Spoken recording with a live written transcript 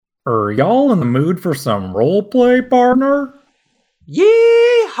Are y'all in the mood for some roleplay, partner?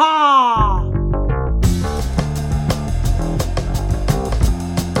 Yeehaw!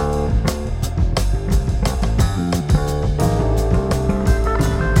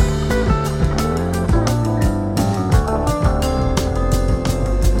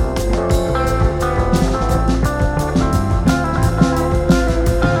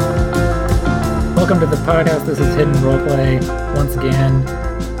 Welcome to the podcast. This is Hidden Roleplay. Once again,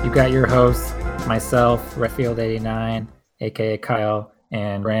 you got your hosts, myself, Redfield89, aka Kyle,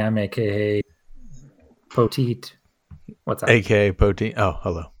 and Ram, aka Poteet. What's up? AKA Poteet. Oh,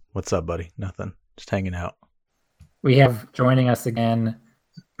 hello. What's up, buddy? Nothing. Just hanging out. We have joining us again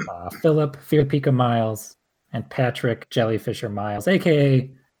Philip Fear Pika Miles and Patrick Jellyfisher Miles,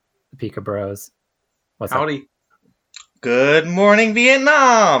 aka the Pika Bros. What's Howdy. up? Good morning,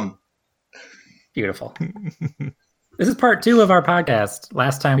 Vietnam! Beautiful. This is part 2 of our podcast.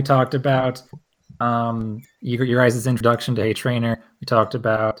 Last time we talked about your guys' introduction to Hey Trainer. We talked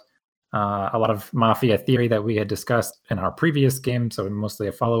about a lot of Mafia theory that we had discussed in our previous game, so mostly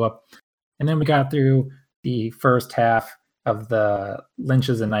a follow-up. And then we got through the first half of the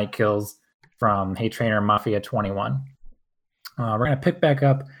lynches and night kills from Hey Trainer Mafia 21. We're going to pick back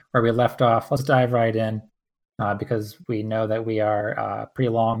up where we left off. Let's dive right in because we know that we are pretty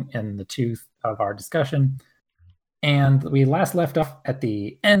long in the tooth of our discussion. And we last left off at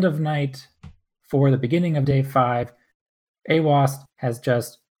the end of night 4, the beginning of day 5. Awast has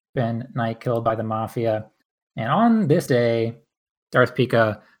just been night killed by the Mafia. And on this day, Darth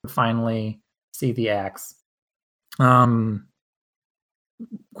Pika would finally see the axe. Graham,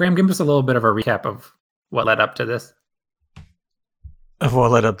 give us a little bit of a recap of what led up to this. Of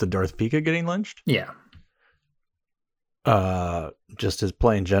what led up to Darth Pika getting lynched? Yeah. Just his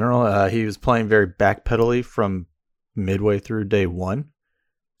play in general. He was playing very backpedally from midway through day 1.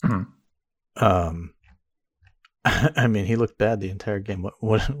 Mm-hmm. I mean, he looked bad the entire game.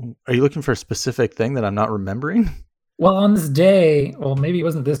 What are you looking for a specific thing that I'm not remembering? Well, on this day, well, maybe it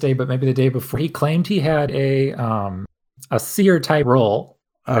wasn't this day, but maybe the day before, he claimed he had a seer type role.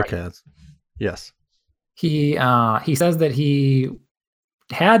 Okay, right? Yes. He says that he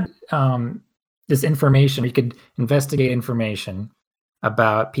had this information. He could investigate information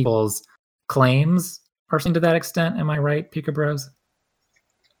about people's claims or something to that extent. Am I right, Pika Bros?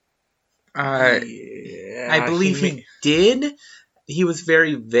 I believe he did. He was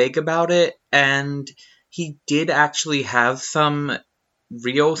very vague about it, and he did actually have some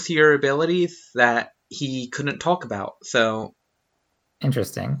real seer abilities that he couldn't talk about. So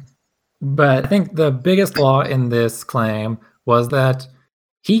interesting. But I think the biggest flaw in this claim was that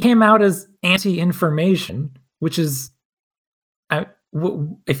he came out as anti-information, which is,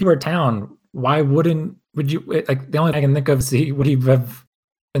 if you were a town, why would you, like, the only thing I can think of is would he have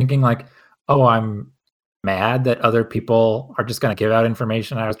thinking like, oh, I'm mad that other people are just going to give out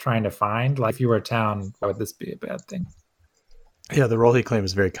information I was trying to find? Like, if you were a town, why would this be a bad thing? Yeah, the role he claimed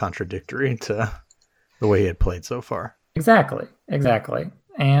is very contradictory to the way he had played so far. Exactly.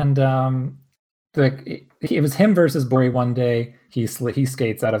 And it was him versus Bori one day. He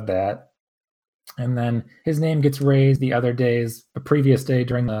skates out of that. And then his name gets raised the other days. The previous day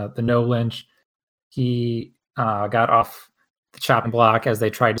during the no lynch, he got off the chopping block as they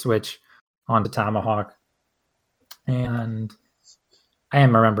tried to switch onto Tomahawk. And I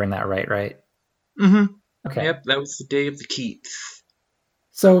am remembering that right? Mm-hmm. Okay. Yep, that was the day of the Keats.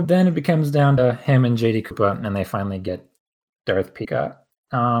 So then it becomes down to him and JD Koopa, and they finally get Darth Pika.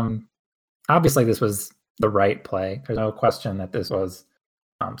 Obviously, this was the right play. There's no question that this was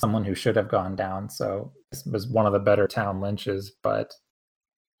someone who should have gone down. So this was one of the better town lynches, but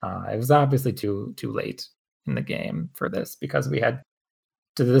it was obviously too late in the game for this because we had,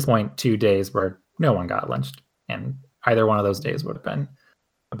 to this point, 2 days where no one got lynched, and either one of those days would have been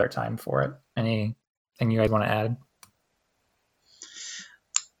a better time for it. Anything you guys want to add?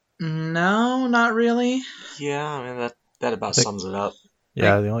 No, not really. Yeah, I mean, that about sums it up.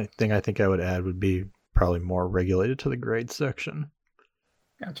 Yeah, the only thing I think I would add would be probably more regulated to the grade section.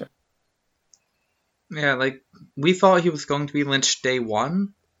 Gotcha. Yeah, like, we thought he was going to be lynched day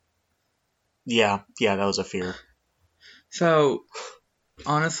 1. Yeah, that was a fear. So,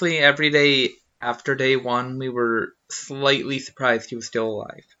 honestly, every day after day 1, we were slightly surprised he was still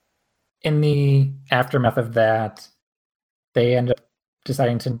alive. In the aftermath of that, they end up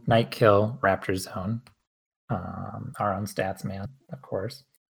deciding to night kill Raptor Zone, our own stats man, of course.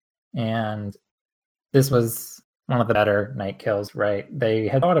 And this was one of the better night kills, right? They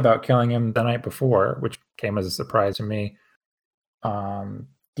had thought about killing him the night before, which came as a surprise to me.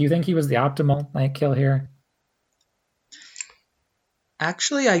 Do you think he was the optimal night kill here?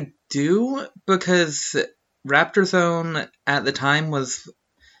 Actually, I do, because Raptor Zone at the time was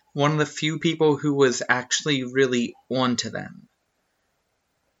one of the few people who was actually really onto them.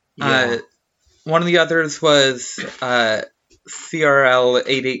 Yeah. One of the others was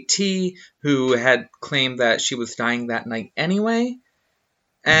CRL88T, who had claimed that she was dying that night anyway.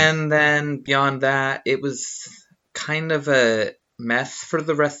 And then beyond that, it was kind of a mess for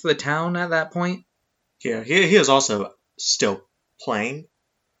the rest of the town at that point. Yeah, he is also still playing.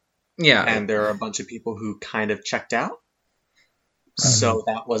 Yeah. And there are a bunch of people who kind of checked out. So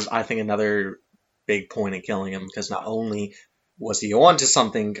that was, I think, another big point in killing him, because not only was he on to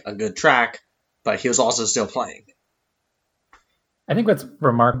something, a good track, but he was also still playing. I think what's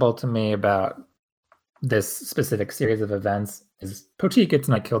remarkable to me about this specific series of events is Poteet gets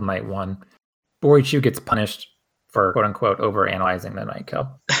night killed night 1. Borichu gets punished for quote-unquote over-analyzing the night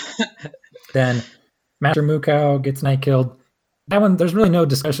kill. Then Master Mukau gets night killed. That one, there's really no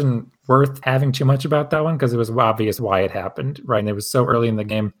discussion worth having too much about that one, because it was obvious why it happened, right? And it was so early in the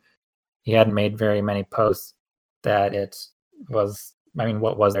game. He hadn't made very many posts that it was, I mean,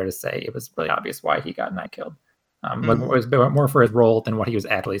 what was there to say? It was really obvious why he got night killed. But it was more for his role than what he was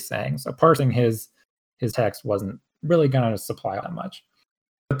actually saying. So parsing his text wasn't really going to supply that much.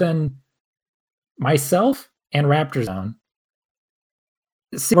 But then myself and Raptor Zone,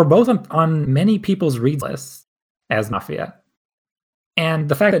 we're both on many people's read lists as Mafia. And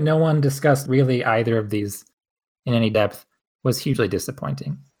the fact that no one discussed really either of these in any depth was hugely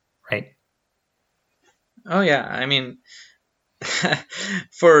disappointing, right? Oh, yeah. I mean,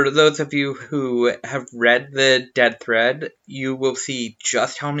 for those of you who have read the Dead Thread, you will see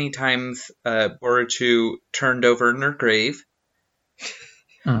just how many times Borichu turned over in her grave.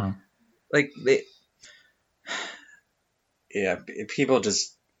 Yeah, people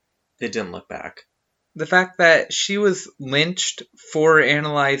just, they didn't look back. The fact that she was lynched for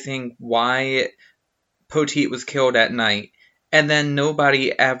analyzing why Poteet was killed at night, and then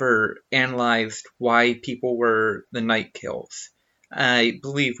nobody ever analyzed why people were the night kills. I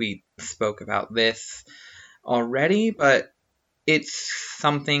believe we spoke about this already, but it's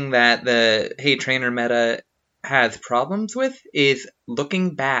something that the Hey Trainer meta has problems with, is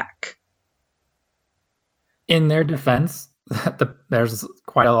looking back. In their defense, there's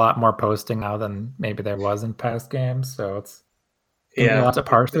quite a lot more posting now than maybe there was in past games, so it's a lot to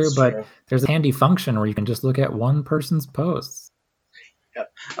parse through, but there's a handy function where you can just look at one person's posts.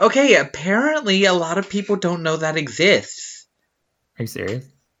 Yep. Okay, apparently a lot of people don't know that exists. Are you serious?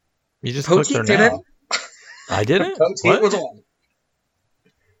 You just clicked there now. I didn't? What? Was on.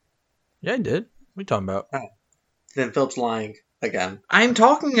 Yeah, I did. What are you talking about? Oh. Then Philip's lying again. I'm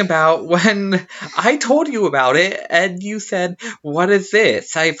talking about when I told you about it, and you said, "What is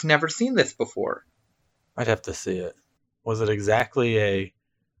this? I've never seen this before." I'd have to see it. Was it exactly a...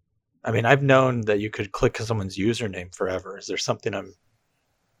 I mean, I've known that you could click someone's username forever. Is there something I'm...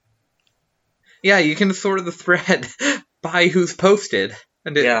 Yeah, you can sort the thread by who's posted,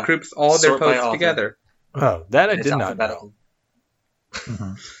 and it groups all their posts together. Oh, that I did not know.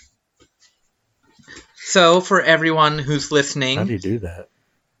 Mm-hmm. So, for everyone who's listening... How do you do that?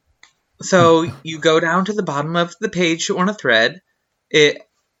 So, you go down to the bottom of the page on a thread.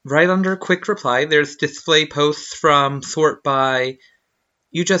 Right under quick reply, there's display posts from sort by.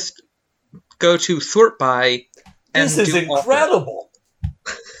 You just go to sort by. And this is incredible!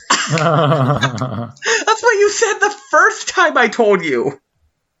 That's what you said the first time I told you!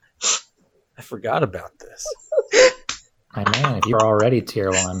 I forgot about this. My man, if you're already tier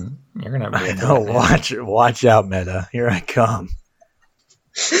 1, you're going to be... I know, watch out, meta. Here I come.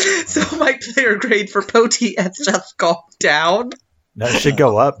 So my player grade for Poteet has just gone down? No, it should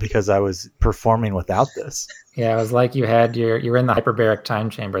go up because I was performing without this. Yeah, it was like you were in the hyperbaric time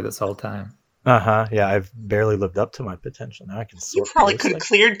chamber this whole time. Uh-huh, yeah, I've barely lived up to my potential. Now I can sort. You probably could have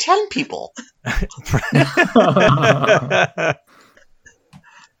cleared 10 people.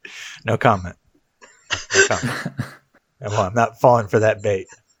 No comment. Well, I'm not falling for that bait.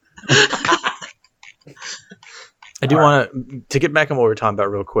 I do want to get back on what we were talking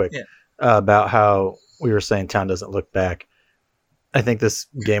about real quick, about how we were saying town doesn't look back. I think this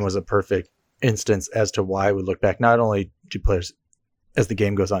game was a perfect instance as to why we look back. Not only do players, as the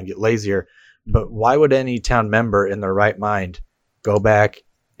game goes on, get lazier, but why would any town member in their right mind go back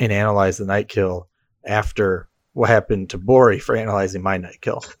and analyze the night kill after what happened to Bori for analyzing my night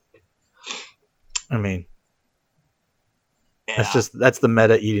kill? I mean, that's the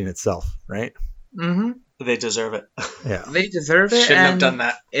meta eating itself, right? Mm-hmm. They deserve it. Yeah, they deserve it. Shouldn't have done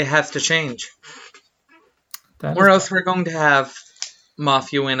that. It has to change. Or else we're going to have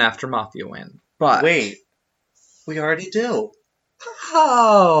Mafia win after Mafia win. But wait, we already do.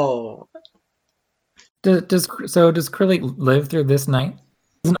 Oh. Does Krilly live through this night?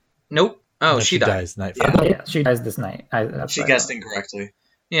 Nope. Oh, No, she dies night 5. Oh, yeah, she dies this night. She guessed incorrectly.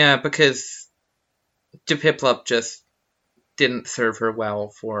 Yeah, because Depiplup just didn't serve her well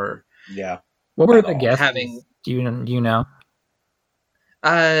for. Yeah. What were the guesses? Having. Do you know?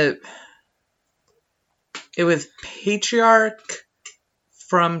 It was Patriarch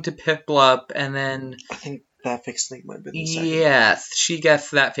from Depiplup, and then I think that fake snake might have been the second. Yes, she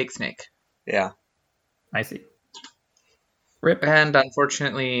guessed that fake snake. Yeah. I see. Rip. And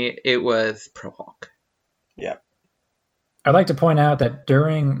unfortunately, it was Prohawk. Yeah. I'd like to point out that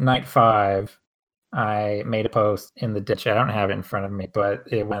during night 5, I made a post in the ditch. I don't have it in front of me, but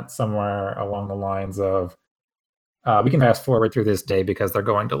it went somewhere along the lines of, we can fast forward through this day because they're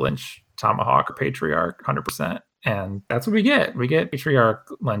going to lynch Tomahawk or Patriarch 100%. And that's what we get. We get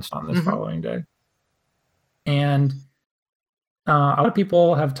Patriarch lynched on this following day. And a lot of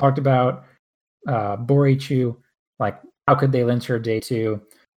people have talked about Borichu, like, how could they lynch her day 2?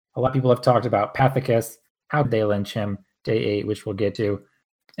 A lot of people have talked about Pathicus. How could they lynch him day 8, which we'll get to.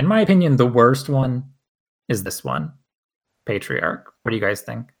 In my opinion, the worst one is this one, Patriarch. What do you guys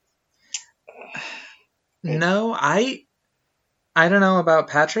think? No, I don't know about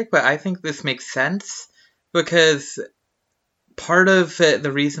Patrick, but I think this makes sense because part of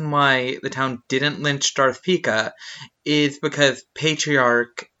the reason why the town didn't lynch Darth Pika is because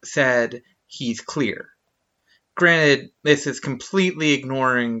Patriarch said he's clear. Granted, this is completely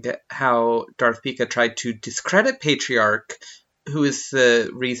ignoring how Darth Pika tried to discredit Patriarch, who is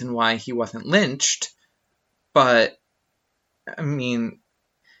the reason why he wasn't lynched, but, I mean,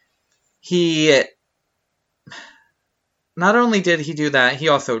 he... Not only did he do that, he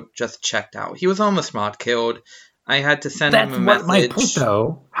also just checked out. He was almost mod killed. I had to send him a message. That's my point,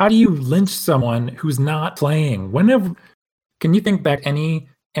 though. How do you lynch someone who's not playing? Whenever, can you think back any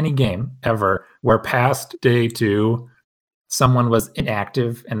game ever where past day 2 someone was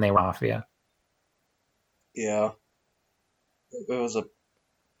inactive and they were Mafia? Yeah. It was a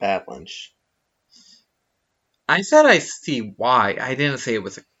bad lynch. I said I see why. I didn't say it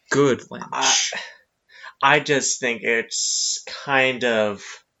was a good lynch. I just think it's kind of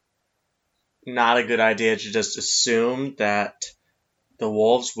not a good idea to just assume that the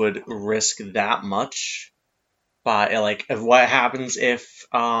Wolves would risk that much by, like, what happens if,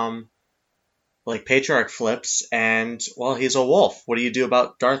 like, Patriarch flips and, well, he's a wolf. What do you do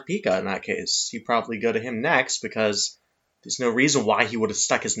about Darth Pika in that case? You probably go to him next because there's no reason why he would have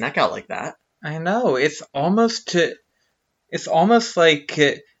stuck his neck out like that. I know. It's almost like,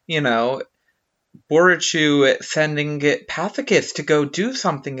 you know, Borichu sending Pathicus to go do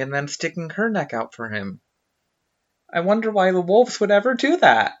something and then sticking her neck out for him. I wonder why the Wolves would ever do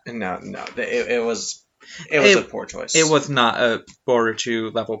that. No. It was a poor choice. It was not a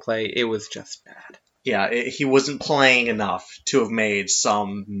Borichu level play. It was just bad. Yeah, he wasn't playing enough to have made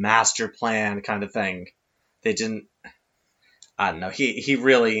some master plan kind of thing. They didn't... I don't know. He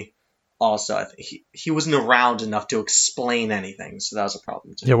really... Also, I think he wasn't around enough to explain anything, so that was a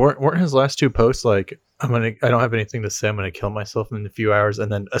problem too. Yeah, weren't his last 2 posts like, I don't have anything to say, I'm gonna kill myself in a few hours,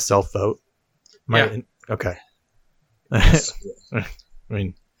 and then a self vote? Okay. I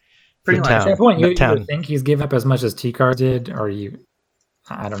mean, pretty much. At that point, you would think he's given up as much as T-Car did, or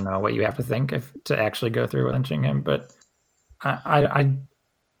I don't know what you have to think to actually go through with lynching him, but I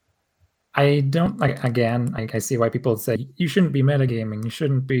don't, like, again, I see why people say you shouldn't be metagaming, you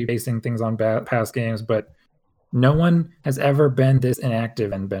shouldn't be basing things on past games, but no one has ever been this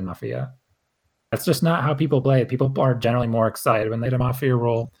inactive and been Mafia. That's just not how people play. People are generally more excited when they hit a Mafia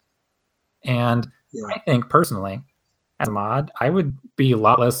role. And I think, personally, as a mod, I would be a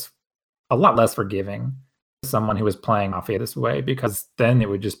lot less forgiving to someone who was playing Mafia this way, because then it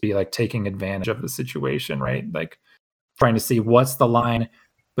would just be like taking advantage of the situation, right? Like trying to see what's the line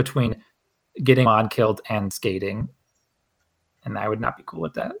between getting mod killed and skating, and I would not be cool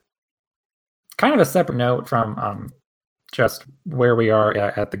with that. Kind of a separate note from just where we are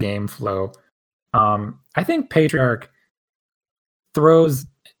at the game flow. I think Patriarch throws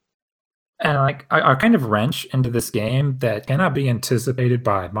a kind of wrench into this game that cannot be anticipated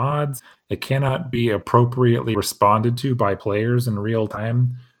by mods. It cannot be appropriately responded to by players in real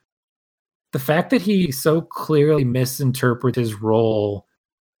time. The fact that he so clearly misinterprets his role.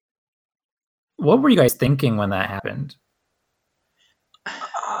 What were you guys thinking when that happened?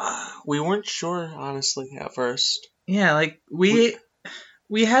 We weren't sure, honestly, at first. Yeah, like, we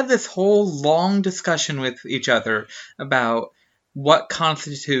had this whole long discussion with each other about what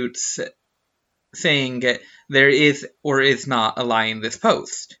constitutes saying there is or is not a lie in this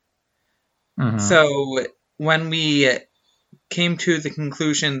post. Mm-hmm. So when we came to the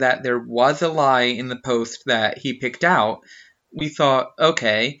conclusion that there was a lie in the post that he picked out, we thought,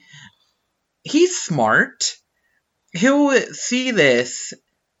 okay, he's smart. He'll see this,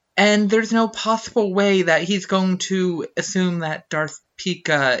 and there's no possible way that he's going to assume that Darth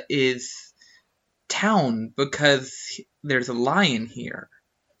Pika is town because there's a lie in here.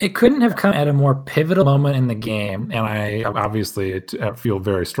 It couldn't have come at a more pivotal moment in the game, and I obviously feel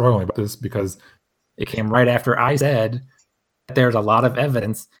very strongly about this because it came right after I said that there's a lot of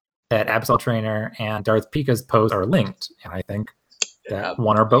evidence that Absol Trainer and Darth Pika's pose are linked, and I think that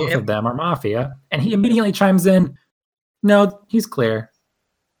one or both of them are Mafia. And he immediately chimes in, no, he's clear.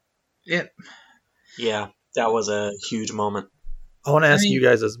 Yep. Yeah, that was a huge moment. I want to ask you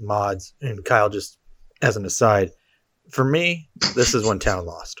guys as mods, and Kyle, just as an aside, for me, this is when Town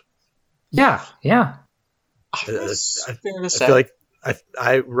lost. Yeah. I feel like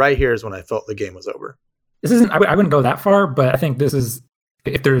I right here is when I felt the game was over. This isn't. I wouldn't go that far, but I think this is.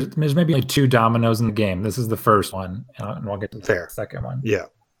 If there's maybe like 2 dominoes in the game, this is the first one, and we'll get to the second one. Yeah.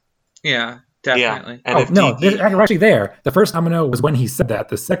 Yeah, definitely. Yeah. We're actually there. The first domino was when he said that.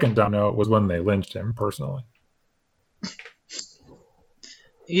 The second domino was when they lynched him personally.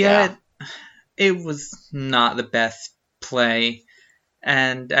 Yeah, it was not the best play,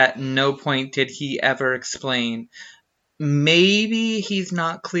 and at no point did he ever explain, maybe he's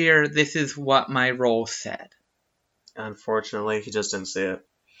not clear, this is what my role said. Unfortunately, he just didn't see it.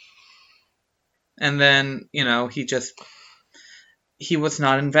 And then, he was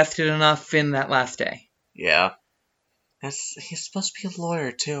not invested enough in that last day. Yeah. He's supposed to be a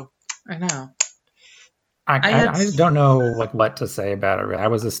lawyer, too. I know. I don't know what to say about it. I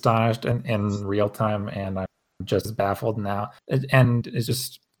was astonished in real time, and I'm just baffled now. And it's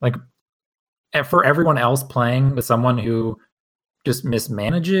just like, for everyone else playing with someone who just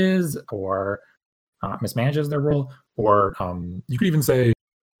mismanages their role, or you could even say,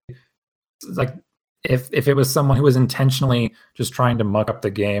 like, if it was someone who was intentionally just trying to muck up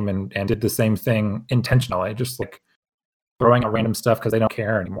the game and did the same thing intentionally, just like throwing out random stuff because they don't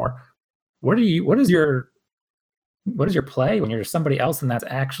care anymore. What is your play when you're somebody else and that's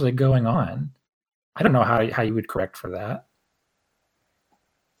actually going on? I don't know how you would correct for that.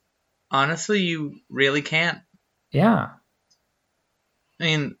 Honestly, you really can't. Yeah. I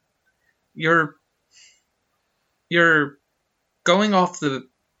mean, you're going off the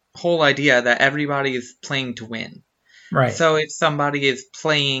whole idea that everybody is playing to win. Right. So if somebody is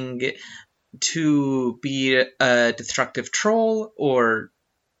playing to be a destructive troll or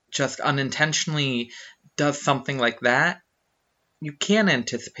just unintentionally does something like that, you can't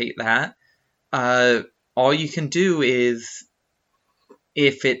anticipate that. All you can do is,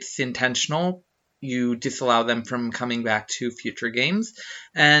 if it's intentional, you disallow them from coming back to future games.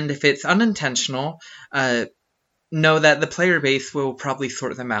 And if it's unintentional, know that the player base will probably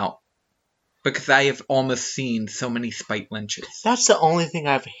sort them out. Because I have almost seen so many spite lynches. That's the only thing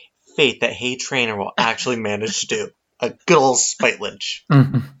I have faith that Hey Trainer will actually manage to do. A good old spite lynch.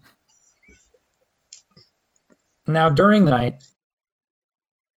 Mm-hmm. Now, during the night,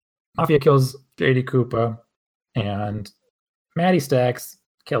 Mafia kills JD Koopa, and Maddie Stacks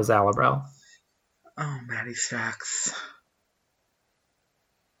kills Alibrel. Oh, Maddie Stacks.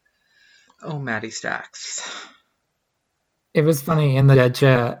 Oh, Maddie Stacks. It was funny in the dead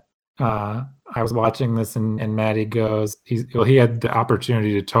chat. I was watching this, and Maddie goes, he had the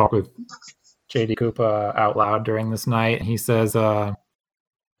opportunity to talk with JD Koopa out loud during this night, and he says, I'm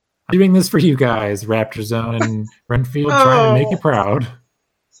doing this for you guys, Raptor Zone and Renfield, trying to make you proud.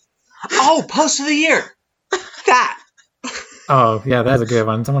 Oh, post of the year! That! Oh, yeah, that's a good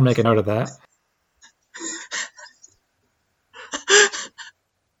one. Someone make a note of that.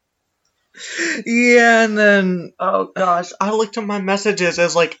 Yeah, and then... Oh, gosh. I looked at my messages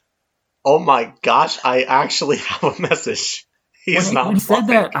as like, oh my gosh, I actually have a message. When he said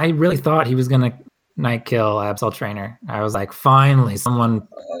that, I really thought he was going to night kill Absol Trainer. I was like, finally, someone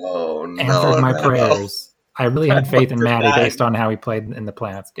answered my prayers. I really had faith in Maddie based on how he played in the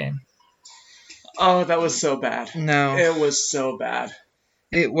Planets game. Oh, that was so bad. No. It was so bad.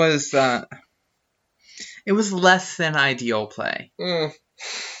 It was less than ideal play.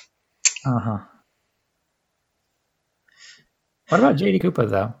 Uh-huh. What about JD Koopa,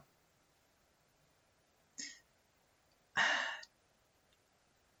 though?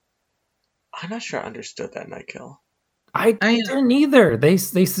 I'm not sure I understood that night kill. I didn't either. They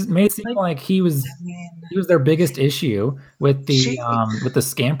made it seem like he was their biggest issue with the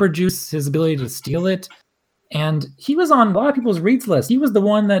Scamper Juice, his ability to steal it, and he was on a lot of people's reads list. He was the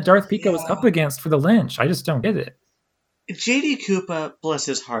one that Darth Pika was up against for the lynch. I just don't get it. JD Koopa, bless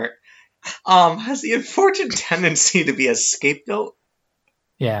his heart, has the unfortunate tendency to be a scapegoat.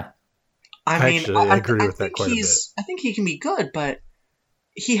 Yeah. I agree with that quite a bit. I think he can be good, but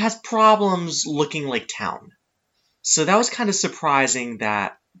he has problems looking like Town. So that was kind of surprising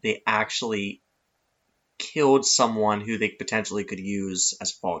that they actually killed someone who they potentially could use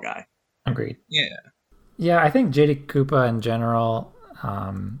as a fall guy. Agreed. Yeah. Yeah, I think JD Koopa in general,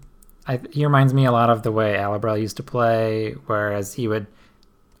 he reminds me a lot of the way Alabrel used to play, whereas he would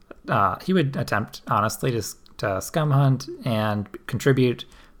attempt, honestly, to scum hunt and contribute,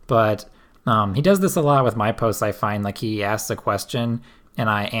 but he does this a lot with my posts. I find like he asks a question and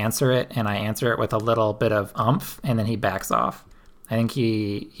I answer it with a little bit of oomph, and then he backs off. I think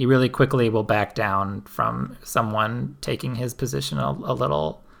he really quickly will back down from someone taking his position a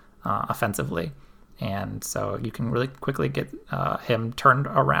little offensively, and so you can really quickly get him turned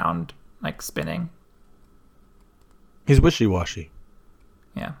around, like spinning. He's wishy-washy.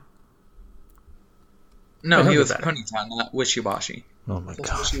 Yeah. No, he was Ponyta, not wishy-washy. Oh my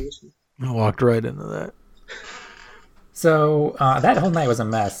god. I walked right into that. So that whole night was a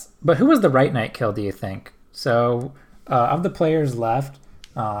mess. But who was the right knight kill, do you think? So of the players left,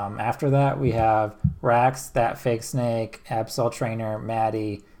 after that we have Rax, That Fake Snake, Absol Trainer,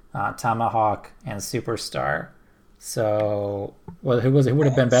 Maddie, Tomahawk, and Superstar. So who would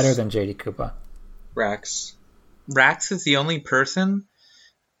have been better than JD Koopa? Rax. Rax is the only person,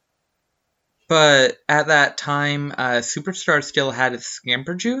 but at that time, Superstar still had his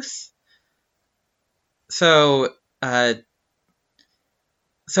Scamper Juice. So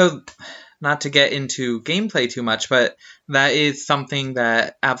not to get into gameplay too much, but that is something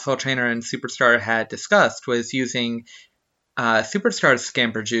that Absol Trainer and Superstar had discussed, was using Superstar's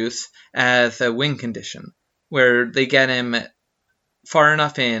Scamper Juice as a win condition, where they get him far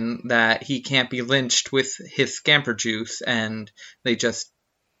enough in that he can't be lynched with his Scamper Juice, and they just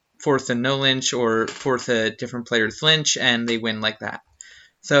force a no lynch or force a different player's lynch, and they win like that.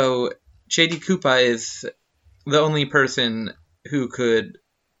 So JD Koopa is the only person who could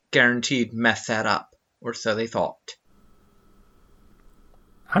guaranteed mess that up, or so they thought.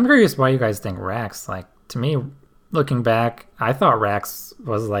 I'm curious why you guys think Rax. Like, to me, looking back, I thought Rax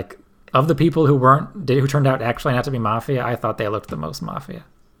was like, of the people who turned out actually not to be Mafia, I thought they looked the most Mafia.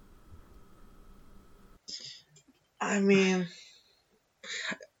 I mean,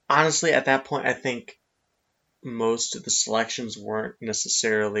 honestly, at that point, I think most of the selections weren't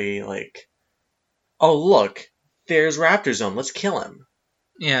necessarily like, oh, look, there's Raptor Zone, let's kill him.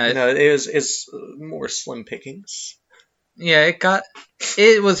 Yeah. It's more slim pickings. Yeah,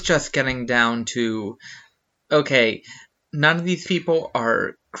 it was just getting down to, okay, none of these people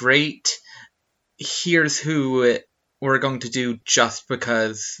are great. Here's who we're going to do just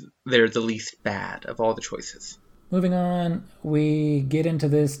because they're the least bad of all the choices. Moving on, we get into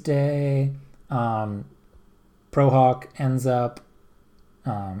this day. ProHawk ends up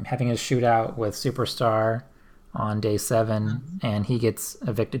having a shootout with Superstar on day 7, and he gets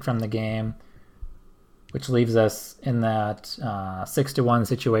evicted from the game, which leaves us in that 6-1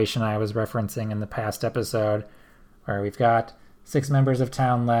 situation I was referencing in the past episode, where we've got 6 members of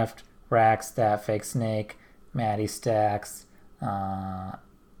town left: Rax, That Fake Snake, Maddie Stacks,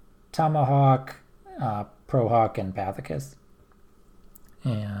 Tomahawk, ProHawk, and Pathicus.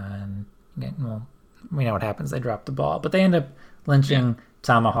 And well, we know what happens. They drop the ball, but they end up lynching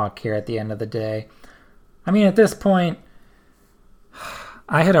Tomahawk here at the end of the day. I mean, at this point,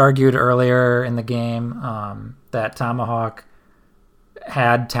 I had argued earlier in the game that Tomahawk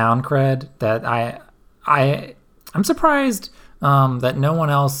had town cred. That I'm surprised that no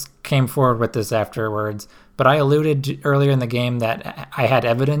one else came forward with this afterwards. But I alluded earlier in the game that I had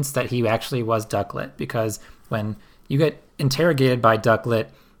evidence that he actually was Ducklet, because when you get interrogated by Ducklet,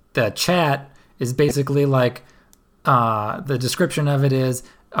 the chat is basically like, the description of it is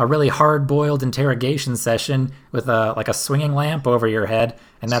a really hard-boiled interrogation session with a swinging lamp over your head,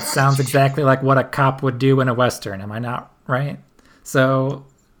 and that sounds exactly like what a cop would do in a Western. Am I not right? So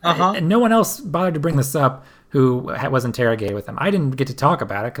and no one else bothered to bring this up who was interrogated with him. I didn't get to talk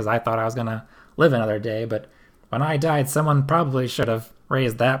about it because I thought I was going to live another day, but when I died, someone probably should have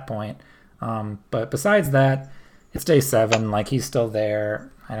raised that point. But besides that, it's day 7. Like, he's still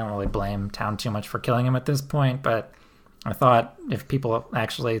there. I don't really blame town too much for killing him at this point, but I thought if people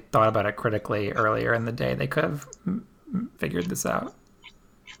actually thought about it critically earlier in the day, they could have figured this out.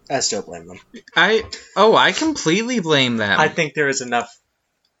 I still blame them. I completely blame them. I think there is enough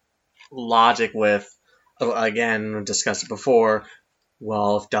logic with, again, we discussed it before,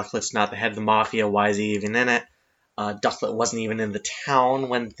 well, if Ducklet's not the head of the Mafia, why is he even in it? Ducklet wasn't even in the town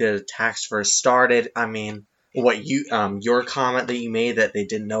when the attacks first started. I mean, what you your comment that you made that they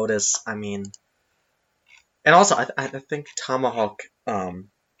didn't notice. I mean, and also I think Tomahawk.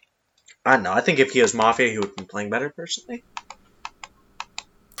 I don't know. I think if he was Mafia, he would have been playing better personally.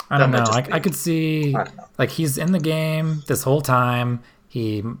 I don't know. I could see like he's in the game this whole time.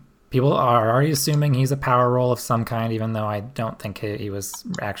 People are already assuming he's a power role of some kind, even though I don't think he was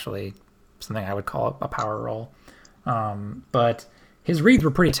actually something I would call a power role. But his reads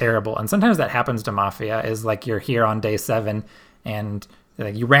were pretty terrible, and sometimes that happens to Mafia. Is like you're here on day 7, and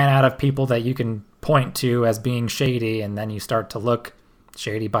like you ran out of people that you can point to as being shady, and then you start to look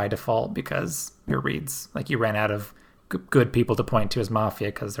shady by default because your reads, like you ran out of good people to point to as Mafia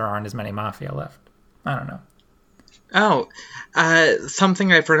because there aren't as many Mafia left. I don't know. Oh,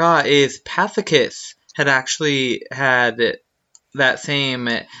 something I forgot is Pathicus had actually had that same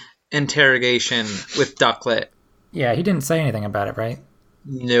interrogation with Ducklet. Yeah, he didn't say anything about it, right?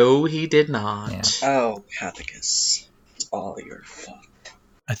 No, he did not. Yeah. Oh, Pathicus. It's all your fault.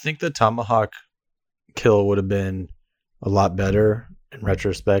 I think the Tomahawk kill would have been a lot better in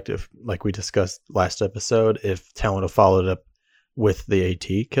retrospect if, like we discussed last episode, if Talon would have followed up with the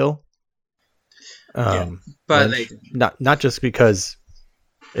AT kill. But Lynch, not just because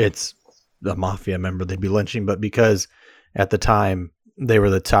it's a Mafia member they'd be lynching, but because at the time they were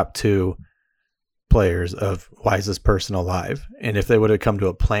the top 2 players of wisest person alive, and if they would have come to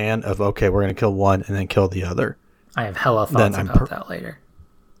a plan of okay, we're going to kill one and then kill the other, I have hella thoughts about that later.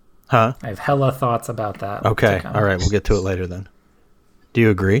 Huh? I have hella thoughts about that. Okay, all right, we'll get to it later then. Do you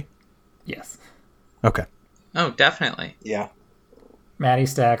agree? Yes. Okay. Oh, definitely. Yeah. Maddie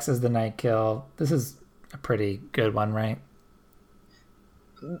Stacks is the night kill. This is a pretty good one, right?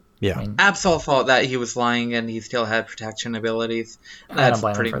 Yeah. I mean, Absol thought that he was lying and he still had protection abilities. That's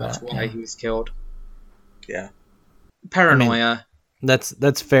pretty much why he was killed. Yeah. Paranoia. I mean,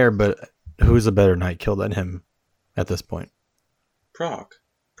 that's fair, but who's a better night kill than him at this point? Prohawk.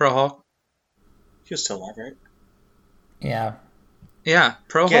 He was still alive, right? yeah. Yeah,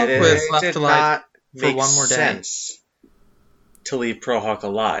 Prohawk was left alive for make one more day. Sense to leave Prohawk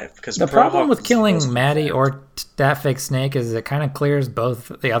alive, because The problem with killing Maddie or that fake snake is it kind of clears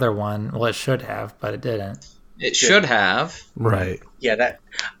both the other one. Well, it should have, but it didn't. It should have. Right. Yeah, that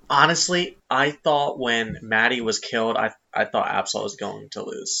honestly, I thought when Maddie was killed, I thought Absol was going to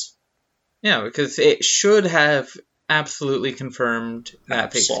lose. Yeah, because it should have absolutely confirmed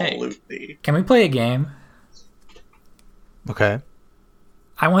that fake snake. Absolutely. Can we play a game? Okay.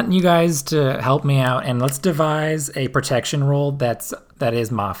 I want you guys to help me out, and let's devise a protection role that is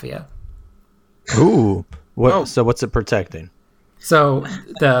Mafia. Ooh. What? So what's it protecting? So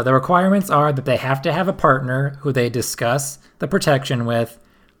the requirements are that they have to have a partner who they discuss the protection with.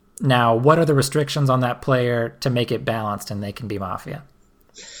 Now, what are the restrictions on that player to make it balanced and they can be Mafia?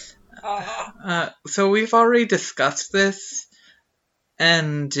 So we've already discussed this,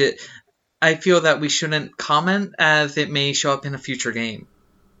 and I feel that we shouldn't comment as it may show up in a future game.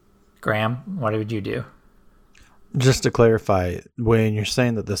 Graham, what would you do? Just to clarify, when you're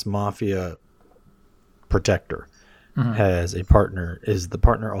saying that this Mafia protector has a partner, is the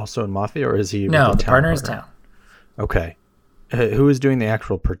partner also in Mafia, or is he? No, the partner is Town. Okay. Who is doing the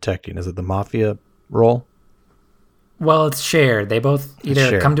actual protecting? Is it the Mafia role? Well, it's shared. They both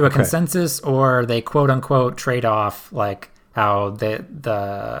either come to a consensus or they quote unquote trade off, like how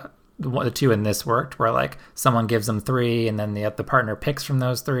the 2 in this worked, where like someone gives them 3 and then the partner picks from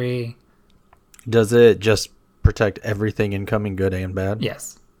those 3. Does it just protect everything incoming, good and bad?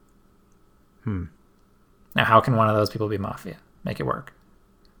 Yes. Now, how can one of those people be Mafia? Make it work.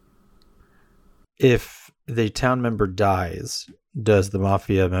 If the Town member dies, does the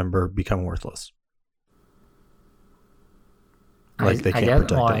Mafia member become worthless? Like they can't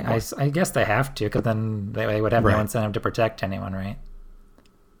protect anyone. I guess they have to, because then they would have no incentive to protect anyone, right?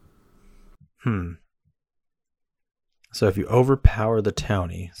 So if you overpower the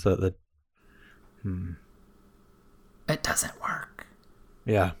townie, so that it doesn't work.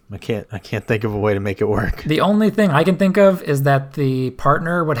 Yeah, I can't think of a way to make it work. The only thing I can think of is that the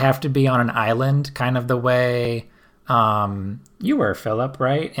partner would have to be on an island, kind of the way you were, Philip,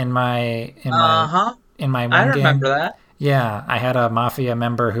 right? In my one I remember game. That. Yeah, I had a Mafia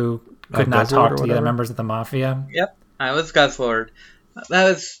member who could not talk to the other members of the Mafia. Yep, I was Guzzlord.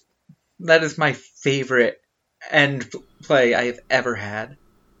 That is my favorite end play I've ever had.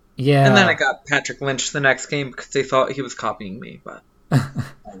 Yeah. And then I got Patrick Lynch the next game because they thought he was copying me, but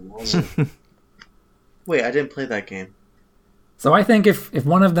Wait, I didn't play that game. So I think if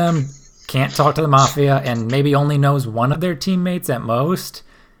one of them can't talk to the Mafia and maybe only knows one of their teammates at most,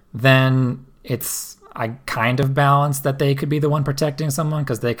 then it's I kind of balance that they could be the one protecting someone,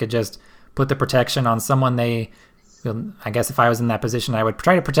 because they could just put the protection on someone I guess if I was in that position, I would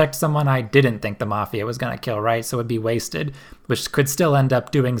try to protect someone I didn't think the Mafia was going to kill, right? So it would be wasted, which could still end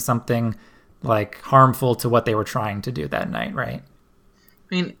up doing something like harmful to what they were trying to do that night, right?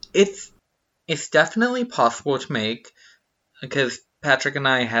 I mean, it's definitely possible to make, because Patrick and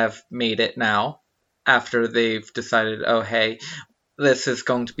I have made it now after they've decided, oh, hey, this is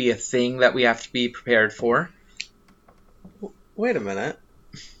going to be a thing that we have to be prepared for. Wait a minute.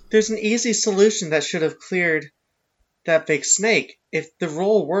 There's an easy solution that should have cleared that big snake. If the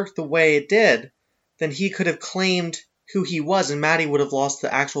roll worked the way it did, then he could have claimed who he was, and Maddie would have lost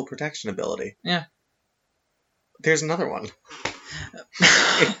the actual protection ability. Yeah. There's another one.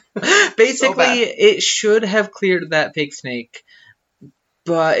 Basically, it should have cleared that big snake,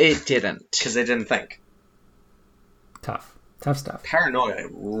 but it didn't. Because they didn't think. Tough stuff. Paranoia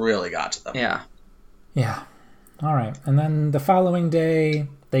really got to them. Yeah. All right. And then the following day,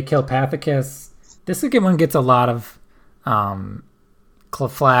 they kill Pathicus. This one gets a lot of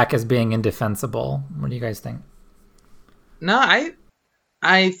flack as being indefensible. What do you guys think? No,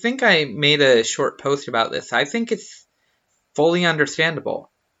 I think I made a short post about this. I think it's fully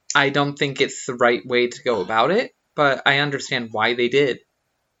understandable. I don't think it's the right way to go about it, but I understand why they did.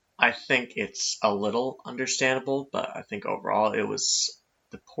 I think it's a little understandable, but I think overall it was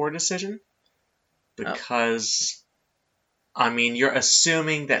the poor decision. Because, I mean, you're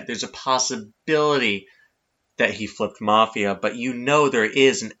assuming that there's a possibility that he flipped Mafia, but you know there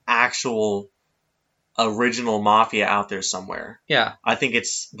is an actual original Mafia out there somewhere. Yeah. I think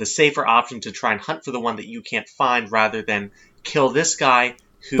it's the safer option to try and hunt for the one that you can't find rather than kill this guy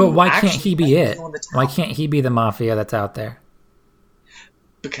who... But why can't he be it? Why can't he be the Mafia that's out there?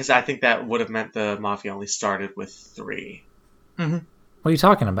 Because I think that would have meant the Mafia only started with 3. Mm-hmm. What are you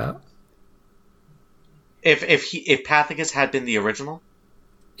talking about? If Pathicus had been the original?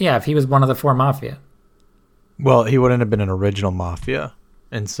 Yeah, if he was one of the 4 Mafia. Well, he wouldn't have been an original Mafia,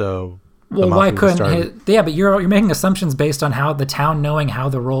 and so... Well, why couldn't he... Yeah, but you're making assumptions based on how the town knowing how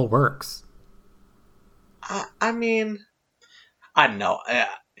the role works. I mean... I don't know.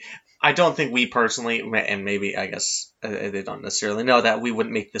 I don't think we personally, and maybe, I guess, they don't necessarily know that we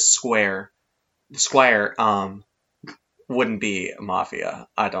wouldn't make the Squire wouldn't be Mafia.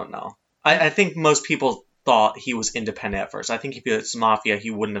 I don't know. I think most people thought he was independent at first. I think if he was Mafia,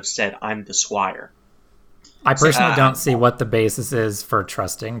 he wouldn't have said, I'm the Squire. I personally don't see what the basis is for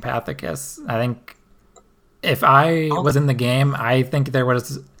trusting Pathicus. I think if I was in the game, I think there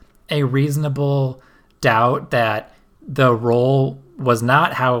was a reasonable doubt that the role was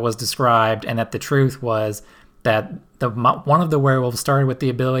not how it was described, and that the truth was that one of the werewolves started with the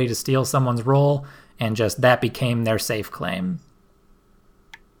ability to steal someone's role, and just that became their safe claim.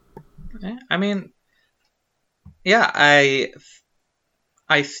 I mean, yeah,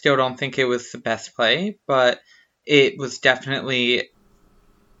 I still don't think it was the best play, but it was definitely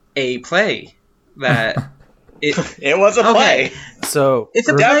a play that it was a play. So it's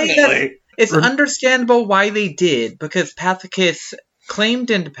a play that it's understandable why they did, because Pathicus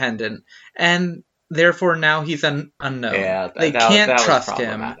claimed independent, and therefore now he's unknown. Yeah, they can't trust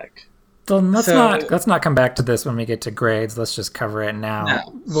him. So let's not come back to this when we get to grades. Let's just cover it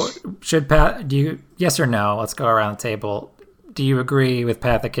now. No. Yes or no? Let's go around the table. Do you agree with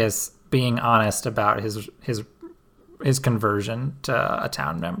Pathicus being honest about his conversion to a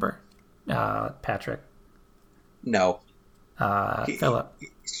town member? Patrick? No. Philip?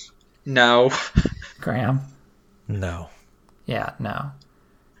 No. Graham? No. Yeah, no.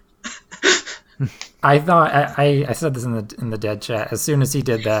 I thought I said this in the dead chat. As soon as he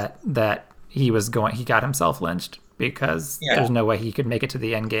did that he got himself lynched, because there's no way he could make it to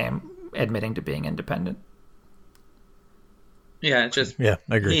the end game admitting to being independent. Yeah,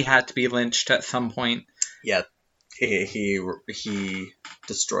 I agree. He had to be lynched at some point. Yeah, he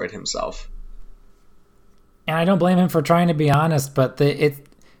destroyed himself. And I don't blame him for trying to be honest, but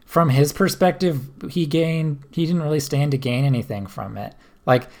from his perspective, he didn't really stand to gain anything from it.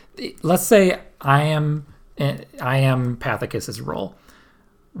 Like, let's say I am Pathicus's role.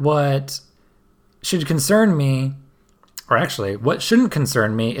 What should concern me, or actually, what shouldn't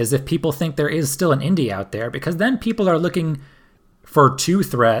concern me, is if people think there is still an indie out there, because then people are looking for 2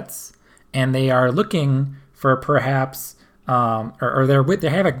 threats, and they are looking for perhaps, or they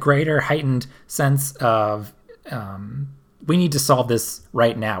have a greater heightened sense of, we need to solve this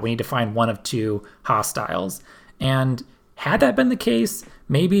right now. We need to find one of 2 hostiles. And had that been the case,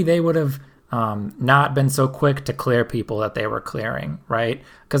 maybe they would have not been so quick to clear people that they were clearing, right?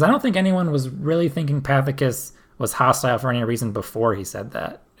 Because I don't think anyone was really thinking Pathicus was hostile for any reason before he said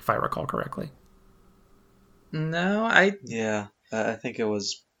that, if I recall correctly. No, Yeah, I think it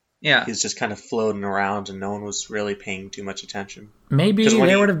was Yeah. He's just kind of floating around and no one was really paying too much attention. Maybe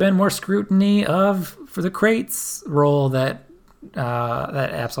there would have been more scrutiny for the crates role that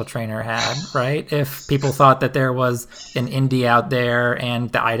Absol Trainer had, right? If people thought that there was an indie out there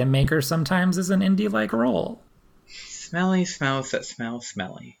and the item maker sometimes is an indie-like role. Smelly smells that smell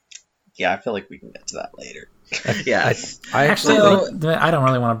smelly. Yeah, I feel like we can get to that later. Yeah. I don't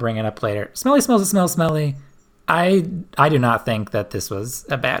really want to bring it up later. Smelly smells that smells smelly. I do not think that this was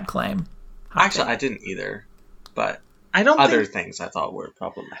a bad claim. Actually, I didn't either. But things I thought were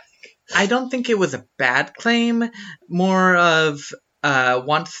problematic. I don't think it was a bad claim. More of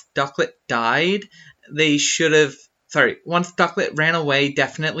once Ducklet died, they should have... Sorry, once Ducklet ran away,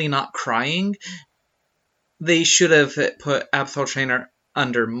 definitely not crying, they should have put Absol Trainer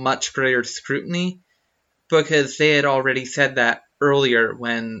under much greater scrutiny, because they had already said that earlier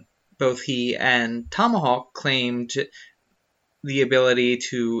when both he and Tomahawk claimed the ability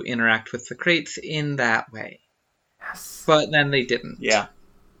to interact with the crates in that way. Yes. But then they didn't. Yeah.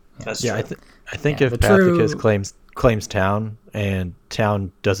 That's true. I think if Pathicus claims Town and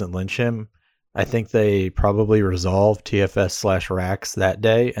Town doesn't lynch him, I think they probably resolve TFS/Rax that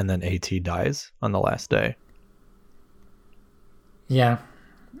day, and then AT dies on the last day. Yeah.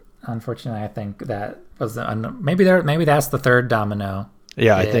 Unfortunately, I think that was maybe that's the third domino.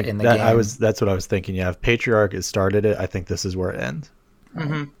 Yeah, I think that's what I was thinking. Yeah, if Patriarch has started it, I think this is where it ends.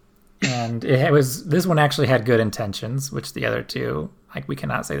 Mm-hmm. And this one actually had good intentions, which the other two, like, we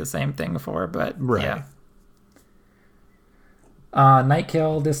cannot say the same thing for, but right. Yeah. Night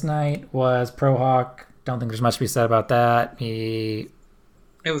kill this night was Prohawk. Don't think there's much to be said about that. It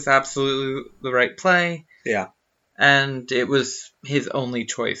was absolutely the right play. Yeah. And it was his only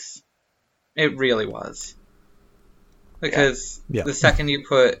choice. It really was. Because the second you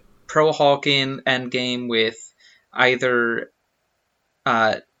put Prohawk in endgame with either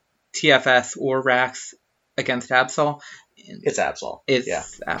TFS or Rax against Absol, it's Absol.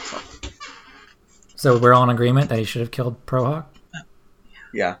 Absol. So we're all in agreement that he should have killed Prohawk?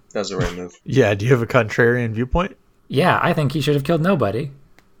 Yeah, that was the right move. Yeah, do you have a contrarian viewpoint? Yeah, I think he should have killed nobody.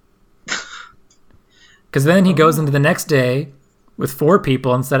 Because then he goes into the next day with 4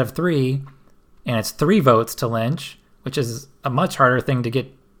 people instead of 3, and it's 3 votes to lynch, which is a much harder thing to get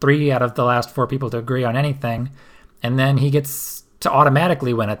 3 out of the last 4 people to agree on anything. And then he gets to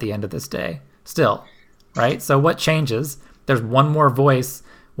automatically win at the end of this day still, right? So what changes? There's one more voice,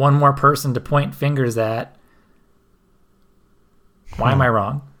 one more person to point fingers at. Why am I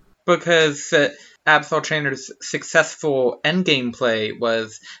wrong? Because Absol Trainer's successful endgame play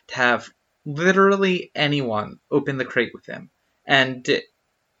was to have literally anyone open the crate with him. And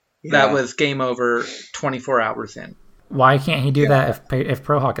that was game over 24 hours in. Why can't he do that if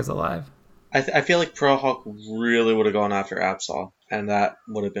Prohawk is alive? I feel like Prohawk really would have gone after Absol, and that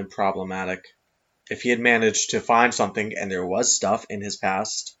would have been problematic. If he had managed to find something and there was stuff in his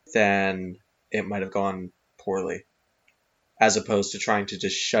past, then it might have gone poorly. As opposed to trying to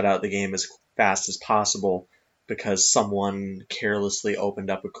just shut out the game as fast as possible because someone carelessly opened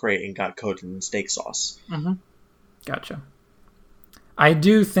up a crate and got coated in steak sauce. Mm-hmm. Gotcha. I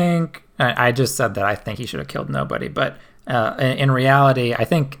do think, I just said that I think he should have killed nobody, but in reality, I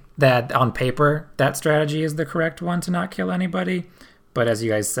think that on paper, that strategy is the correct one to not kill anybody. But as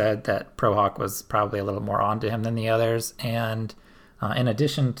you guys said, that Prohawk was probably a little more onto him than the others. And in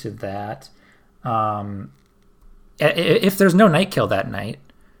addition to that, if there's no night kill that night,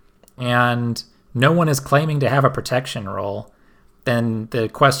 and no one is claiming to have a protection role, then the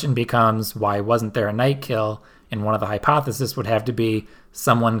question becomes, why wasn't there a night kill? And one of the hypotheses would have to be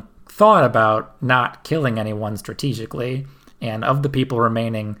someone thought about not killing anyone strategically. And of the people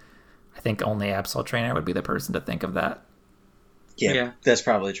remaining, I think only Absol Trainer would be the person to think of that. Yeah, that's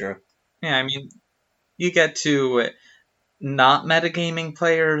probably true. Yeah, I mean, you get to not metagaming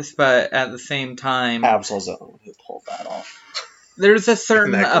players, but at the same time... Absol's the one who pulled that off. There's a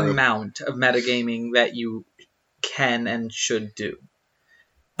certain amount of metagaming that you can and should do.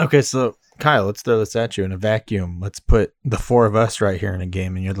 Okay, so Kyle, let's throw this at you in a vacuum. Let's put the 4 of us right here in a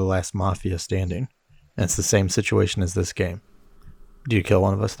game, and you're the last Mafia standing. And it's the same situation as this game. Do you kill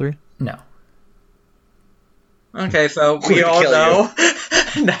one of us 3? No. Okay, so we all know.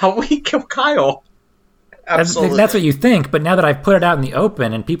 Now we kill Kyle. Absolutely. That's what you think, but now that I've put it out in the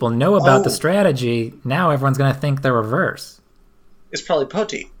open and people know about the strategy, now everyone's going to think the reverse. It's probably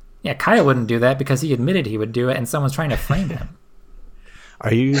Poti. Yeah, Kyle wouldn't do that because he admitted he would do it, and someone's trying to frame him.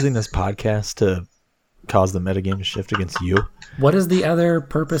 Are you using this podcast to cause the metagame to shift against you? What is the other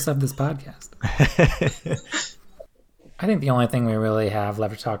purpose of this podcast? I think the only thing we really have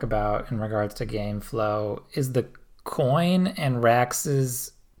left to talk about in regards to game flow is the coin and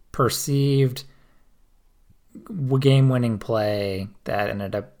Rax's perceived game-winning play that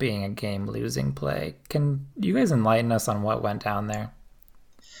ended up being a game-losing play. Can you guys enlighten us on what went down there?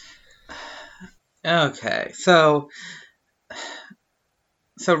 Okay, so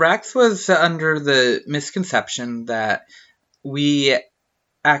Rax was under the misconception that we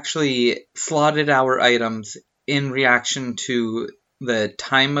actually slotted our items in reaction to the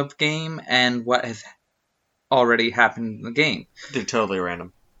time of game and what has already happened in the game. They're totally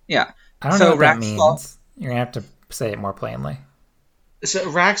random. Yeah. I don't know what that means. You're going to have to say it more plainly. So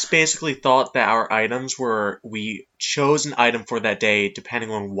Rax basically thought that our items we chose an item for that day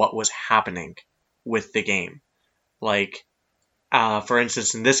depending on what was happening with the game. Like, for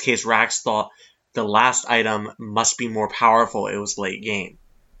instance, in this case, Rax thought the last item must be more powerful. It was late game.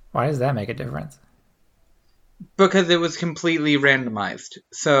 Why does that make a difference? Because it was completely randomized.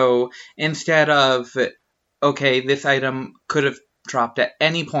 So instead of, okay, this item could have dropped at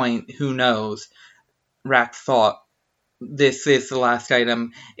any point, who knows, Rax thought, this is the last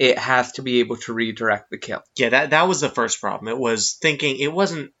item, it has to be able to redirect the kill. Yeah, that was the first problem. It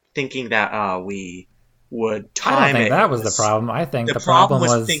wasn't thinking that we would time it. I don't think that was the problem. I think the problem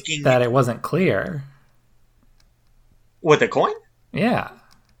was that it wasn't clear. With the coin? Yeah.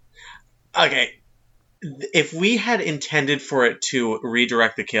 Okay. If we had intended for it to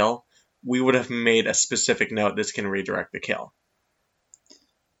redirect the kill, we would have made a specific note, this can redirect the kill.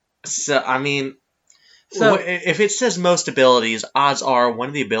 So, I mean, if it says most abilities, odds are one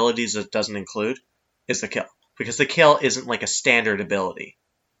of the abilities it doesn't include is the kill. Because the kill isn't like a standard ability.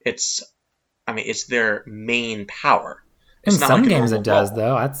 It's their main power. In some games it does,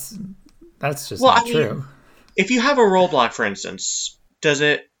 though. That's just not true. If you have a rollblock, for instance, does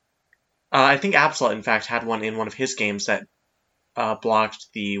it... I think Absolut, in fact, had one in one of his games that blocked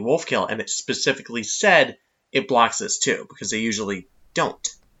the wolf kill, and it specifically said it blocks this too, because they usually don't.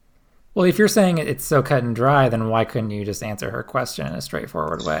 Well, if you're saying it's so cut and dry, then why couldn't you just answer her question in a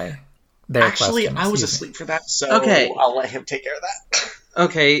straightforward way? Actually, I was asleep for that, so okay. I'll let him take care of that.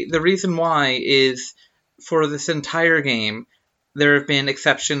 Okay, the reason why is, for this entire game, there have been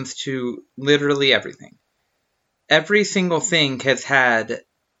exceptions to literally everything. Every single thing has had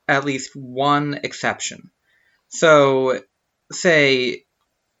at least one exception. So, say,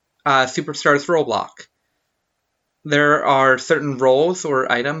 Superstar's roll block. There are certain roles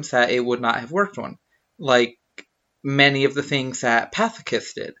or items that it would not have worked on, like many of the things that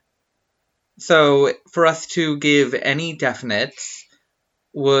Pathicus did. So, for us to give any definites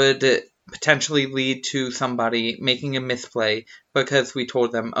would potentially lead to somebody making a misplay because we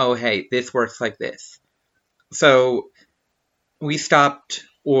told them, oh, hey, this works like this. So, we stopped,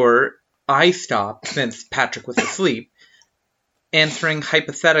 or I stopped, since Patrick was asleep, answering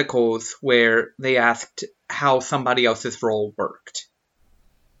hypotheticals where they asked how somebody else's role worked.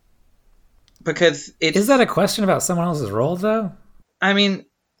 Because it's... Is that a question about someone else's role, though? I mean,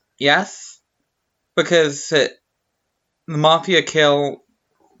 yes. Because the Mafia kill...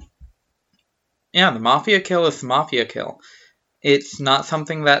 Yeah, the Mafia kill is the Mafia kill. It's not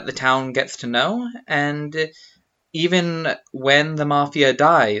something that the town gets to know, and even when the Mafia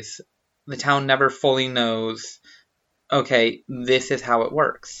dies, the town never fully knows, okay, this is how it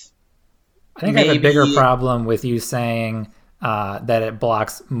works. I think I have a bigger problem with you saying that it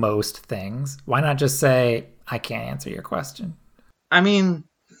blocks most things. Why not just say, I can't answer your question? I mean,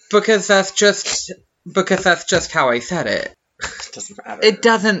 because that's just how I said it. It doesn't matter. It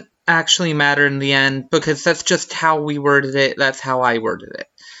doesn't actually matter in the end, because that's just how we worded it, that's how I worded it.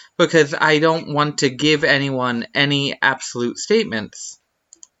 Because I don't want to give anyone any absolute statements,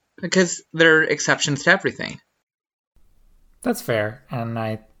 because there are exceptions to everything. That's fair, and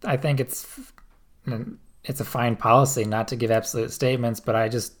I think it's a fine policy not to give absolute statements, but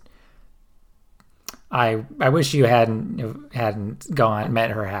I wish you hadn't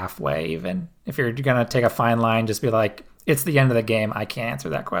met her halfway. Even if you're gonna take a fine line, just be like, it's the end of the game, I can't answer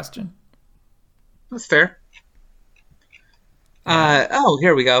that question. That's fair.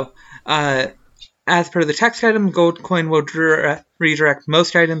 Here we go. As per the text item, gold coin will redirect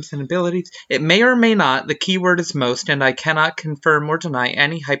most items and abilities. It may or may not. The keyword is most, and I cannot confirm or deny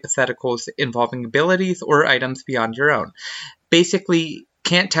any hypotheticals involving abilities or items beyond your own. Basically,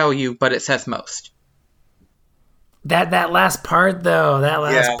 can't tell you, but it says most. That last part,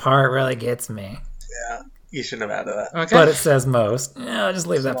 though, part really gets me. Yeah, you shouldn't have added that. Okay. But it says most. Yeah, I'll just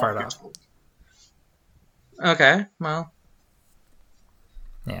leave that part off. Okay, well.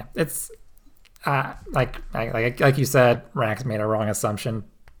 Yeah, it's like you said, Rax made a wrong assumption,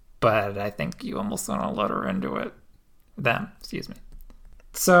 but I think you almost want to let her into it. Excuse me.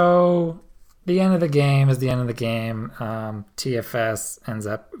 So the end of the game is the end of the game. TFS ends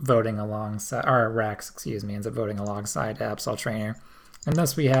up voting alongside, or Rax, excuse me, ends up voting alongside Absol Trainer. And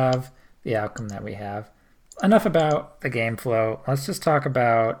thus we have the outcome that we have. Enough about the game flow. Let's just talk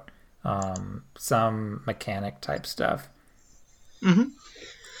about some mechanic type stuff. Mm-hmm.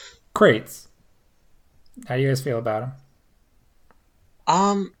 Crates. How do you guys feel about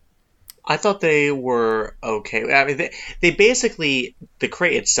them? I thought they were okay. I mean, they basically, the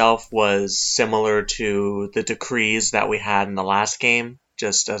crate itself was similar to the decrees that we had in the last game,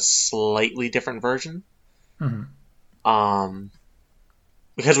 just a slightly different version. Mm-hmm.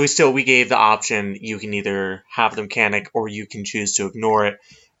 Because we gave the option, you can either have the mechanic or you can choose to ignore it.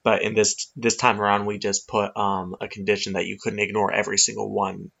 But in this time around, we just put a condition that you couldn't ignore every single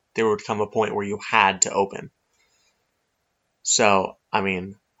one. There would come a point where you had to open. So, I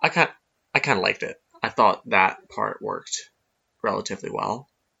mean, I kind of liked it. I thought that part worked relatively well.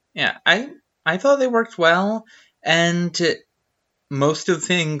 Yeah, I thought they worked well, and most of the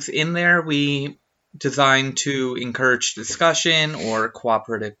things in there we designed to encourage discussion or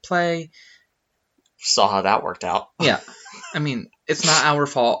cooperative play. Saw how that worked out. Yeah, I mean, it's not our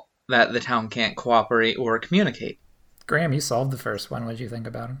fault that the town can't cooperate or communicate. Graham, you solved the first one. What did you think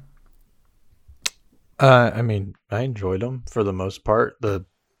about him? I mean, I enjoyed them for the most part. The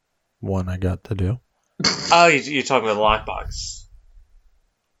one I got to do. Oh, you're talking about the lockbox.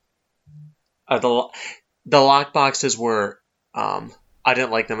 The lockboxes were, I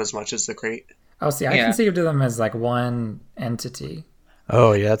didn't like them as much as the crate. Oh, see, I conceived of them as like one entity.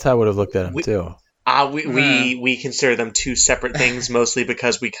 Oh, yeah, that's how I would have looked at them too. We consider them two separate things, mostly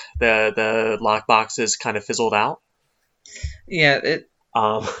because the lockboxes kind of fizzled out. Yeah,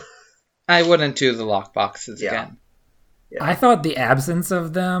 I wouldn't do the lockboxes again. Yeah. I thought the absence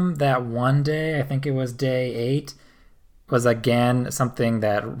of them that one day, I think it was day 8, was again something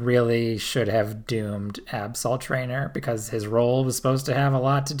that really should have doomed Absol Trainer, because his role was supposed to have a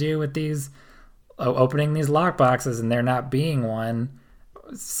lot to do with these opening these lockboxes, and there not being one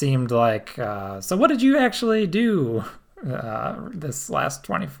seemed like, so what did you actually do this last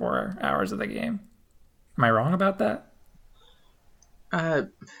 24 hours of the game? Am I wrong about that?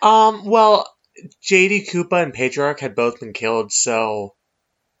 Well, JD Koopa and Patriarch had both been killed, so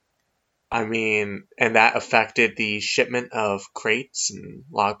I mean, and that affected the shipment of crates and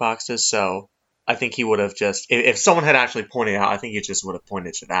lockboxes, so I think he would have just, if someone had actually pointed out, I think he just would have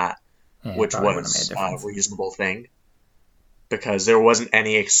pointed to that, which was a reasonable thing, because there wasn't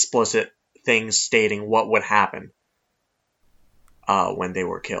any explicit things stating what would happen when they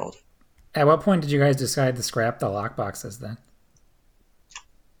were killed. At what point did you guys decide to scrap the lockboxes then?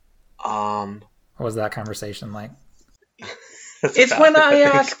 What was that conversation like? It's when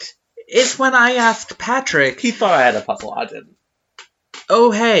I asked Patrick. He thought I had a puzzle. I didn't.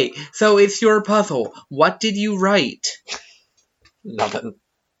 Oh, hey, so it's your puzzle. What did you write? Nothing.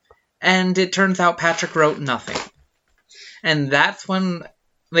 And it turns out Patrick wrote nothing. And that's when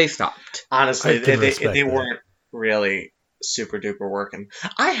they stopped. Honestly, they weren't really super duper working.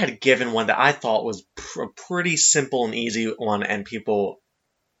 I had given one that I thought was a pretty simple and easy one, and people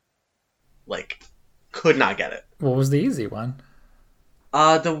could not get it. What was the easy one?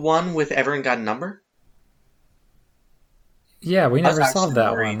 The one with everyone got a number. Yeah, we never solved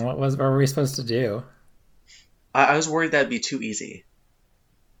that one. What were we supposed to do? I was worried that'd be too easy.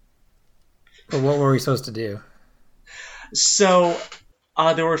 But what were we supposed to do? So,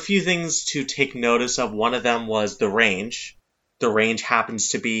 there were a few things to take notice of. One of them was the range. The range happens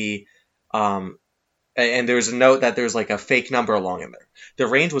to be, and there's a note that there's a fake number along in there. The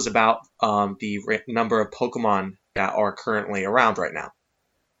range was about the number of Pokemon that are currently around right now.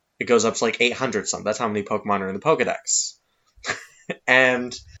 It goes up to 800 something. That's how many Pokemon are in the Pokedex.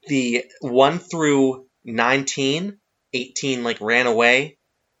 And the 1 through 19, 18 ran away.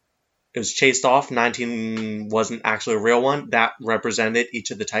 It was chased off. 19 wasn't actually a real one. That represented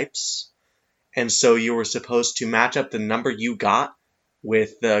each of the types. And so you were supposed to match up the number you got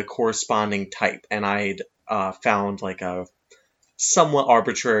with the corresponding type. And I'd found a somewhat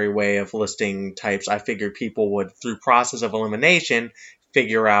arbitrary way of listing types. I figured people would, through process of elimination,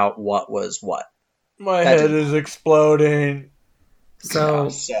 figure out what was what. My head is exploding. So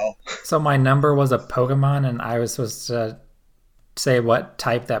my number was a Pokemon, and I was supposed to say what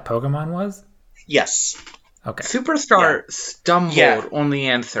type that Pokemon was? Yes. Okay. Superstar stumbled on the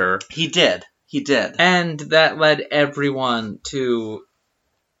answer. He did. And that led everyone to...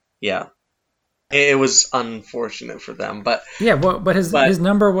 Yeah. It was unfortunate for them, but... Yeah, but his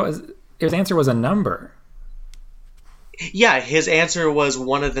number was... His answer was a number. Yeah, his answer was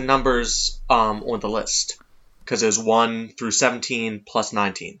one of the numbers on the list. Because it was 1 through 17 plus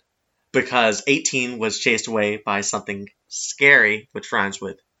 19. because 18 was chased away by something scary, which rhymes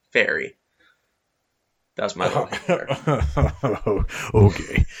with fairy. That was my little hint there.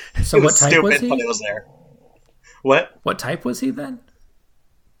 Okay. So what type stupid, was he? But it was there. What? What type was he then?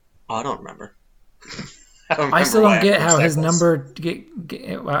 Oh, I don't remember. I still don't get how his number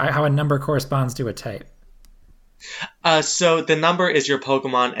how a number corresponds to a type. So the number is your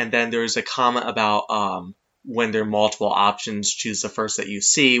Pokemon, and then there's a comment about when there are multiple options, choose the first that you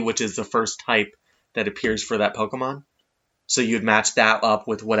see, which is the first type that appears for that Pokemon. So you'd match that up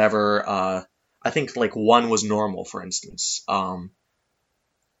with whatever. I think like 1 was normal, for instance.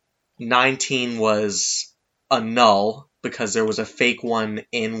 19 was a null because there was a fake one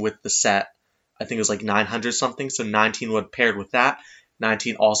in with the set. I think it was like 900 something. So 19 would paired with that.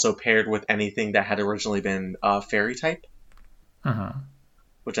 19 also paired with anything that had originally been fairy type. Uh-huh.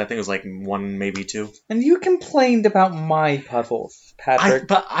 Which I think was like 1, maybe 2. And you complained about my puzzles, Patrick.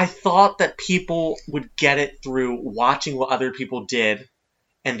 But I thought that people would get it through watching what other people did,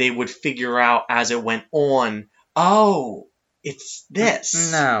 and they would figure out as it went on, oh, it's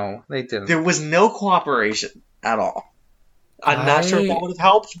this. No, they didn't. There was no cooperation at all. I'm not sure if that would have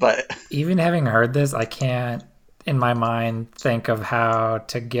helped, but... Even having heard this, I can't, in my mind, think of how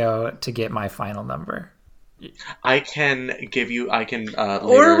to go to get my final number. I can give you... I can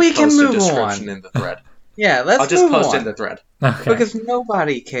or we can move a description on in the thread. Yeah, let's I'll just move post on. in the thread. Okay. Because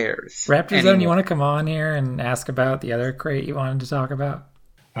nobody cares. Raptor Zone, you want to come on here and ask about the other crate you wanted to talk about?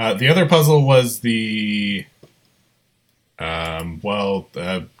 The other puzzle was the... Kyle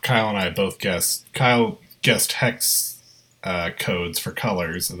and I both guessed. Kyle guessed hex codes for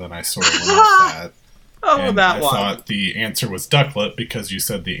colors, and then I sort of went off that. And that I one. thought the answer was ducklet because you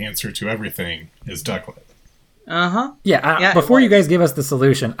said the answer to everything is ducklet. Uh-huh. Yeah, before you guys give us the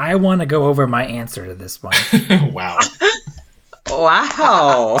solution, I want to go over my answer to this one. Wow.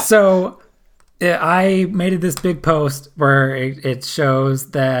 Wow. So I made this big post where it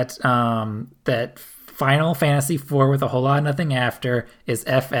shows that that Final Fantasy IV with a whole lot of nothing after is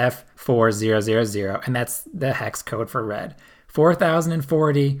FF4000, and that's the hex code for red.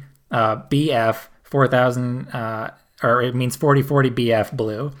 4040 BF 4000, or it means 4040 BF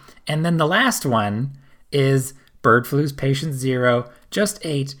blue. And then the last one is Bird Flu's Patient 0, just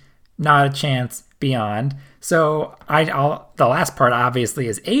 8, not a chance beyond. So the last part obviously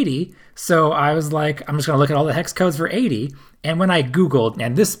is 80. So I was like, I'm just going to look at all the hex codes for 80. And when I Googled,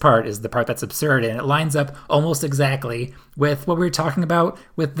 and this part is the part that's absurd, and it lines up almost exactly with what we were talking about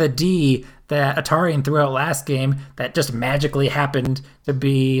with the D that Atarian threw out last game that just magically happened to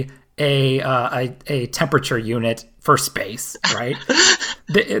be a temperature unit for space, right?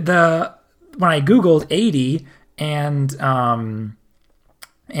 the when I Googled 80 and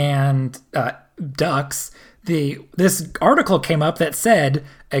ducks, this article came up that said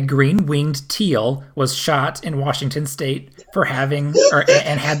a green-winged teal was shot in Washington State for having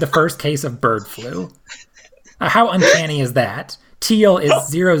and had the first case of bird flu. How uncanny is that? Teal is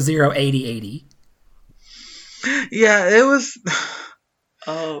 008080. Yeah, it was.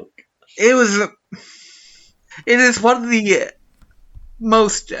 Oh, It is one of the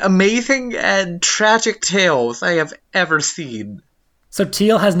most amazing and tragic tales I have ever seen. So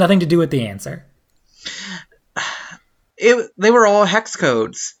teal has nothing to do with the answer. They were all hex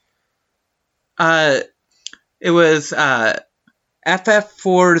codes. It was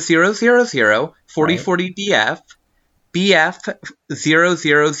FF4000, 4040 BF, BF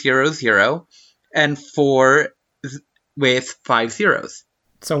 0000, and 4 with 5 zeros.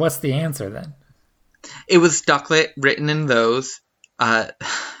 So what's the answer then? It was ducklet written in those.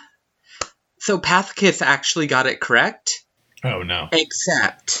 So Pathakis actually got it correct. Oh, no.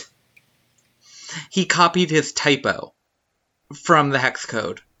 Except he copied his typo from the hex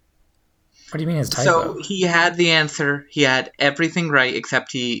code. What do you mean his typo? So he had the answer. He had everything right,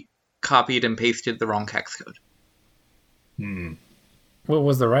 except he copied and pasted the wrong hex code. What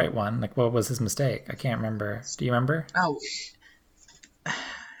was the right one? Like, what was his mistake? I can't remember. Do you remember? Oh.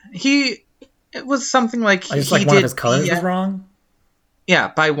 It was something like... One of his colors was wrong? Yeah,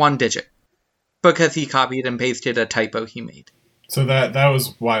 by 1 digit. Because he copied and pasted a typo he made. So that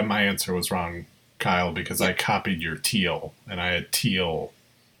was why my answer was wrong, Kyle, because I copied your teal, and I had teal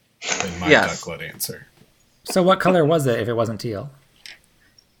in my ducklet answer. So what color was it if it wasn't teal?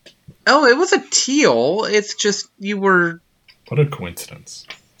 Oh, it was a teal. It's just you were... What a coincidence.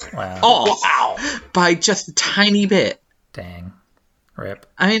 Wow. Wow. By just a tiny bit. Dang. Rip.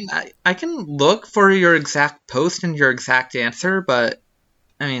 I mean, I can look for your exact post and your exact answer, but...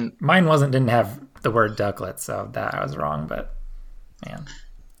 I mean, mine didn't have the word ducklet, so that I was wrong, but man.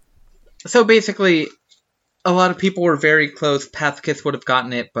 So basically, a lot of people were very close. Pathicus would have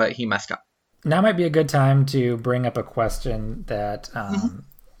gotten it, but he messed up. Now might be a good time to bring up a question that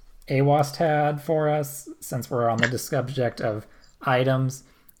AWAST had for us, since we're on the subject of items.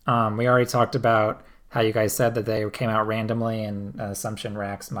 We already talked about how you guys said that they came out randomly and assumption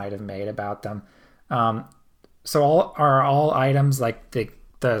Rax might have made about them. So all items, like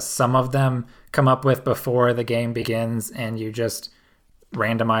the some of them come up with before the game begins, and you just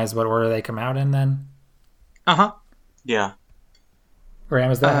randomize what order they come out in then? Uh-huh. Yeah.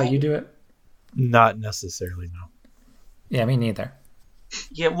 Graham, is that how you do it? Not necessarily, no. Yeah, me neither.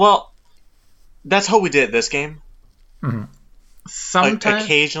 Yeah, well, that's how we did this game. Mm-hmm. Sometimes,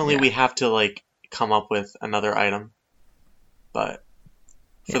 occasionally we have to come up with another item, but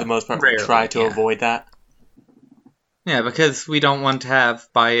for the most part, we try to avoid that. Yeah, because we don't want to have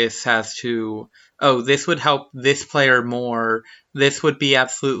bias as to, oh, this would help this player more, this would be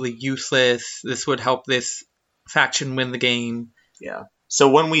absolutely useless, this would help this faction win the game. Yeah. So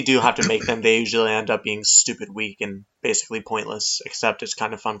when we do have to make them, they usually end up being stupid weak and basically pointless, except it's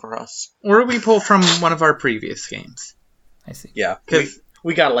kind of fun for us. Or we pull from one of our previous games. I see. Yeah,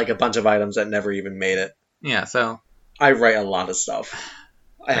 we got a bunch of items that never even made it. Yeah, so... I write a lot of stuff.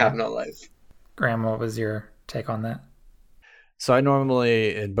 I have no life. Graham, what was your take on that? So I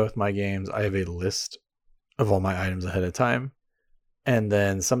normally, in both my games, I have a list of all my items ahead of time. And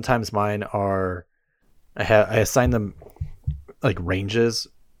then sometimes mine are... I assign them ranges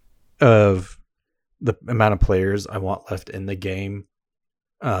of the amount of players I want left in the game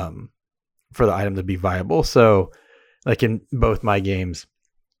for the item to be viable. So in both my games,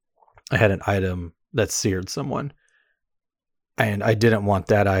 I had an item that seared someone, and I didn't want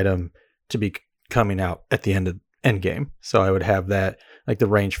that item to be coming out at the end game. So I would have that, the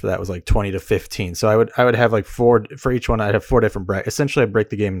range for that was 20 to 15. So I would have four for each one. I'd have 4 different brackets. Essentially, I'd break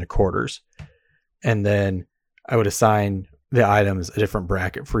the game into quarters, and then I would assign the items a different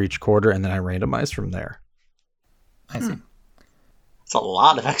bracket for each quarter, and then I randomized from there. I see. It's a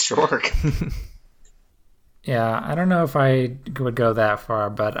lot of extra work. Yeah, I don't know if I would go that far,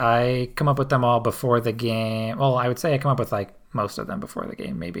 but I come up with them all before the game. Well, I would say I come up with most of them before the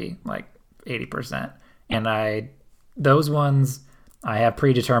game, maybe 80%. And those ones I have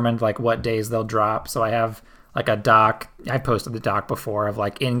predetermined what days they'll drop. So I have a doc. I posted the doc before of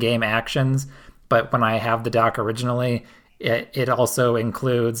in-game actions, but when I have the doc originally, it also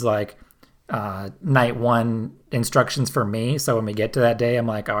includes night one instructions for me. So when we get to that day, I'm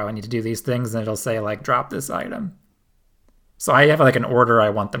oh, I need to do these things, and it'll say drop this item. So I have an order I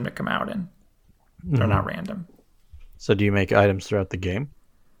want them to come out in. They're not random. So do you make items throughout the game?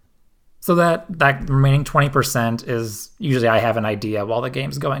 So that remaining 20% is usually I have an idea while the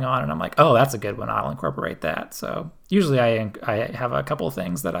game's going on, and I'm oh, that's a good one. I'll incorporate that. So usually I have a couple of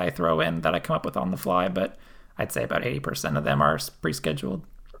things that I throw in that I come up with on the fly, but I'd say about 80% of them are pre-scheduled.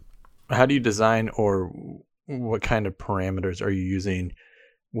 How do you design, or what kind of parameters are you using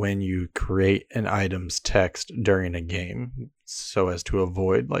when you create an item's text during a game so as to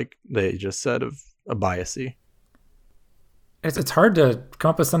avoid, they just said, of a biasy? It's hard to come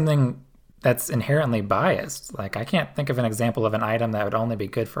up with something that's inherently biased. I can't think of an example of an item that would only be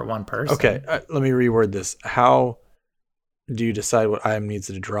good for one person. Okay, let me reword this. How do you decide what item needs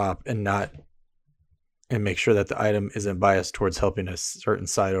to drop and make sure that the item isn't biased towards helping a certain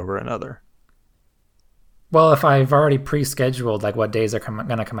side over another? Well, if I've already pre-scheduled what days are going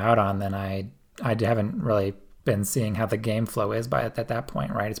to come out on, then I haven't really been seeing how the game flow is at that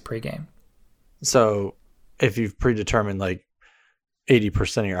point, right? It's pre-game. So if you've predetermined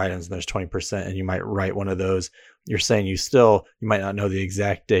 80% of your items and there's 20%, and you might write one of those, you're saying you might not know the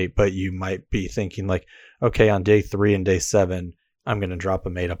exact date, but you might be thinking okay, on day 3 and day 7, I'm going to drop a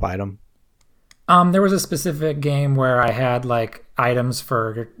made-up item. There was a specific game where I had items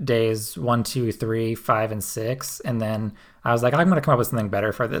for days 1, 2, 3, 5, and 6, and then I was I'm going to come up with something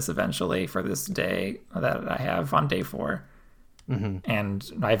better for this eventually for this day that I have on day 4. Mm-hmm.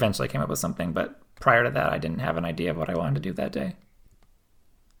 And I eventually came up with something, but prior to that, I didn't have an idea of what I wanted to do that day.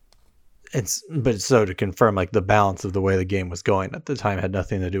 But so to confirm, the balance of the way the game was going at the time had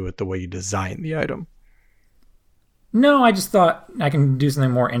nothing to do with the way you designed the item. No, I just thought I can do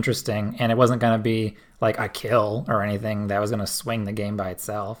something more interesting, and it wasn't going to be a kill or anything that was going to swing the game by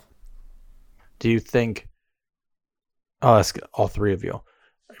itself. Do you think, I'll ask all three of you,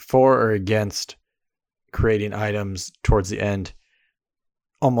 for or against creating items towards the end,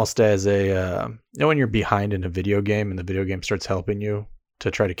 almost as when you're behind in a video game and the video game starts helping you to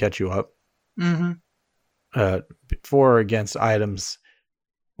try to catch you up? Mm-hmm. For or against items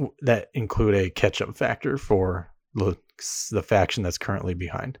that include a catch-up factor for the faction that's currently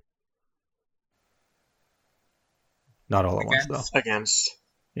behind? Not all at once, though. Against.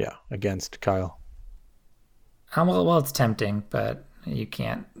 Yeah, against Kyle. Well, it's tempting, but you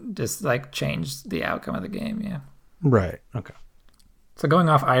can't just like change the outcome of the game. Yeah. Right. Okay. So going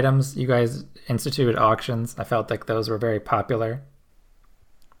off items, you guys instituted auctions. I felt like those were very popular.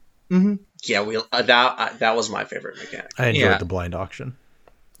 Mm-hmm. Yeah, that was my favorite mechanic. I enjoyed the blind auction.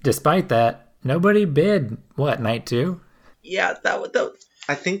 Despite that, nobody bid. What, night 2? Yeah,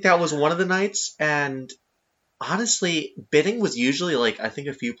 I think that was one of the nights, and honestly, bidding was usually like, I think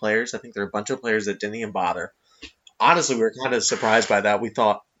a few players. I think there were a bunch of players that didn't even bother. Honestly, we were kind of surprised by that. We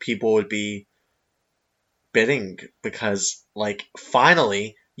thought people would be bidding because, like,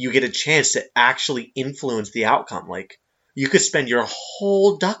 finally you get a chance to actually influence the outcome. Like, you could spend your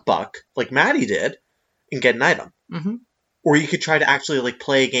whole duck buck, like Maddie did, and get an item. Mm-hmm. Or you could try to actually like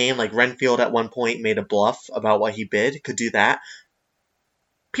play a game. Like Renfield at one point made a bluff about what he bid. Could do that.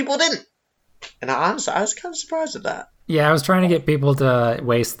 People didn't. And honestly, I was kind of surprised at that. Yeah, I was trying to get people to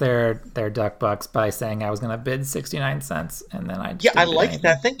waste their duck bucks by saying I was going to bid 69 cents, and then I liked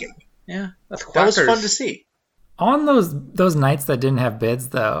that thinking. Yeah, that was fun to see. On those nights that didn't have bids,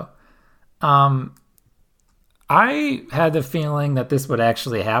 though, I had the feeling that this would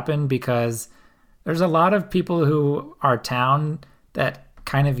actually happen because there's a lot of people who are town that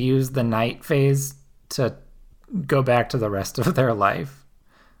kind of use the night phase to go back to the rest of their life,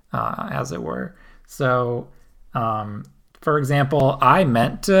 as it were. So, for example, I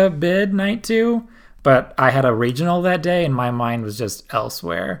meant to bid night 2, but I had a regional that day and my mind was just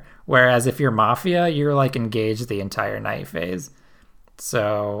elsewhere. Whereas if you're Mafia, you're like engaged the entire night phase.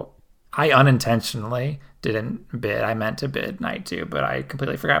 So I unintentionally didn't bid. I meant to bid night 2, but I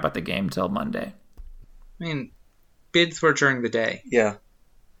completely forgot about the game till Monday. I mean, bids were during the day. Yeah.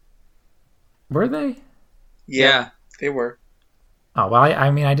 Were they? Yeah, they were. Oh, well,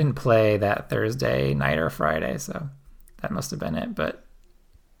 I mean, I didn't play that Thursday night or Friday, so that must have been it, but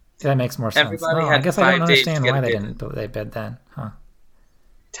that makes more sense. Everybody had I guess 5 I don't days to understand get why a they bid then, huh?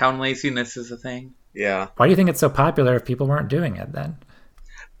 Town laziness is a thing. Yeah. Why do you think it's so popular if people weren't doing it then?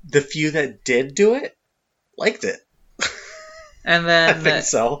 The few that did do it liked it. And then I think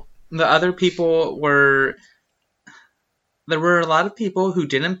so. The other people were... There were a lot of people who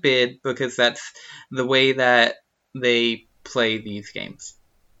didn't bid because that's the way that they play these games.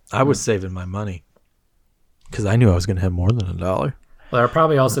 I was saving my money because I knew I was going to have more than $1. Well, there are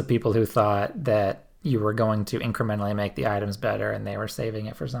probably also people who thought that you were going to incrementally make the items better and they were saving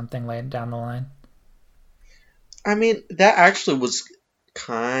it for something later down the line. I mean, that actually was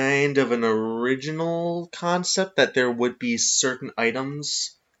kind of an original concept that there would be certain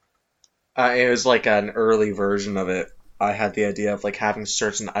items. It was like an early version of it. I had the idea of like having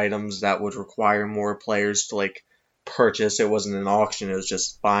certain items that would require more players to like purchase. It wasn't an auction, it was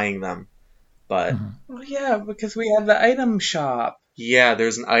just buying them. But Well, yeah, because we had the item shop. Yeah,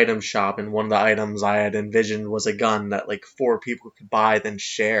 there's an item shop, and one of the items I had envisioned was a gun that like 4 people could buy then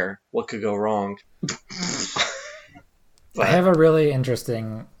share. What could go wrong? I have a really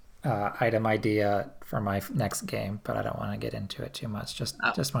interesting item idea for my next game, but I don't want to get into it too much. Just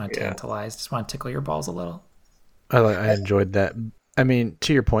want to tantalize. Just want to tickle your balls a little. I enjoyed that. I mean,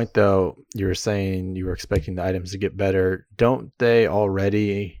 to your point, though, you were saying you were expecting the items to get better. Don't they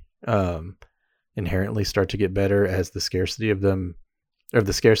already inherently start to get better as the scarcity of them, or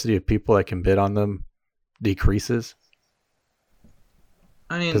the scarcity of people that can bid on them decreases?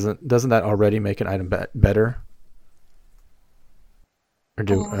 I mean, doesn't that already make an item better?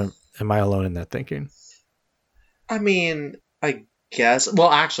 Or am I alone in that thinking? I mean, I guess.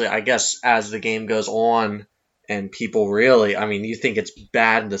 Well, actually, I guess as the game goes on and people really, I mean, you think it's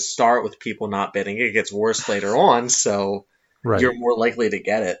bad to start with people not bidding. It gets worse later on, so you're more likely to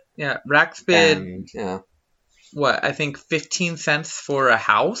get it. Yeah, Rax bid, what, I think 15 cents for a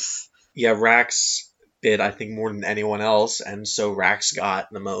house? Yeah, Rax bid, I think, more than anyone else, and so Rax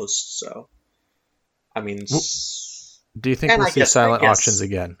got the most, so. I mean... Do you think we'll see silent auctions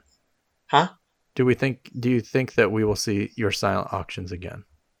again? Huh? Do you think that we will see your silent auctions again?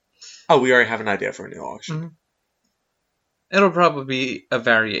 Oh, we already have an idea for a new auction. Mm-hmm. It'll probably be a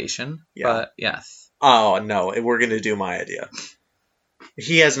variation, but yes. Oh, no, we're going to do my idea.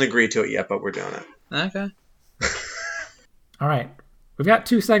 He hasn't agreed to it yet, but we're doing it. Okay. All right. We've got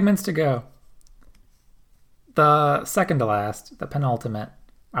 2 segments to go. The second to last, the penultimate,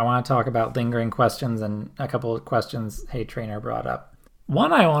 I want to talk about lingering questions and a couple of questions Hey Trainer brought up.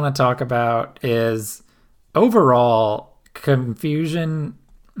 One I want to talk about is overall confusion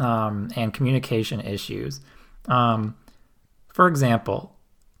and communication issues. For example,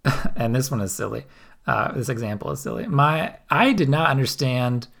 and this one is silly. This example is silly. I did not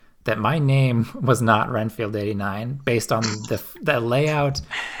understand that my name was not Renfield 89 based on the layout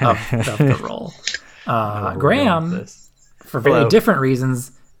of the role. Graham, for very different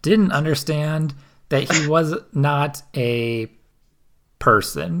reasons, didn't understand that he was not a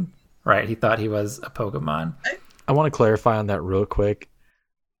person, right? He thought he was a Pokemon. I want to clarify on that real quick.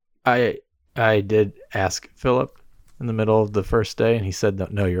 I did ask Philip in the middle of the first day, and he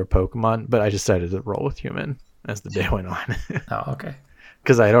said, no, you're a Pokemon, but I decided to roll with human as the day went on. Oh, okay.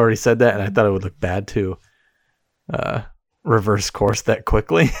 Because I had already said that, and I thought it would look bad to reverse course that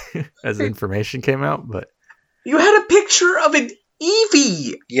quickly as the information came out. But you had a picture of an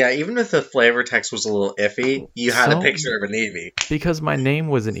Eevee! Yeah, even if the flavor text was a little iffy, you had a picture of an Eevee. Because my name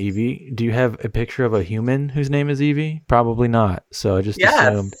was an Eevee, do you have a picture of a human whose name is Eevee? Probably not. So I just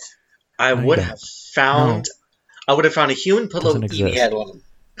assumed. I would have found a human, put a little Eevee head on him.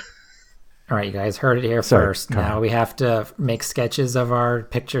 All right, you guys heard it here first. Now we have to make sketches of our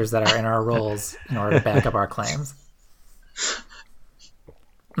pictures that are in our roles in order to back up our claims.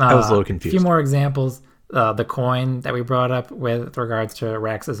 I was a little confused. A few more examples. The coin that we brought up with regards to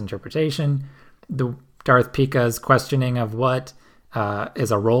Rax's interpretation. The Darth Pika's questioning of what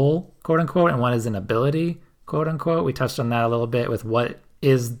is a role, quote unquote, and what is an ability, quote unquote. We touched on that a little bit with what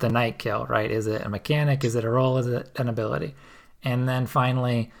is the night kill, right? Is it a mechanic? Is it a role? Is it an ability? And then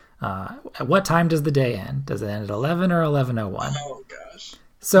finally, at what time does the day end? Does it end at 11 or 11:01? Oh gosh.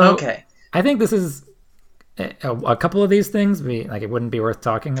 So I think this is a couple of these things. It wouldn't be worth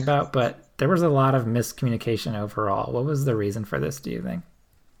talking about, but there was a lot of miscommunication overall. What was the reason for this, do you think?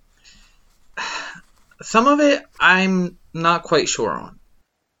 Some of it I'm not quite sure on.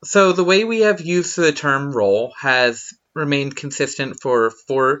 So the way we have used the term role has remained consistent for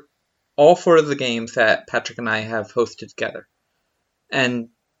all four of the games that Patrick and I have hosted together. And,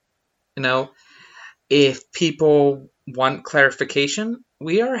 if people want clarification,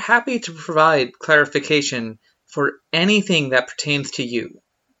 we are happy to provide clarification for anything that pertains to you.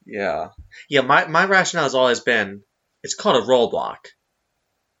 Yeah. Yeah, my rationale has always been, it's called a role block.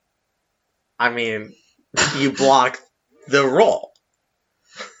 I mean, you block the role.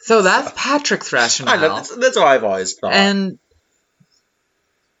 So that's Patrick's rationale. I know, that's what I've always thought. And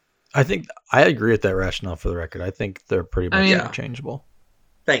I think I agree with that rationale for the record. I think they're pretty much interchangeable.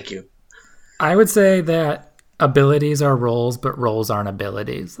 Thank you. I would say that abilities are roles, but roles aren't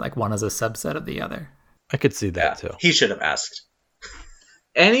abilities. Like one is a subset of the other. I could see that too. He should have asked.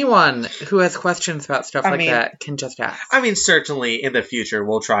 Anyone who has questions about stuff that can just ask. I mean, certainly in the future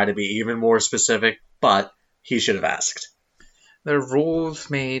we'll try to be even more specific, but he should have asked. There are rules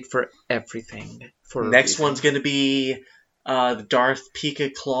made for everything. Next one's going to be the Darth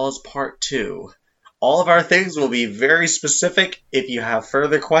Pika Claws Part 2. All of our things will be very specific. If you have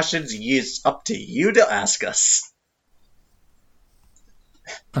further questions, it's up to you to ask us.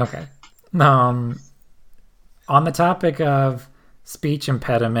 Okay. On the topic of speech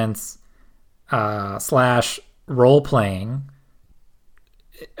impediments / role playing,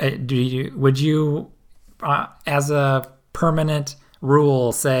 would you, as a permanent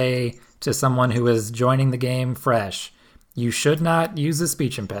rule, say to someone who is joining the game fresh, you should not use a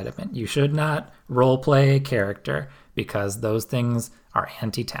speech impediment. You should not role play a character because those things are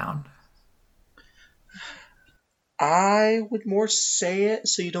anti-town. I would more say it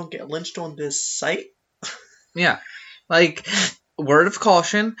so you don't get lynched on this site. Yeah. Word of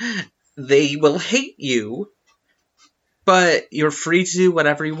caution, they will hate you, but you're free to do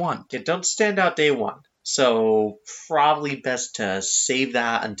whatever you want. Yeah, don't stand out day one. So probably best to save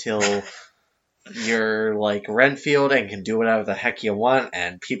that until you're like Renfield and can do whatever the heck you want,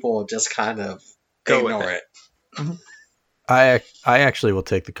 and people will just kind of ignore it. I actually will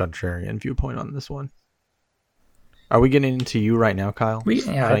take the contrarian viewpoint on this one. Are we getting into you right now, Kyle? Can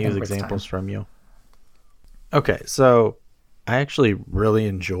I use examples from you? Okay, so I actually really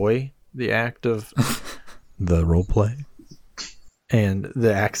enjoy the act of the role play and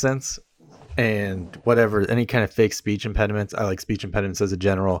the accents and whatever, any kind of fake speech impediments. I like speech impediments as a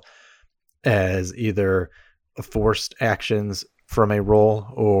general, as either forced actions from a role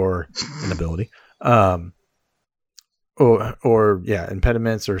or an ability, or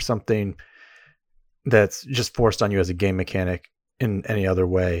impediments or something that's just forced on you as a game mechanic in any other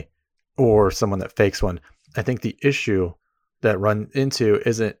way, or someone that fakes one. I think the issue that run into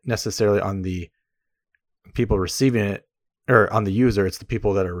isn't necessarily on the people receiving it or on the user. It's the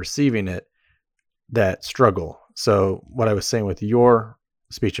people that are receiving it that struggle. So what I was saying with your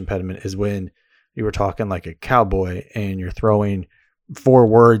speech impediment is when you were talking like a cowboy and you're throwing 4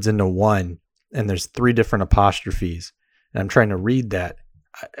 words into one and there's 3 different apostrophes, and I'm trying to read that.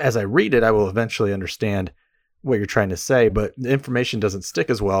 As I read it, I will eventually understand what you're trying to say, but the information doesn't stick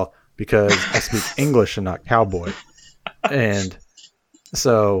as well because I speak English and not cowboy. And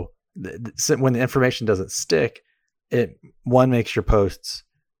so when the information doesn't stick, it makes your posts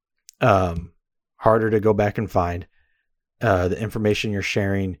harder to go back and find. The information you're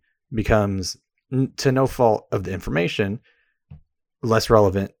sharing becomes, to no fault of the information, less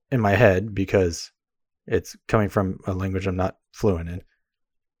relevant in my head because it's coming from a language I'm not fluent in.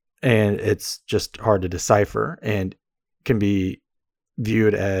 And it's just hard to decipher and can be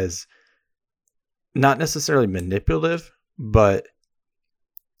viewed as not necessarily manipulative, but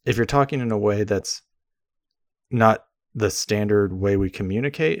if you're talking in a way that's not the standard way we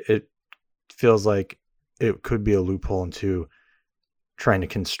communicate, it feels like it could be a loophole into trying to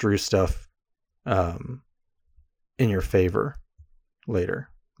construe stuff in your favor later.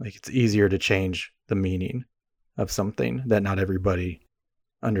 Like it's easier to change the meaning of something that not everybody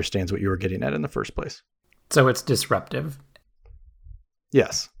understands what you were getting at in the first place. So it's disruptive.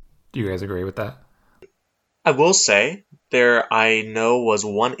 Yes. Do you guys agree with that? I will say I know was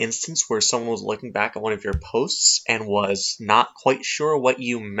one instance where someone was looking back at one of your posts and was not quite sure what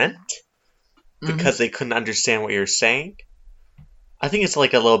you meant because they couldn't understand what you're saying. I think it's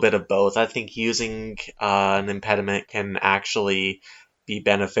like a little bit of both. I think using an impediment can actually be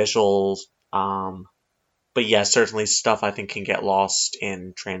beneficial. But yeah, certainly stuff I think can get lost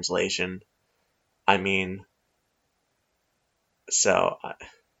in translation. I mean, so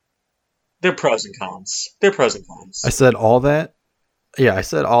there are pros and cons. I said all that. Yeah, I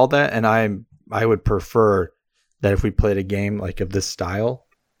said all that, and I would prefer that if we played a game like of this style,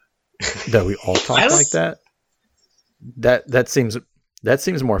 that we all talk like that. That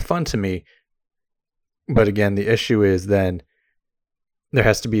seems more fun to me. But again, the issue is then there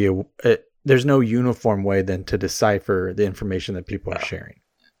has to be there's no uniform way then to decipher the information that people are sharing.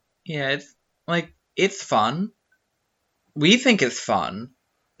 Yeah, it's fun. We think it's fun.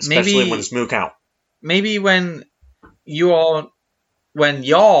 Especially when it's mook out. Maybe when y'all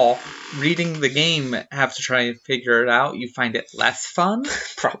reading the game have to try and figure it out, you find it less fun.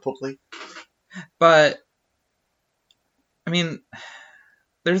 Probably. But, I mean,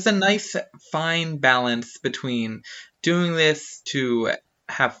 there's a nice fine balance between doing this to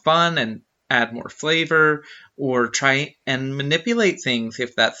have fun and add more flavor, or try and manipulate things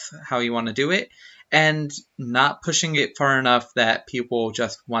if that's how you want to do it, and not pushing it far enough that people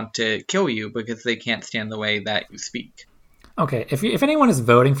just want to kill you because they can't stand the way that you speak. Okay, if anyone is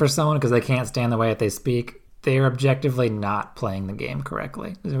voting for someone because they can't stand the way that they speak, they are objectively not playing the game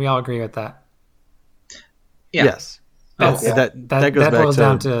correctly. Do we all agree with that? Yeah. Yes. That goes back boils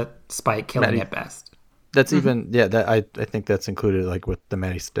down to Spike killing Matty. At best. That's even that I think that's included like with the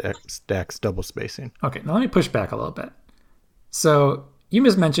Matty Stacks double spacing. Okay, now let me push back a little bit. So you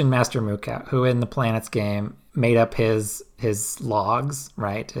just mentioned Master Mookout, who in the Planets game made up his logs,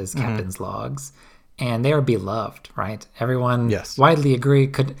 right? His captain's logs, and they are beloved, right? Everyone widely agree.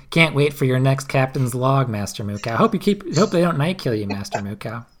 Can't wait for your next captain's log, Master Mookout. Hope they don't night kill you, Master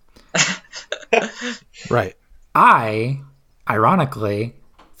Mookout. Right. I, ironically,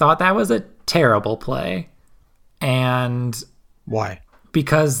 thought that was a terrible play. And why?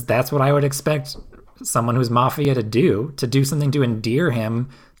 Because that's what I would expect someone who's Mafia to do something to endear him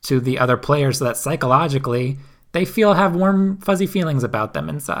to the other players so that psychologically they have warm, fuzzy feelings about them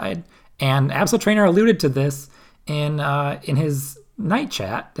inside. And Absol Trainer alluded to this in his night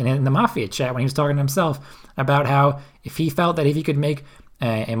chat, in the Mafia chat, when he was talking to himself about how if he felt that if he could make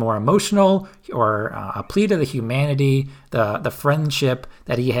a more emotional or a plea to the humanity, the friendship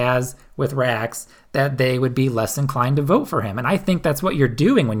that he has with Rax, that they would be less inclined to vote for him. And I think that's what you're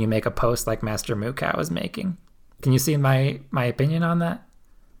doing when you make a post like Master Mookout is making. Can you see my opinion on that?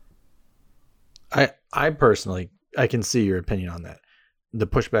 I personally, I can see your opinion on that. The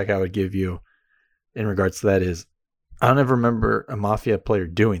pushback I would give you in regards to that is I don't ever remember a Mafia player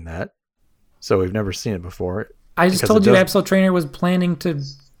doing that. So we've never seen it before. I just told you Absol Trainer was planning to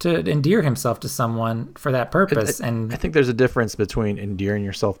endear himself to someone for that purpose. And I think there's a difference between endearing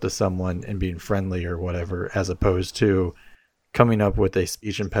yourself to someone and being friendly or whatever, as opposed to coming up with a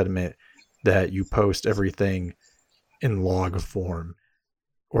speech impediment that you post everything in log form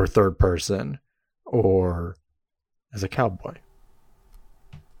or third person or as a cowboy.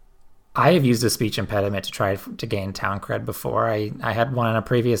 I have used a speech impediment to try to gain town cred before. I had one in a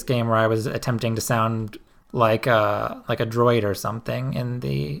previous game where I was attempting to sound like a droid or something in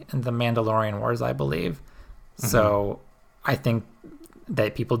the Mandalorian Wars, I believe. Mm-hmm. So I think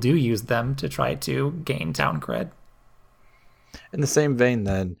that people do use them to try to gain town cred. In the same vein,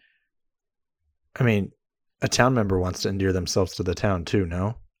 then, I mean, a town member wants to endear themselves to the town too,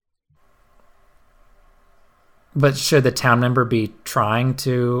 no? But should the town member be trying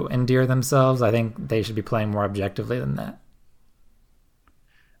to endear themselves? I think they should be playing more objectively than that.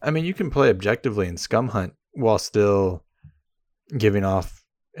 I mean, you can play objectively in Scum Hunt while still giving off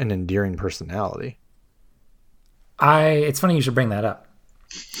an endearing personality. It's funny you should bring that up,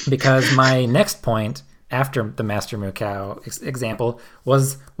 because my next point after the Master Moo Cow example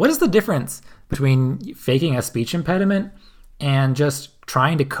was, what is the difference between faking a speech impediment and just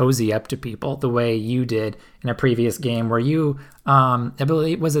trying to cozy up to people the way you did in a previous game where you, I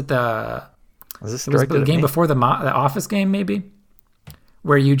believe, was it the game before the Office game maybe?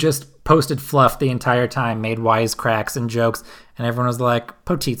 Where you just posted fluff the entire time, made wisecracks and jokes, and everyone was like,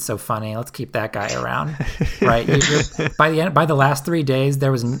 Poteet's so funny, let's keep that guy around. Right? By the last 3 days,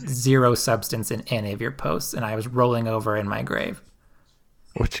 there was zero substance in any of your posts, and I was rolling over in my grave.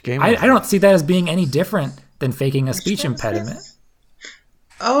 Which game? I don't see that as being any different than faking a speech impediment.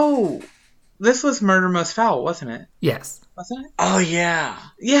 Oh, this was Murder Most Foul, wasn't it? Yes. Wasn't it? Oh, yeah.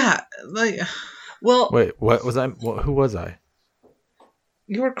 Yeah. Well. Wait, what was I? Who was I?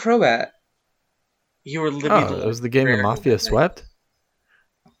 You were Crobat. You were Libby. Oh, it was the game the Mafia swept?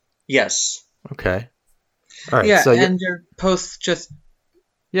 Yes. Okay. All right. Yeah, so and your posts just...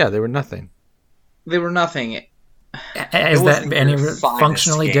 Yeah, they were nothing. They were nothing. Is that any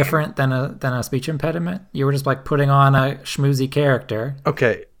functionally different than a speech impediment? You were just like putting on a schmoozy character.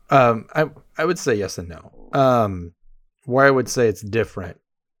 Okay. I would say yes and no. Where I would say it's different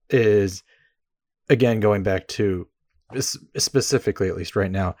is, again, going back to specifically, at least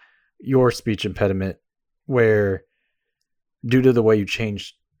right now, your speech impediment, where due to the way you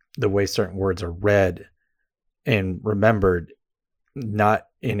changed the way certain words are read and remembered, not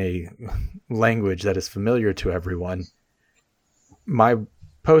in a language that is familiar to everyone, my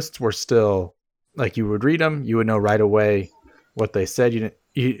posts were still like, you would read them, you would know right away what they said.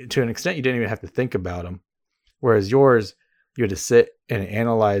 You to an extent, you didn't even have to think about them. Whereas yours, you had to sit and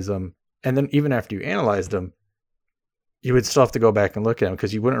analyze them, and then even after you analyzed them, you would still have to go back and look at them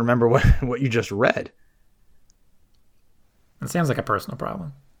because you wouldn't remember what you just read. It sounds like a personal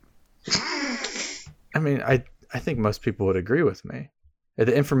problem. I mean, I think most people would agree with me.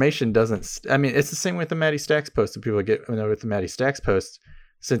 The information doesn't... I mean, it's the same with the Maddie Stacks post that people get with the Maddie Stacks post,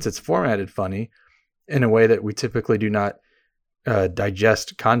 since it's formatted funny in a way that we typically do not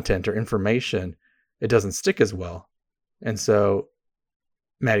digest content or information, it doesn't stick as well. And so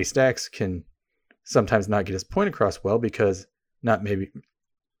Maddie Stacks can sometimes not get his point across well because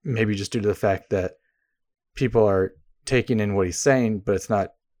maybe just due to the fact that people are taking in what he's saying, but it's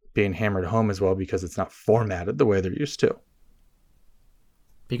not being hammered home as well because it's not formatted the way they're used to.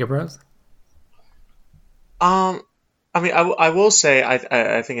 Pika Bros? I mean, I will say,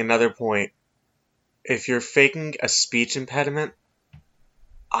 I think another point, if you're faking a speech impediment,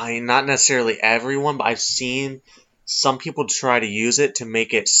 not necessarily everyone, but I've seen some people try to use it to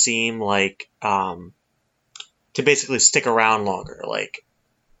make it seem like, to basically stick around longer. Like,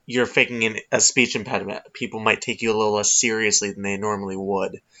 you're faking a speech impediment. People might take you a little less seriously than they normally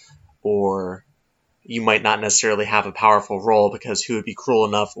would. Or you might not necessarily have a powerful role because who would be cruel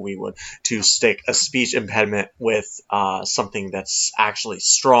enough to stick a speech impediment with something that's actually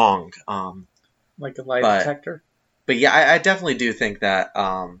strong. Like a lie detector? But yeah, I definitely do think that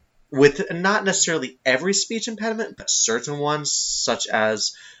with not necessarily every speech impediment, but certain ones, such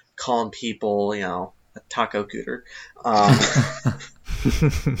as calling people, a taco cooter.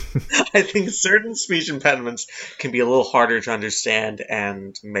 I think certain speech impediments can be a little harder to understand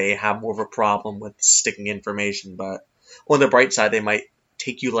and may have more of a problem with sticking information. But on the bright side, they might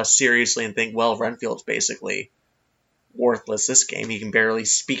take you less seriously and think, well, Renfield's basically worthless this game. He can barely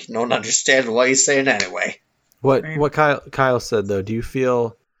speak. No one understands what he's saying anyway. What Kyle said, though,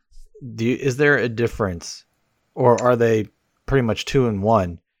 is there a difference, or are they pretty much 2 in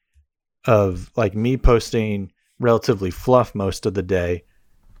 1 of like me posting relatively fluff most of the day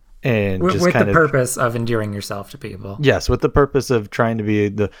and with the purpose of endearing yourself to people? Yes, with the purpose of trying to be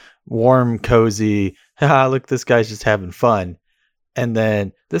the warm, cozy, look, this guy's just having fun. And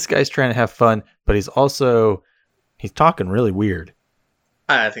then this guy's trying to have fun, but he's talking really weird.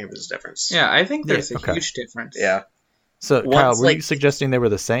 I think there's a difference. Yeah, I think there's a huge difference. Yeah. So, Kyle, were you suggesting they were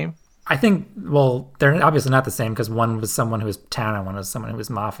the same? I think, well, they're obviously not the same because one was someone who was town and one was someone who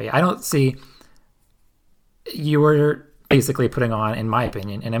was mafia. I don't see... You were basically putting on, in my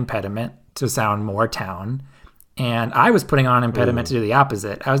opinion, an impediment to sound more town. And I was putting on an impediment to do the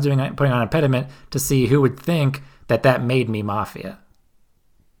opposite. I was putting on an impediment to see who would think that made me mafia.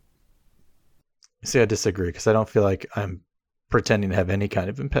 See, I disagree because I don't feel like I'm pretending to have any kind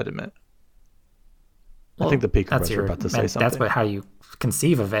of impediment. Well, I think the Pika Bros are about to say something. That's how you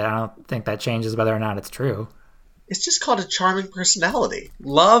conceive of it. I don't think that changes whether or not it's true. It's just called a charming personality.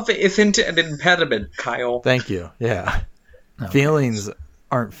 Love isn't an impediment, Kyle. Thank you. Yeah. No. Feelings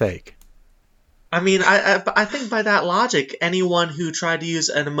aren't fake. I mean, I think by that logic, anyone who tried to use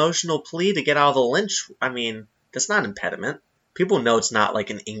an emotional plea to get out of the lynch, I mean, that's not an impediment. People know it's not like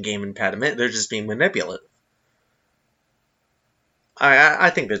an in-game impediment. They're just being manipulative. I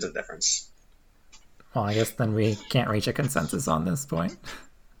think there's a difference. Well, I guess then we can't reach a consensus on this point.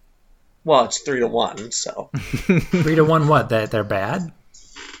 Well, it's 3-1, so. 3-1 what? That they're bad?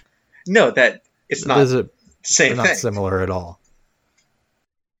 No, that it's not the same thing. Not similar at all.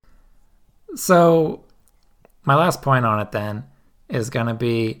 So, my last point on it then is going to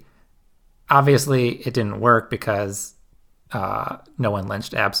be, obviously it didn't work because no one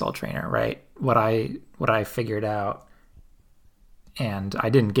lynched Absol Trainer, right? What I figured out, and I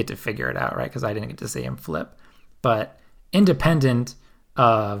didn't get to figure it out, right? Because I didn't get to see him flip. But independent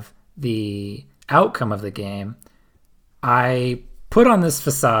of the outcome of the game, I put on this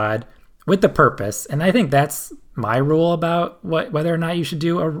facade with the purpose, and I think that's my rule about whether or not you should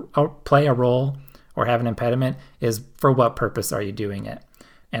do play a role or have an impediment is for what purpose are you doing it.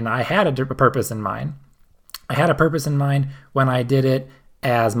 And I had a purpose in mind. I had a purpose in mind when I did it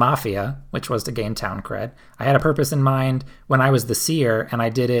as Mafia, which was to gain town cred. I had a purpose in mind when I was the Seer, and I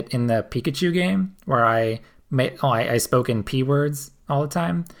did it in the Pikachu game where I spoke in P words all the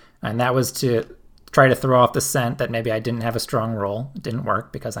time, and that was to try to throw off the scent that maybe I didn't have a strong role. It didn't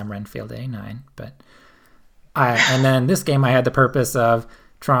work because I'm Renfield A9, but and then in this game I had the purpose of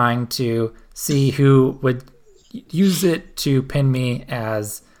trying to see who would use it to pin me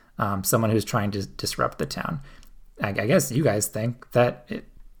as someone who's trying to disrupt the town. I guess you guys think that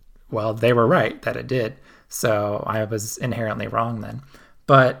they were right that it did. So I was inherently wrong then.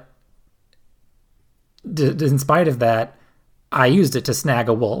 But in spite of that, I used it to snag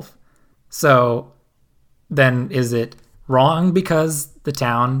a wolf. So then is it wrong because the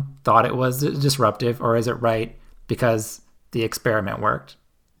town thought it was disruptive, or is it right because the experiment worked?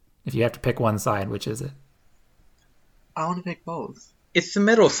 If you have to pick one side, which is it? I want to pick both. It's the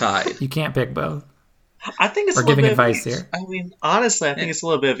middle side. You can't pick both. I think it's We're giving advice here. I mean, honestly, I think it's a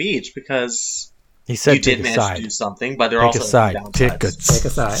little bit of each because he said you did manage to do something, but there are also downsides. Take a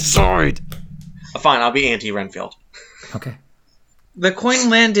side. Side. Fine, I'll be anti-Renfield. Okay. The coin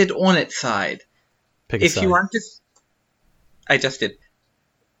landed on its side. Pick a side. You aren't just... I just did.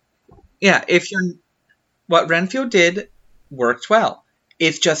 Yeah, what Renfield did worked well.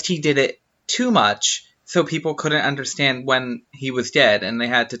 It's just he did it too much, so people couldn't understand when he was dead, and they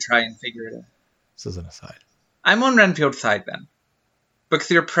had to try and figure it out. This is an aside. I'm on Renfield's side then, because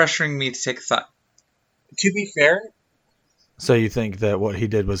you're pressuring me to take a side. To be fair... So you think that what he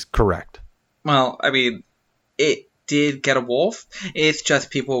did was correct? Well, I mean, it did get a wolf. It's just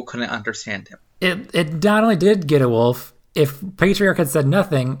people couldn't understand him. It not only did get a wolf, if Patriarch had said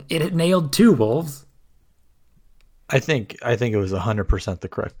nothing, it had nailed 2 wolves. I think it was 100% the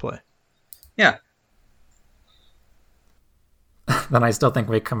correct play. Yeah. Then I still think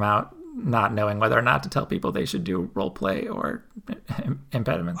we come out not knowing whether or not to tell people they should do role play or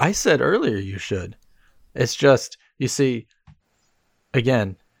impediments. I said earlier you should. It's just, you see,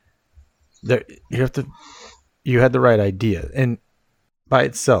 again, you had the right idea, and by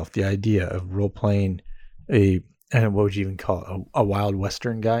itself, the idea of role playing what would you even call it, a wild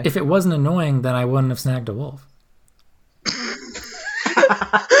western guy? If it wasn't annoying, then I wouldn't have snagged a wolf.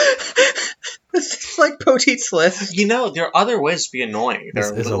 This is like Poteet's List. You know, there are other ways to be annoying.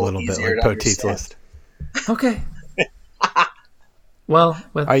 This is a little bit like Poteet's List. Okay. Well,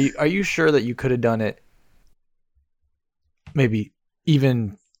 are you sure that you could have done it maybe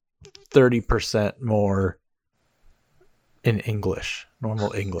even 30% more in English,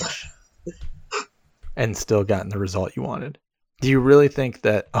 normal English, and still gotten the result you wanted? Do you really think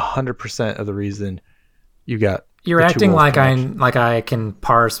that 100% of the reason you got... You're acting like I can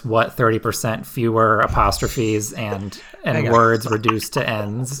parse what 30% fewer apostrophes and words reduced to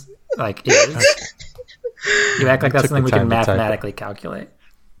ends like is. You act like that's something we can mathematically calculate.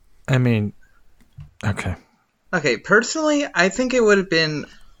 I mean, okay. Okay, personally, I think it would have been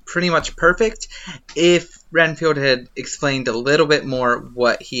pretty much perfect if Renfield had explained a little bit more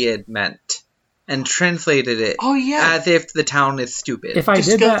what he had meant and translated it as if the town is stupid. If I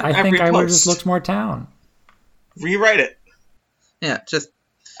did that, I think I would have just looked more town. Rewrite it. Yeah, just...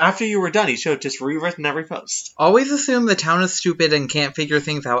 After you were done, you should have just rewritten every post. Always assume the town is stupid and can't figure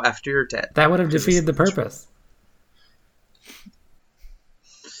things out after you're dead. That would have defeated the purpose.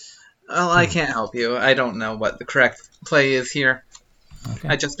 Well, I can't help you. I don't know what the correct play is here. Okay.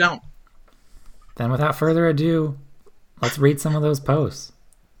 I just don't. Then without further ado, let's read some of those posts.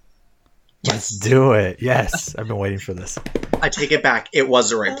 Let's do it. Yes, I've been waiting for this. I take it back. It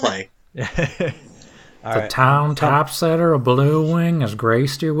was the right play. The town typesetter of Blue Wing has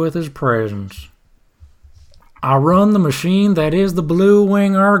graced you with his presence. I run the machine that is the Blue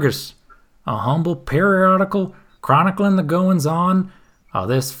Wing Argus, a humble periodical chronicling the goings-on of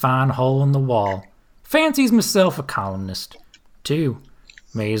this fine hole in the wall. Fancies myself a columnist, too.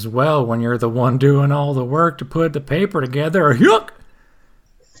 May as well when you're the one doing all the work to put the paper together, or yuck!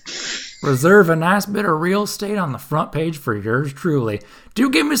 Reserve a nice bit of real estate on the front page for yours truly. Do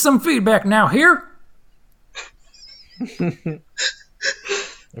give me some feedback now, here? Okay.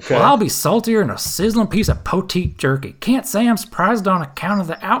 Well, I'll be saltier than a sizzling piece of poteet jerky. Can't say I'm surprised on account of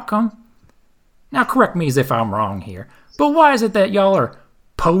the outcome. Now correct me as if I'm wrong here, but why is it that y'all are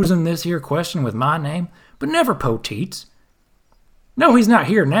posing this here question with my name, but never poteets? No, he's not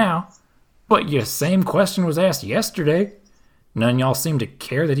here now, but your same question was asked yesterday. None y'all seem to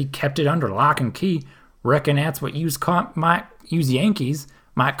care that he kept it under lock and key. Reckon that's what yous Yankees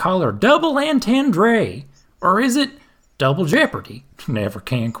might call her double entendre. Or is it double jeopardy? Never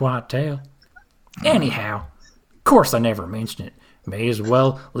can quite tell. Anyhow, course I never mentioned it. May as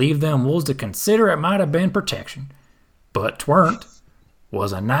well leave them wolves to consider it might have been protection. But 'tweren't.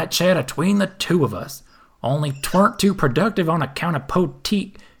 Was a night chat atween the two of us. Only 'tweren't too productive on account of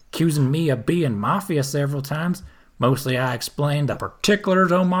Poteet accusing me of being mafia several times. Mostly I explained the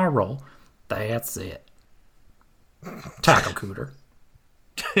particulars of my role. That's it. Taco Cooter.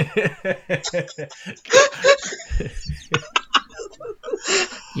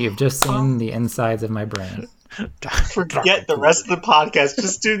 You've just seen the insides of my brain. Forget the rest of the podcast.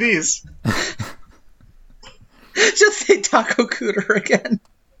 Just do these. Just say Taco Cooter again.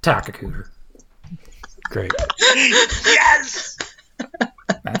 Taco Cooter. Great. Yes!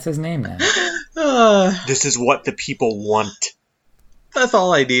 That's his name now. This is what the people want. That's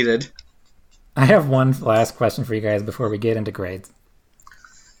all I needed. I have one last question for you guys before we get into grades.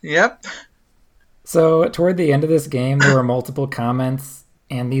 Yep. So, toward the end of this game, there were multiple comments,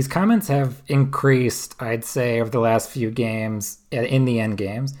 and these comments have increased, I'd say, over the last few games, in the end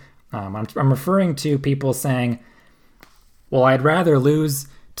games. I'm referring to people saying, well, I'd rather lose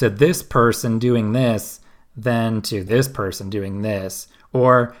to this person doing this than to this person doing this.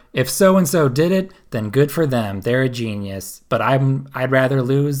 Or, if so-and-so did it, then good for them. They're a genius. But I'd rather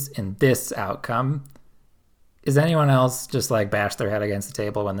lose in this outcome. Is anyone else just like bash their head against the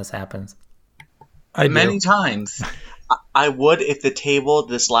table when this happens? Many times. I would if the table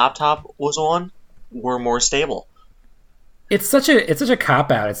this laptop was on were more stable. It's such a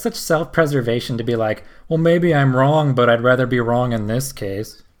cop-out. It's such self-preservation to be like, well, maybe I'm wrong, but I'd rather be wrong in this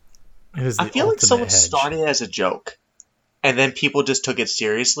case. I feel like someone started as a joke, and then people just took it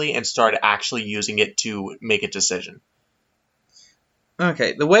seriously and started actually using it to make a decision.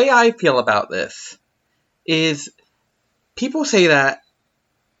 Okay, the way I feel about this is people say that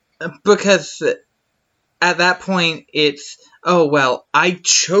because at that point it's, oh, well, I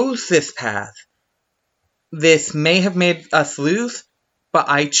chose this path. This may have made us lose, but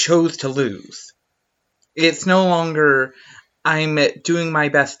I chose to lose. It's no longer, I'm doing my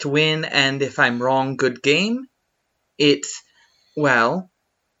best to win, and if I'm wrong, good game. It's, well,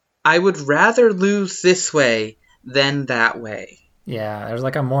 I would rather lose this way than that way. Yeah, there's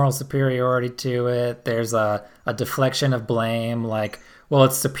like a moral superiority to it. There's a deflection of blame, like, well,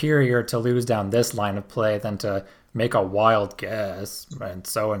 it's superior to lose down this line of play than to make a wild guess, and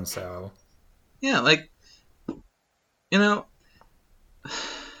so. Yeah, like, you know...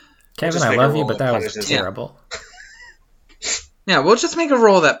 Kevin, I love you, but that was terrible. Yeah, we'll just make a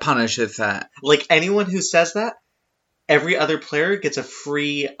roll that punishes that. Like, anyone who says that, every other player gets a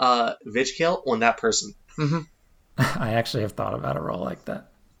free Vig kill on that person. Mm-hmm. I actually have thought about a roll like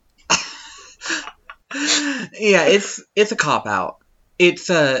that. Yeah, it's a cop-out. It's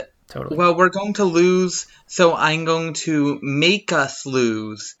a... Totally. Well, we're going to lose, so I'm going to make us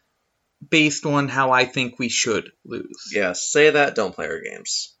lose based on how I think we should lose. Yeah, say that, don't play our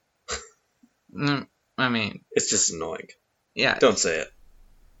games. I mean... It's just annoying. Yeah. Don't say it.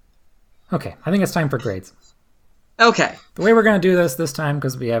 Okay, I think it's time for grades. Okay. The way we're going to do this time,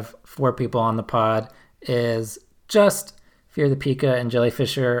 because we have 4 people on the pod, is just Fear the Pika and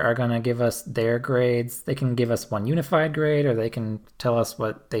Jellyfisher are going to give us their grades. They can give us one unified grade, or they can tell us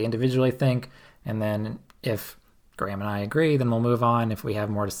what they individually think. And then if Graham and I agree, then we'll move on. If we have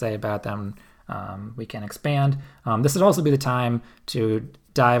more to say about them, we can expand. This would also be the time to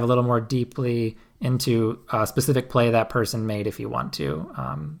dive a little more deeply into a specific play that person made if you want to.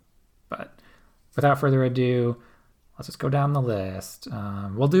 But without further ado, let's just go down the list.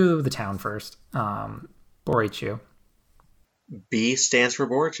 We'll do the town first. Borichu. B stands for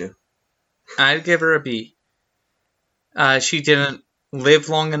Borichu. I'd give her a B. She didn't live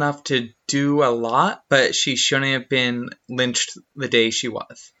long enough to do a lot, but she shouldn't have been lynched the day she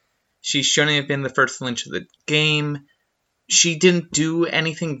was. She shouldn't have been the first lynch of the game. She didn't do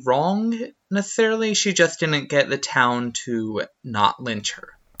anything wrong, necessarily. She just didn't get the town to not lynch her.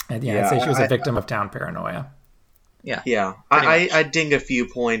 And I'd say she was a victim of town paranoia. Yeah. I dinged a few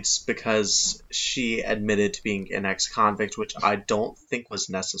points because she admitted to being an ex-convict, which I don't think was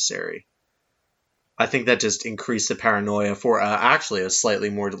necessary. I think that just increased the paranoia for actually a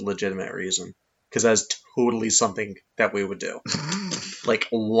slightly more legitimate reason. Because that's totally something that we would do. Like,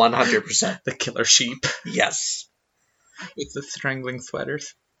 100%. The killer sheep. Yes. With the strangling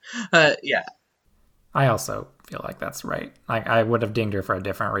sweaters. Yeah. I also feel like that's right. I would have dinged her for a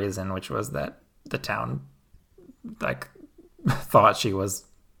different reason, which was that the town thought she was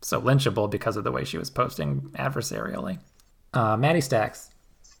so lynchable because of the way she was posting adversarially. Maddie Stacks.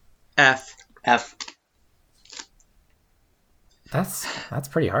 F. That's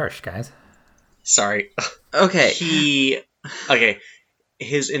pretty harsh, guys. Sorry. Okay.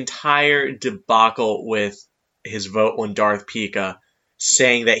 His entire debacle with his vote on Darth Pika,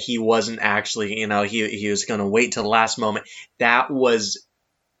 saying that he wasn't actually, he was going to wait till the last moment. That was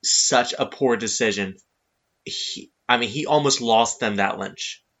such a poor decision. He almost lost them that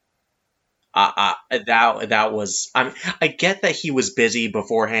lynch. That was. I get that he was busy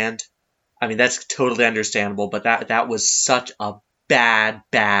beforehand. That's totally understandable. But that was such a bad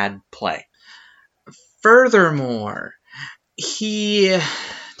play. Furthermore, he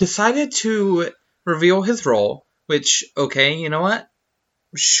decided to reveal his role. Which, okay, you know what?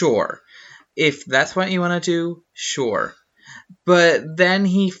 Sure. If that's what you want to do, sure. But then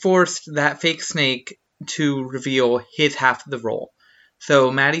he forced that fake snake to reveal his half of the role.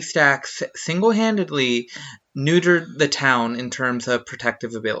 So Maddie Stacks single-handedly neutered the town in terms of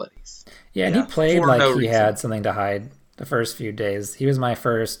protective abilities. Yeah, and he played like he had something to hide the first few days. He was my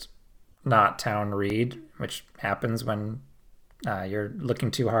first not town read, which happens when you're looking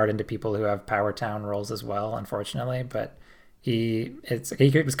too hard into people who have power town roles as well, unfortunately. But he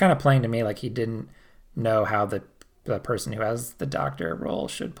was kind of playing to me like he didn't know how the person who has the doctor role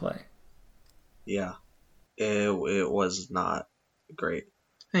should play. Yeah. It was not great.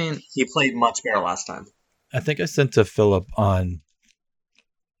 He played much better last time. I think I sent to Philip on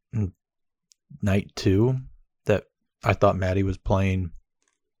night 2 that I thought Maddie was playing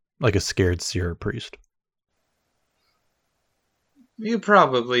like a scared Sierra priest. You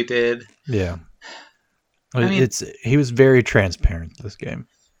probably did. Yeah. He was very transparent this game.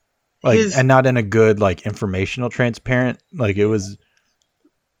 And not in a good informational transparent. It was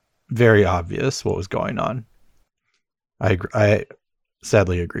very obvious what was going on. I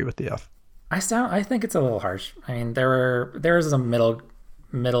sadly agree with the F. I think it's a little harsh. There was a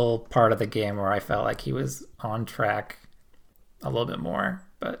middle part of the game where I felt like he was on track a little bit more,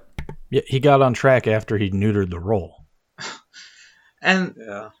 but yeah, he got on track after he neutered the role. And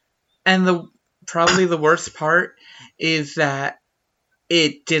probably the worst part is that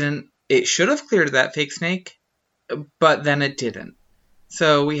it should have cleared that fake snake, but then it didn't.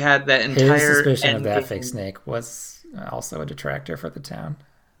 So we had that entire his suspicion of that fake snake was also a detractor for the town.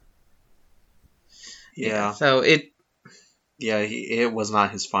 Yeah. So it was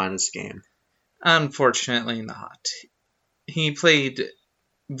not his finest game. Unfortunately not. He played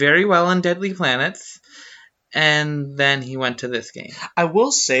very well in Deadly Planets, and then he went to this game. I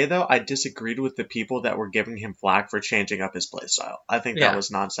will say, though, I disagreed with the people that were giving him flack for changing up his playstyle. I think that was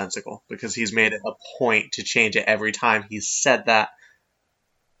nonsensical, because he's made it a point to change it every time he's said that.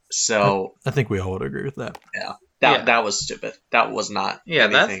 So I think we all would agree with that. Yeah. That was stupid. That was not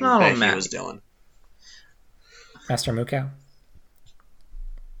anything that's not that he was doing. Master Mukau?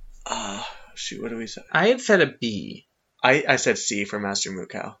 Shoot, what did we say? I had said a B. I said C for Master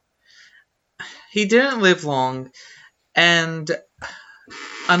Mukau. He didn't live long, and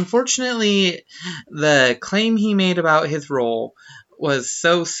unfortunately, the claim he made about his role was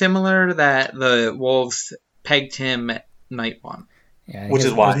so similar that the Wolves pegged him night 1. Yeah, which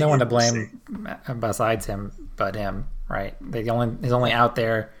is why there's no one to blame besides him but him, right? He's only out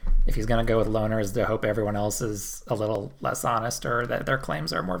there if he's going to go with loners to hope everyone else is a little less honest or that their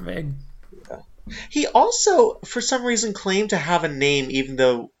claims are more vague. Yeah. He also, for some reason, claimed to have a name, even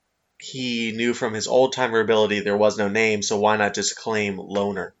though he knew from his old-timer ability there was no name, so why not just claim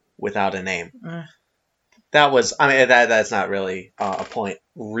loner without a name? That's not really a point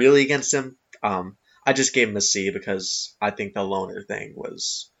really against him. I just gave him a C because I think the loner thing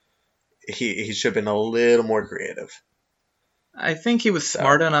was... He should have been a little more creative. I think he was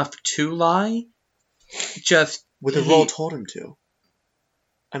smart enough to lie. Just... What the role told him to.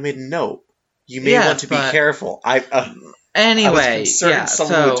 I made a note. You may want to be careful. Anyway, I was concerned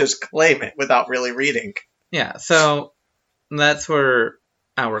someone would just claim it without really reading. Yeah, so that's where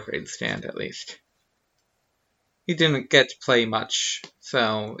our grades stand, at least. He didn't get to play much,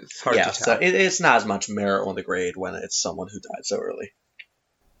 so it's hard to tell. So it's not as much merit on the grade when it's someone who died so early.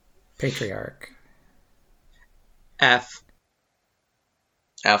 Patriarch. F.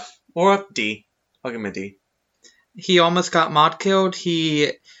 Or D. I'll give him a D. He almost got mod killed.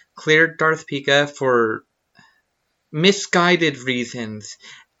 He cleared Darth Pika for misguided reasons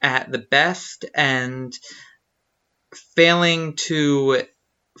at the best, and failing to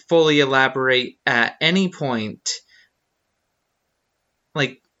fully elaborate at any point.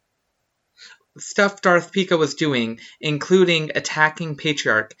 Like, stuff Darth Pika was doing, including attacking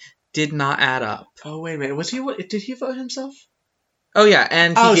Patriarch, did not add up. Oh, wait a minute. Did he vote himself? Oh, yeah,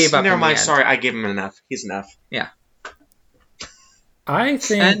 and he gave up. Never mind. Sorry, I gave him an F. He's an F. Yeah. I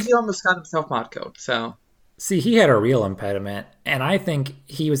think... And he almost got himself mod killed, so... See, he had a real impediment, and I think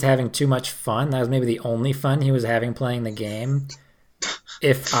he was having too much fun. That was maybe the only fun he was having playing the game.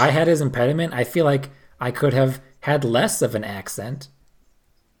 If I had his impediment, I feel like I could have had less of an accent.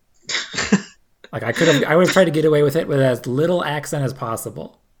 Like I would have tried to get away with it with as little accent as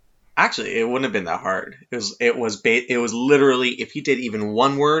possible. Actually, it wouldn't have been that hard. It was literally, if he did even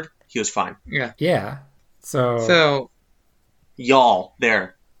one word, he was fine. Yeah. Yeah. So y'all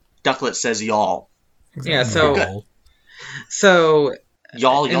there. Ducklet says y'all. Exactly. Yeah, so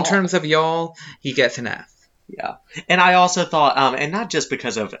y'all. In terms of y'all, he gets an F. Yeah, and I also thought, and not just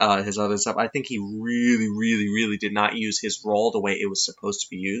because of his other stuff, I think he really, really, really did not use his role the way it was supposed to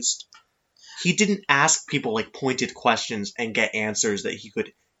be used. He didn't ask people like pointed questions and get answers that he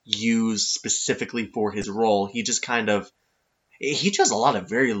could use specifically for his role. He just he chose a lot of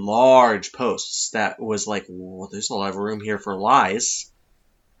very large posts that was like, well, there's a lot of room here for lies.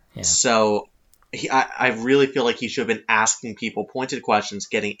 Yeah. So I really feel like he should have been asking people pointed questions,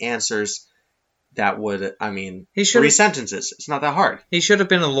 getting answers that would, 3 sentences. It's not that hard. He should have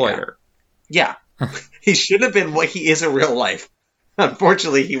been a lawyer. Yeah. He should have been what he is in real life.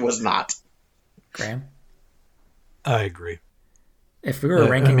 Unfortunately, he was not. Graham? I agree. If we were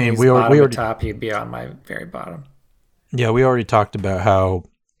ranking these bottom to top, he'd be on my very bottom. Yeah, we already talked about how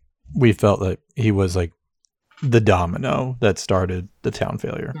we felt that he was like the domino that started the town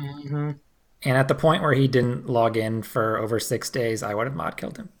failure. Mm-hmm. And at the point where he didn't log in for over 6 days, I would have mod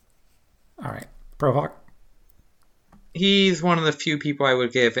killed him. All right. ProHawk? He's one of the few people I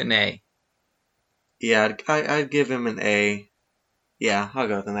would give an A. Yeah, I'd give him an A. Yeah, I'll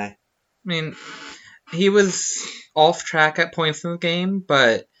go with an A. I mean, he was off track at points in the game,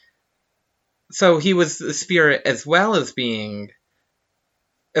 but... So he was the spirit as well as being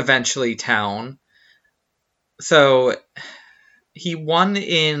eventually town. So he won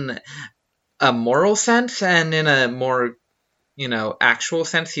in a moral sense, and in a more, actual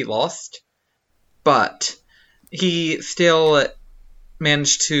sense he lost. But he still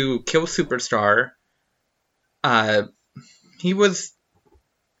managed to kill Superstar. He was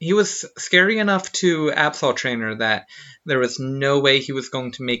scary enough to Absol Trainer that there was no way he was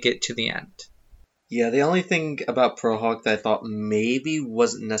going to make it to the end. Yeah, the only thing about ProHawk that I thought maybe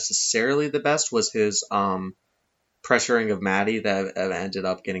wasn't necessarily the best was his pressuring of Maddie that ended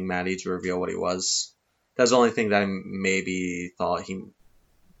up getting Maddie to reveal what he was. That's the only thing that I maybe thought he...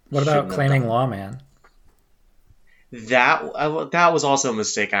 What about claiming Lawman? That was also a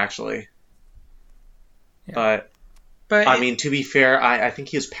mistake, actually. Yeah. But to be fair, I think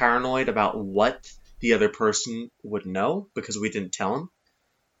he was paranoid about what the other person would know because we didn't tell him.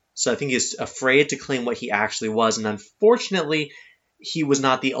 So I think he's afraid to claim what he actually was, and unfortunately, he was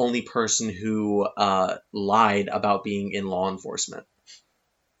not the only person who lied about being in law enforcement.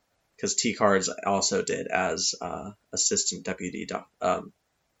 Because T-Cards also did as Assistant Deputy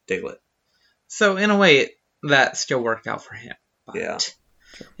Diglett. So in a way, that still worked out for him. But,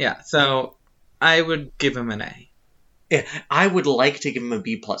 yeah, so I would give him an A. Yeah, I would like to give him a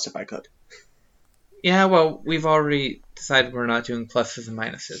B+ if I could. Yeah, well, we've already decided we're not doing pluses and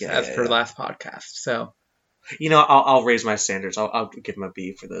minuses as per last podcast, so... I'll raise my standards. I'll give him a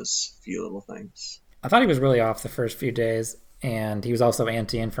B for those few little things. I thought he was really off the first few days, and he was also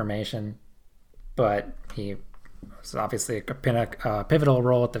anti-information, but he was obviously a pivotal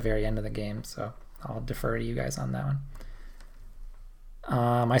role at the very end of the game, so I'll defer to you guys on that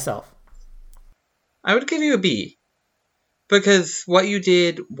one. Myself. I would give you a B, because what you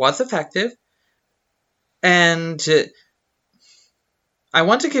did was effective, and I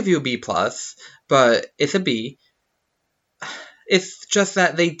want to give you a B+, but it's a B. It's just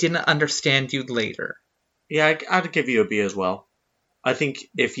that they didn't understand you later. Yeah, I'd give you a B as well. I think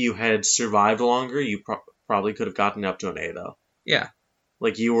if you had survived longer, you probably could have gotten up to an A, though. Yeah.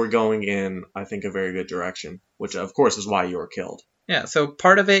 Like, you were going in, I think, a very good direction, which, of course, is why you were killed. Yeah, so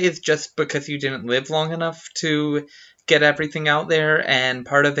part of it is just because you didn't live long enough to get everything out there, and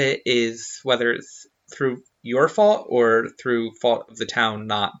part of it is whether it's through your fault or through fault of the town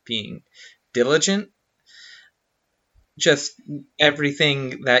not being diligent. Just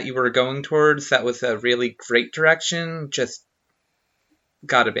everything that you were going towards that was a really great direction just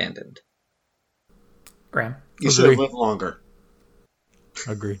got abandoned. Graham? You should have lived longer.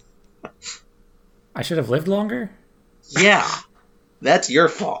 Agree. I should have lived longer? Yeah. That's your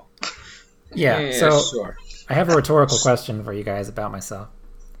fault. Yeah, so sure. I have a rhetorical question for you guys about myself.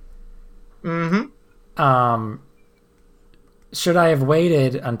 Mm-hmm. Should I have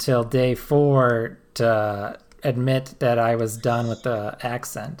waited until day 4 to admit that I was done with the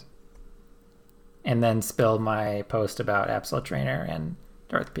accent and then spill my post about Absol Trainer and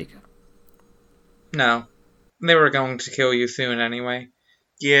Darth Pika? No. They were going to kill you soon anyway.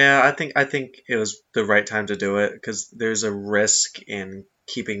 Yeah, I think it was the right time to do it, because there's a risk in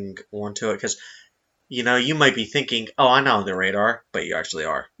keeping on to it, because, you know, you might be thinking, oh, I'm not on the radar, but you actually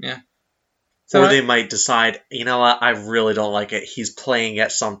are. Yeah. So they might decide, you know what, I really don't like it. He's playing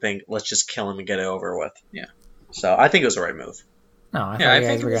at something. Let's just kill him and get it over with. Yeah. So I think it was the right move. No, I thought you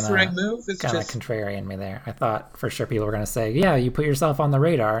guys were going to kind of contrarian me there. I thought for sure people were going to say, yeah, you put yourself on the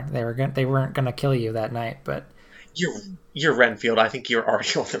radar. They weren't going to kill you that night, but... You're Renfield. I think you're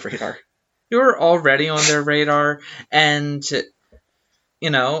already on the radar. You're already on their radar, and, you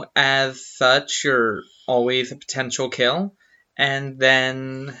know, as such, you're always a potential kill. And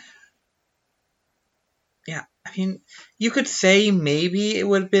then... Yeah, I mean, you could say maybe it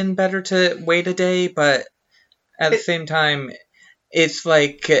would have been better to wait a day, but at the same time, it's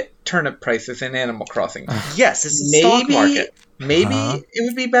like turnip prices in Animal Crossing. Yes, it's a stock market. Maybe it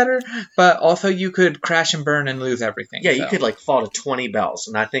would be better, but also you could crash and burn and lose everything. Yeah, you could like fall to 20 bells,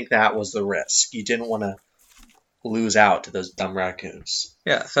 and I think that was the risk. You didn't want to lose out to those dumb raccoons.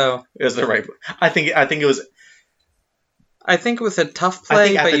 Yeah, so it was the right. I think it was. I think it was a tough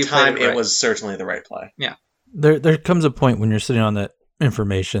play, at but the time it was certainly the right play. Yeah. There comes a point when you're sitting on that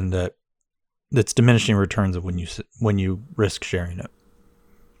information that's diminishing returns of when you risk sharing it.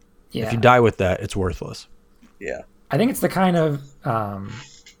 Yeah. If you die with that, it's worthless. Yeah. I think it's the kind of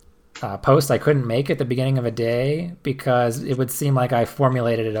post I couldn't make at the beginning of a day because it would seem like I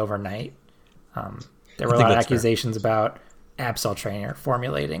formulated it overnight. There were a lot of accusations about Absol Trainer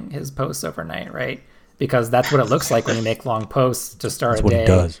formulating his posts overnight, right? Because that's what it looks like when you make long posts to start a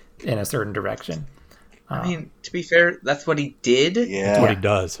day in a certain direction. I mean, to be fair, that's what he did. Yeah. That's what he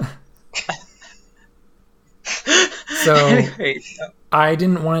does. So I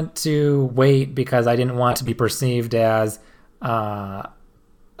didn't want to wait because I didn't want to be perceived as now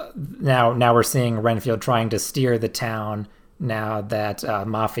we're seeing Renfield trying to steer the town now that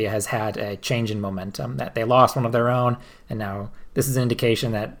Mafia has had a change in momentum, that they lost one of their own, and now this is an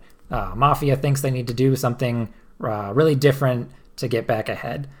indication that Mafia thinks they need to do something really different to get back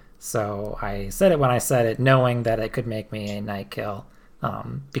ahead. So I said it when I said it, knowing that it could make me a night kill.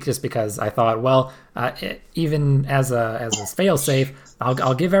 Just because I thought, well, even as a fail-safe,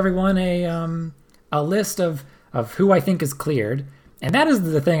 I'll give everyone a list of who I think is cleared, and that is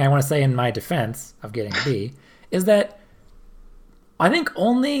the thing I want to say in my defense of getting a B, is that I think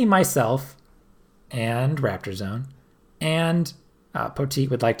only myself and Raptor Zone, and Poteet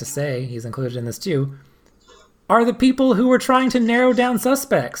would like to say, he's included in this too, are the people who were trying to narrow down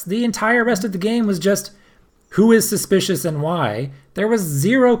suspects. The entire rest of the game was just who is suspicious and why. There was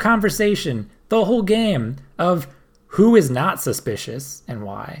zero conversation the whole game of who is not suspicious and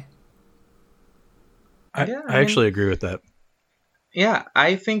why. I actually agree with that. Yeah,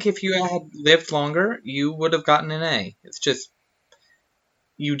 I think if you had lived longer, you would have gotten an A. It's just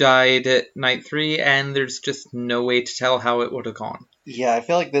you died at night 3, and there's just no way to tell how it would have gone. Yeah, I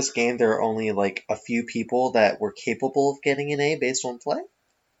feel like this game there are only like a few people that were capable of getting an A based on play.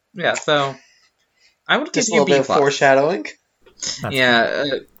 Yeah, so I would give just you a B+. Just a little bit of foreshadowing. Yeah.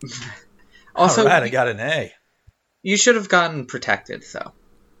 Also, I got an A. You should have gotten protected, so. I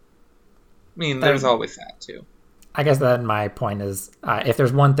mean, there's always that, too. I guess that my point is, if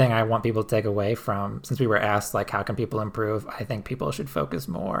there's one thing I want people to take away from, since we were asked, like, how can people improve, I think people should focus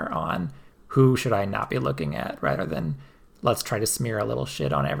more on who should I not be looking at, rather than let's try to smear a little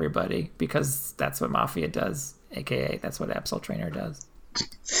shit on everybody, because that's what Mafia does, aka that's what Absol Trainer does.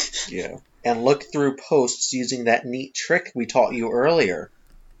 Yeah. And look through posts using that neat trick we taught you earlier.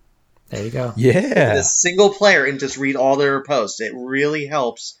 There you go. Yeah. A single player and just read all their posts. It really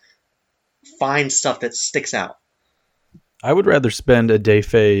helps find stuff that sticks out. I would rather spend a day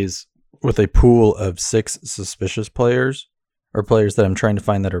phase with a pool of 6 suspicious players, or players that I'm trying to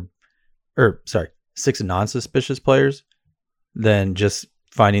find that are, 6 non-suspicious players, than just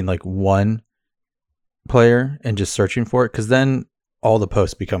finding like one player and just searching for it, because then all the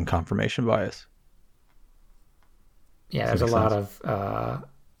posts become confirmation bias. Yeah, there's a lot of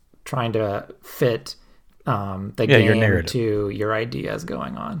trying to fit the game your narrative to your ideas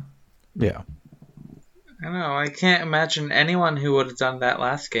going on. Yeah. I don't know. I can't imagine anyone who would have done that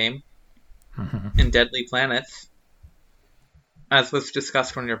last game in Deadly Planets, as was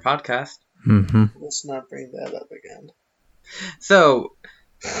discussed on your podcast. Mm-hmm. Let's not bring that up again. So,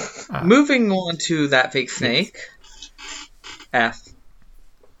 moving on to that fake snake. F.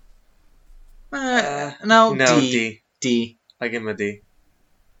 No, D. D. I give him a D.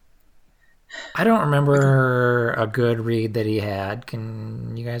 I don't remember a good read that he had.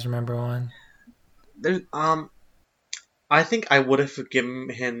 Can you guys remember one? I think I would have given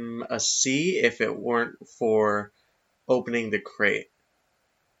him a C if it weren't for opening the crate.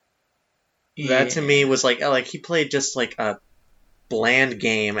 Yeah. That to me was like he played just like a bland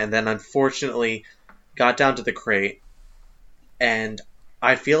game, and then unfortunately got down to the crate, and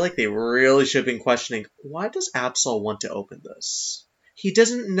I feel like they really should have been questioning, why does Absol want to open this? He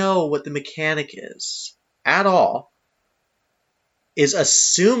doesn't know what the mechanic is at all. Is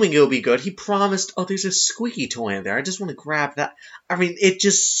assuming it'll be good. He promised, there's a squeaky toy in there. I just want to grab that. I mean, it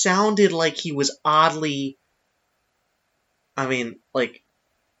just sounded like he was oddly... I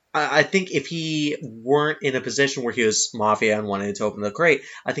think if he weren't in a position where he was Mafia and wanted to open the crate,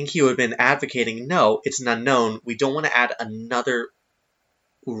 I think he would have been advocating, no, it's an unknown. We don't want to add another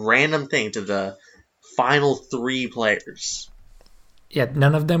random thing to the final 3 players. Yeah,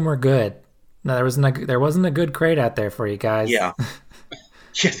 none of them were good. No, there wasn't a good crate out there for you guys. Yeah.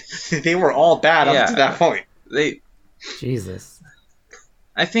 They were all bad up to that point. Jesus.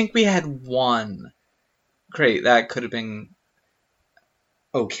 I think we had one crate that could have been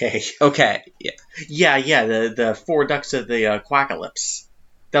okay. Yeah. Yeah. The 4 ducks of the Quackalypse.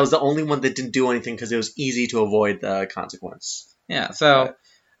 That was the only one that didn't do anything because it was easy to avoid the consequence. Yeah. So,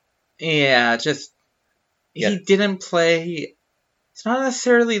 he didn't play. It's not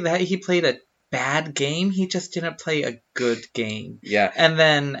necessarily that he played a bad game, he just didn't play a good game. Yeah. And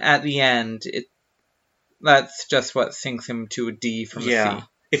then at the end, that's just what sinks him to a D from a C.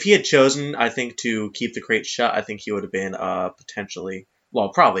 If he had chosen, I think, to keep the crate shut, I think he would have been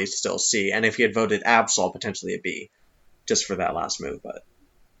probably still C. And if he had voted Absol, potentially a B, just for that last move. But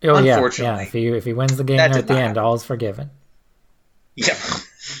unfortunately, if he wins the game at the end, all is forgiven. Yeah.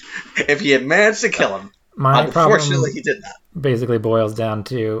 If he had managed to kill him. Unfortunately, he did not. Basically boils down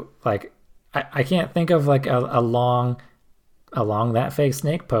to, like, I can't think of like along that fake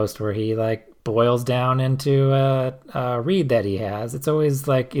snake post where he like boils down into a read that he has. It's always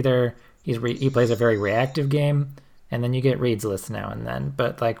like either he plays a very reactive game, and then you get reads lists now and then.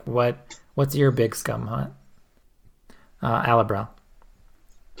 But like, what's your big scum hunt? Alabral.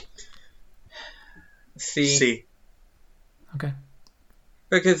 C. Okay.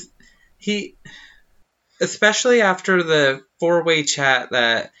 Because he, especially after the 4-way chat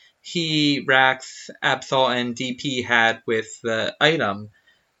that he, Rax, Absol, and DP had with the item,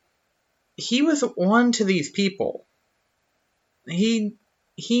 he was on to these people. He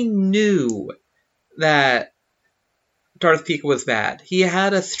knew that Darth Pika was bad. He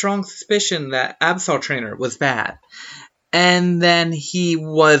had a strong suspicion that Absol Trainer was bad. And then he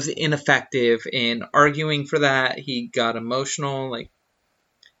was ineffective in arguing for that. He got emotional,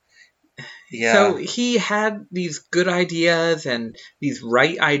 So he had these good ideas and these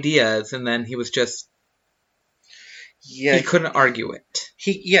right ideas, and then he was just... he couldn't argue it.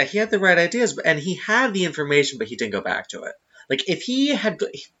 He had the right ideas, and he had the information, but he didn't go back to it. Like, if he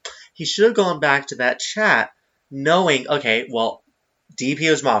should have gone back to that chat knowing, okay, well, DP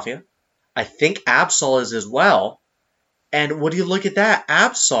is Mafia. I think Absol is as well. And would you look at that?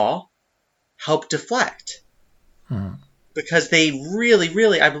 Absol helped deflect. Because they really,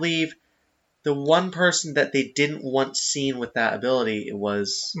 really, I believe... the one person that they didn't want seen with that ability, it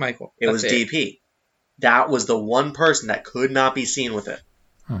was Michael. It was DP. That was the one person that could not be seen with it.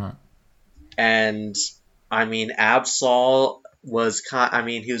 And, I mean, Absol was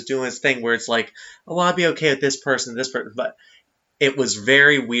he was doing his thing where it's like, I'll be okay with this person, but it was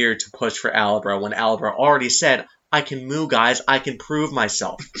very weird to push for Alabra when Alabra already said, I can move, guys. I can prove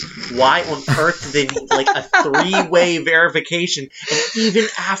myself. Why on earth did they need, a 3-way verification? And even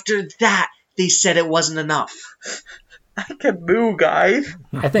after that, they said it wasn't enough. I can move, guys.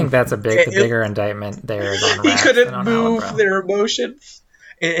 I think that's the bigger indictment there is on Rax. He couldn't move their emotions.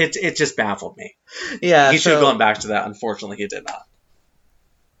 It just baffled me. Yeah, he should have gone back to that. Unfortunately, he did not.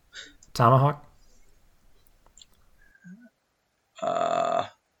 Tomahawk?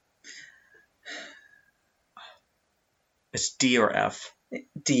 It's D or F.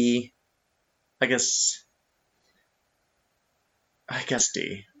 D. I guess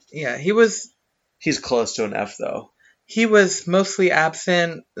D. Yeah, He's close to an F, though. He was mostly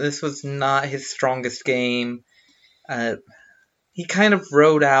absent. This was not his strongest game. He kind of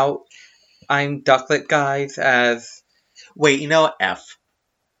rode out I'm Ducklet guys as... Wait, F.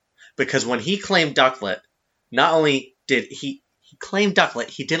 Because when he claimed Ducklet, not only did he claim Ducklet,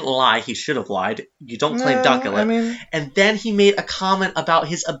 he didn't lie. He should have lied. You don't claim Ducklet. And then he made a comment about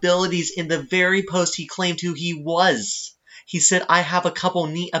his abilities in the very post he claimed who he was. He said, I have a couple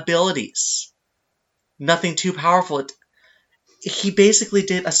neat abilities. Nothing too powerful. He basically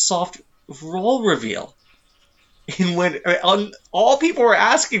did a soft role reveal. And when all people were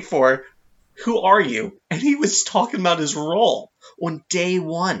asking for, who are you? And he was talking about his role on day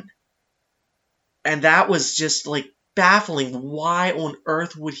one. And that was just baffling. Why on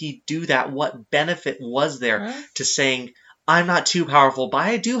earth would he do that? What benefit was there to saying, I'm not too powerful, but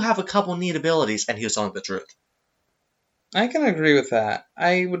I do have a couple neat abilities, and he was telling the truth. I can agree with that.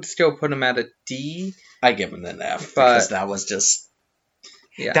 I would still put him at a D. I give him an F, because that was just...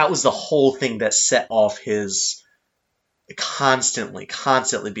 Yeah. That was the whole thing that set off his constantly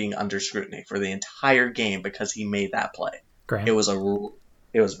being under scrutiny for the entire game because he made that play. Graham. It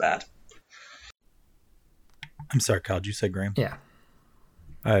was bad. I'm sorry, Kyle, did you say Graham? Yeah.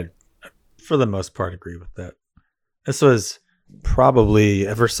 I, for the most part, agree with that. This was probably,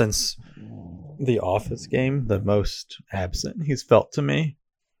 ever since the Office game, the most absent he's felt to me.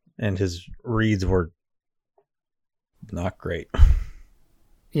 And his reads were not great.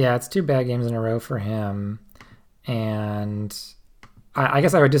 Yeah, it's 2 bad games in a row for him. And I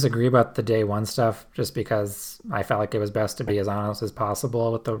guess I would disagree about the day one stuff just because I felt like it was best to be as honest as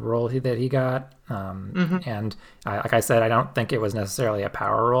possible with the role that he got. And like I said, I don't think it was necessarily a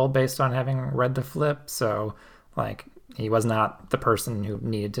power role based on having read the flip. So he was not the person who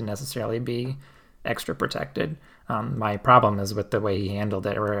needed to necessarily be extra protected. My problem is with the way he handled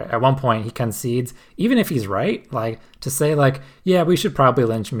it, where at one point he concedes, even if he's right, to say yeah, we should probably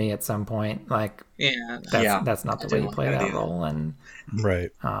lynch me at some point. That's not the way you play that role. And right.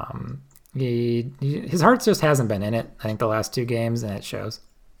 His heart just hasn't been in it, I think, the last 2 games, and it shows.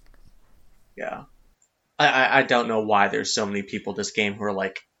 Yeah. I don't know why there's so many people this game who are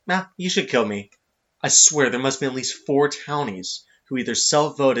like, nah, you should kill me. I swear there must be at least 4 townies who either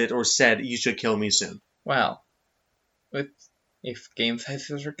self-voted or said, you should kill me soon. Well, if game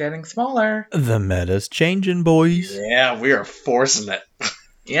sizes are getting smaller. The meta's changing, boys. Yeah, we are forcing it.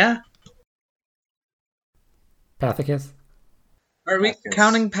 Yeah. Pathicus? Are we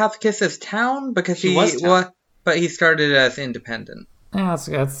counting Pathicus as town? Because he was town. But he started as independent. Yeah,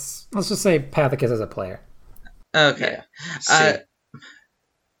 let's just say Pathicus as a player. Okay. Yeah.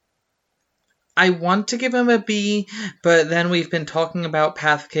 I want to give him a B, but then we've been talking about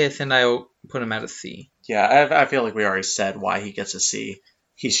Pathicus, and I'll put him at a C. Yeah, I feel like we already said why he gets a C.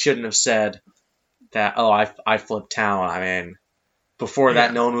 He shouldn't have said that, I flipped town. I mean, before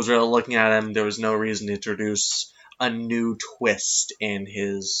that, no one was really looking at him. There was no reason to introduce a new twist in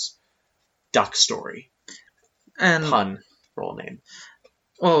his duck story. And pun role name.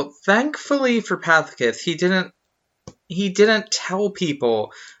 Well, thankfully for Pathicus, he didn't tell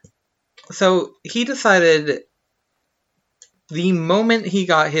people. So he decided the moment he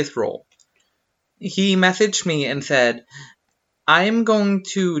got his role, he messaged me and said, I am going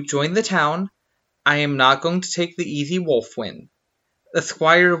to join the town. I am not going to take the easy wolf win. The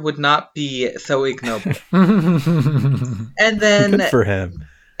squire would not be so ignoble. And then good for him.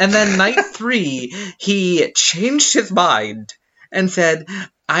 And then night 3, he changed his mind and said,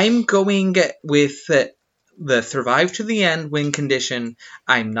 I'm going with the survive to the end win condition.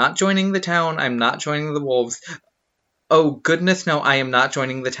 I'm not joining the town. I'm not joining the wolves. Oh, goodness, no, I am not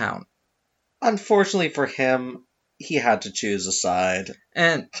joining the town. Unfortunately for him, he had to choose a side.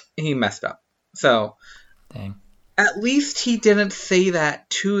 And he messed up. So, dang. At least he didn't say that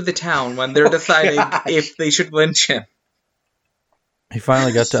to the town when they're deciding if they should lynch him. He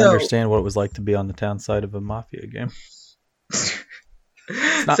finally got to understand what it was like to be on the town side of a Mafia game.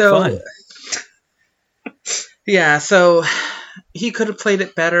 It's not fun. Yeah, so he could have played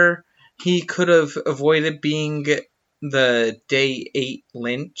it better. He could have avoided being the day 8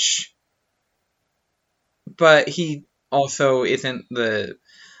 lynch. But he also isn't the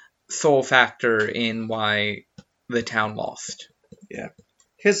sole factor in why the town lost. Yeah.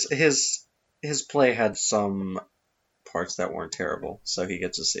 His play had some parts that weren't terrible, so he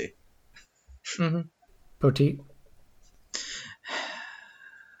gets a C. Mm-hmm. Poteet?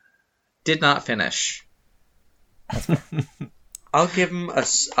 Did not finish. I'll give him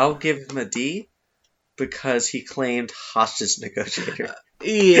a D because he claimed hostage negotiator.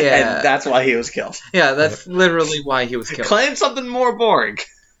 Yeah. And that's why he was killed. Yeah, that's literally why he was killed. Claim something more boring.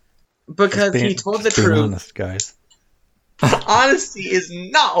 Because he told the truth. Honest, guys. Honesty is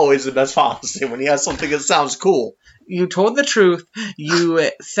not always the best policy when you have something that sounds cool. You told the truth.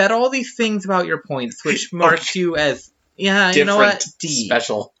 You said all these things about your points, which marked you as, different, you know what? D.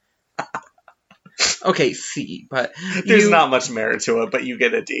 Special. Okay, C, but there's not much merit to it, but you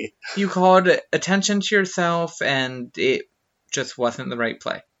get a D. You called attention to yourself, and it just wasn't the right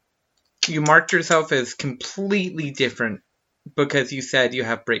play. You marked yourself as completely different because you said you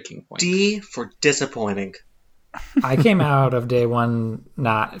have breaking points. D for disappointing. I came out of day one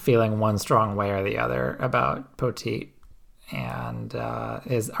not feeling one strong way or the other about Poteet, and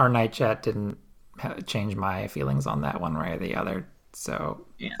our night chat didn't change my feelings on that one way or the other. So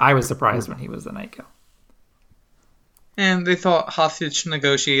yeah. I was surprised when he was the night kill. And they thought hostage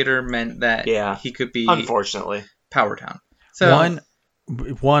negotiator meant that he could be, unfortunately, Power Town. So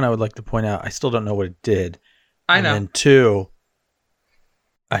one I would like to point out, I still don't know what it did. I know. And then two,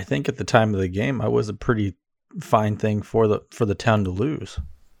 I think at the time of the game, I was a pretty fine thing for the town to lose.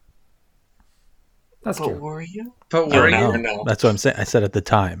 That's true. Were you? But were you? Never know. That's what I'm saying. I said at the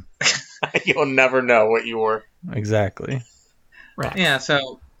time. You'll never know what you were. Exactly. Right. Yeah,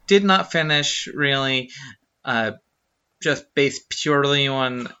 so did not finish really. Just based purely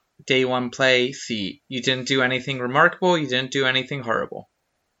on day one play. C. You didn't do anything remarkable. You didn't do anything horrible.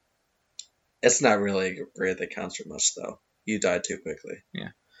 It's not really a grade that counts for much, though. You died too quickly. Yeah.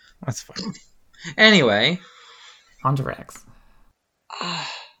 That's fine. Anyway. On to Rax.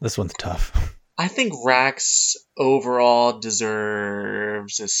 This one's tough. I think Rax overall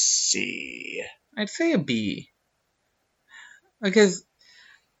deserves a C. I'd say a B. Because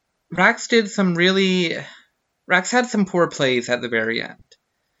Rax had some poor plays at the very end.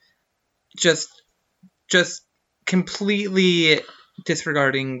 Just completely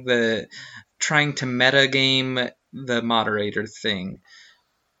disregarding the trying to meta game the moderator thing.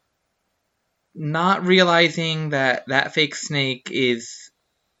 Not realizing that fake snake is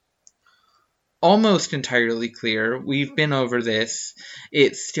almost entirely clear. We've been over this.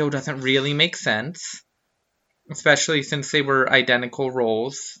 It still doesn't really make sense. Especially since they were identical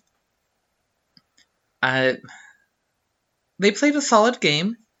roles. They played a solid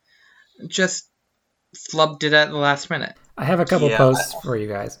game. Just flubbed it at the last minute. I have a couple posts for you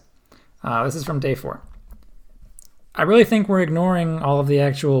guys. This is from day 4. I really think we're ignoring all of the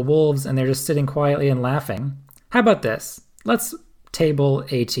actual wolves and they're just sitting quietly and laughing. How about this? Let's table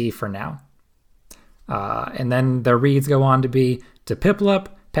AT for now. And then the reads go on to be to Piplup,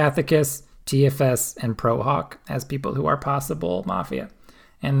 Pathicus, TFS, and Prohawk as people who are possible Mafia.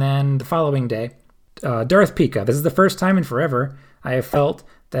 And then the following day, Darth Pika. This is the first time in forever I have felt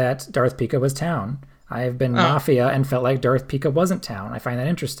that Darth Pika was town. I have been Mafia and felt like Darth Pika wasn't town. I find that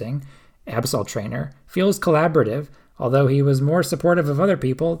interesting. Absol Trainer feels collaborative, although he was more supportive of other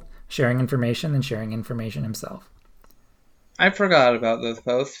people sharing information than sharing information himself. I forgot about those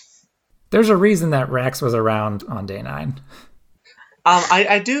posts. There's a reason that Rax was around on day 9.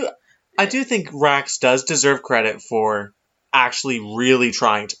 I do think Rax does deserve credit for actually really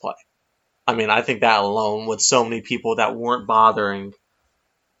trying to play. I mean, I think that alone, with so many people that weren't bothering,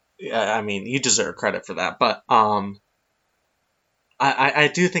 I mean, you deserve credit for that. But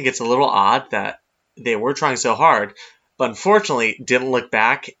I do think it's a little odd that they were trying so hard, but unfortunately didn't look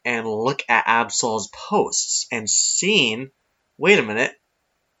back and look at Absol's posts and seen, wait a minute,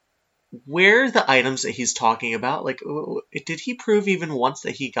 where are the items that he's talking about? Like, did he prove even once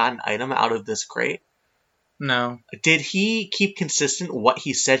that he got an item out of this crate? No. Did he keep consistent what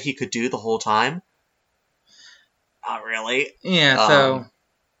he said he could do the whole time? Not really. Yeah, so...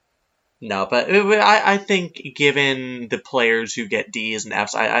 No, but I think given the players who get D's and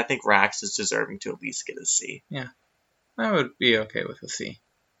F's, I think Rax is deserving to at least get a C. Yeah. I would be okay with a C.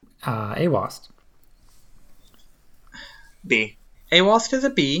 AWAST. B. AWAST is a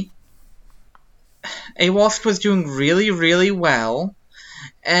B. AWAST was doing really, really well,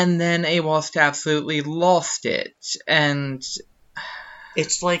 and then AWAST absolutely lost it, and...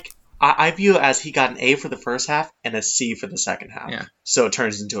 It's like, I view it as he got an A for the first half and a C for the second half. Yeah. So it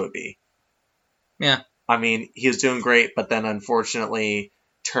turns into a B. Yeah. I mean, he was doing great, but then unfortunately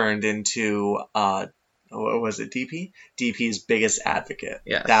turned into, what was it, DP? DP's biggest advocate.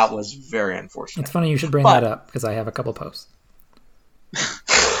 Yes. That was very unfortunate. It's funny you should bring that up, because I have a couple posts.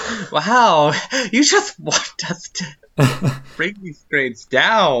 Wow, you just want us to bring these grades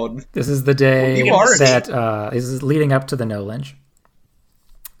down. This is the day that this is leading up to the no lynch.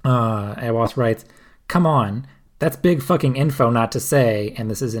 Awas writes, "Come on, that's big fucking info not to say," and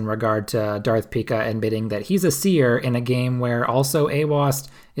this is in regard to Darth Pika admitting that he's a seer in a game where also Awast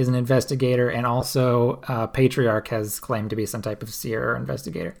is an investigator and also Patriarch has claimed to be some type of seer or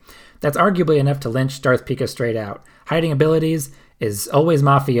investigator. That's arguably enough to lynch Darth Pika straight out. Hiding abilities is always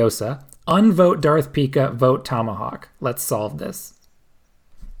mafiosa. Unvote Darth Pika, vote Tomahawk. Let's solve this.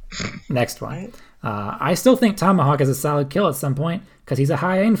 Next one. I still think Tomahawk is a solid kill at some point because he's a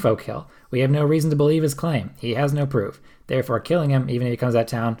high info kill. We have no reason to believe his claim. He has no proof. Therefore, killing him, even if he comes out of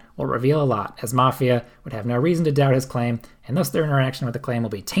town, will reveal a lot, as Mafia would have no reason to doubt his claim, and thus their interaction with the claim will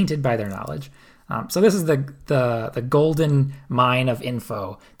be tainted by their knowledge. So this is the golden mine of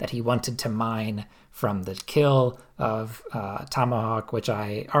info that he wanted to mine from the kill of Tomahawk, which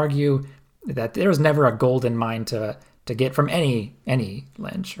I argue that there was never a golden mine to get from any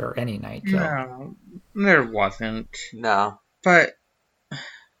lynch or any night kill. No, there wasn't. No. But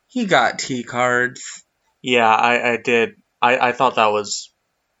he got T cards. Yeah, I did. I thought that was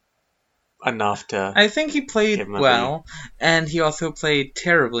enough to... I think he played well, and he also played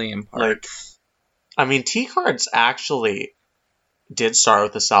terribly in parts. I mean, T cards actually did start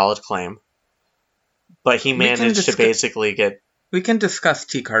with a solid claim, but he managed to basically get... We can discuss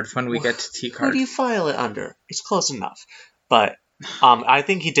T cards when we get to T cards. Who do you file it under? It's close enough. But I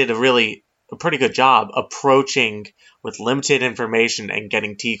think he did a pretty good job approaching with limited information and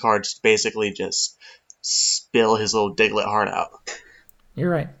getting T cards to basically just spill his little Diglett heart out. You're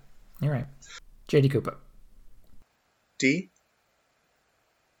right. JD Koopa. D?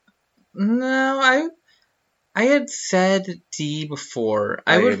 No, I had said D before.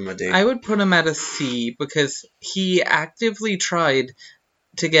 I would put him at a C because he actively tried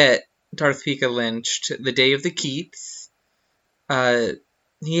to get Darth Pika lynched the day of the Keats.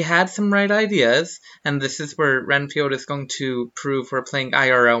 He had some right ideas, and this is where Renfield is going to prove we're playing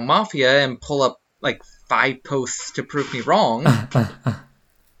IRL Mafia and pull up like 5 posts to prove me wrong.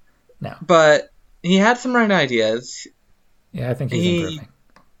 No. But he had some right ideas. Yeah, I think he's improving.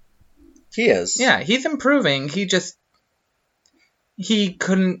 He is. Yeah, he's improving. He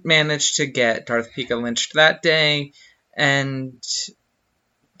couldn't manage to get Darth Pika lynched that day, and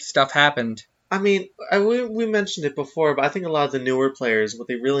stuff happened. I mean, we mentioned it before, but I think a lot of the newer players, what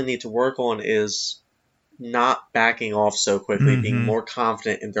they really need to work on is not backing off so quickly, being more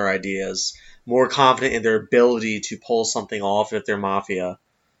confident in their ideas, more confident in their ability to pull something off if they're Mafia.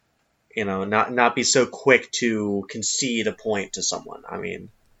 You know, not be so quick to concede a point to someone. I mean,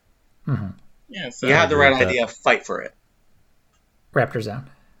 yeah, so you have the right idea, fight for it. Raptor Zone.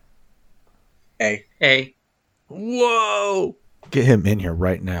 A. Whoa! Get him in here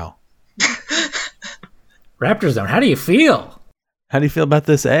right now. Raptor Zone, how do you feel? How do you feel about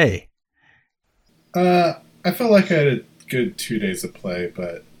this A? I felt like I had a good 2 days of play,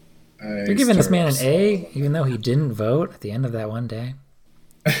 but you're giving this man an A, even though he didn't vote at the end of that one day.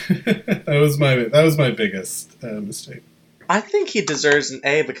 that was my biggest mistake. I think he deserves an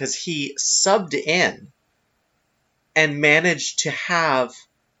A because he subbed in and managed to have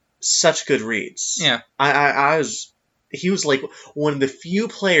such good reads. Yeah, he was like one of the few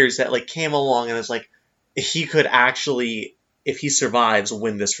players that like came along and was like, he could actually, if he survives,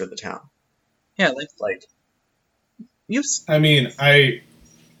 win this for the town. Yeah, like you. I mean,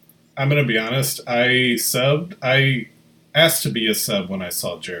 I'm gonna be honest. I asked to be a sub when I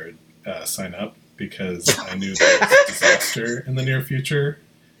saw Jared sign up because I knew there was a disaster in the near future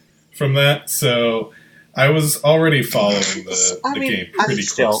from that. So I was already following the game pretty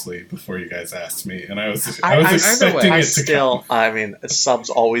closely before you guys asked me, and I was expecting it to come. I mean, subs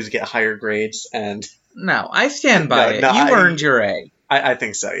always get higher grades, and no, I stand by it. You earned your A. I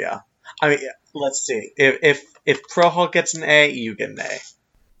think so. Yeah. I mean, let's see. If ProHawk gets an A, you get an A.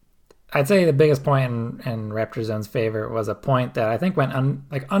 I'd say the biggest point in Raptor Zone's favor was a point that I think went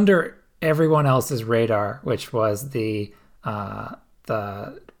under everyone else's radar, which was the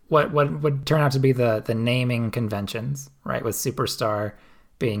what would turn out to be the naming conventions, right? With Superstar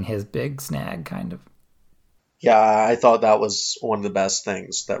being his big snag, kind of. Yeah, I thought that was one of the best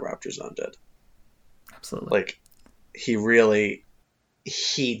things that Raptor Zone did. Absolutely. Like,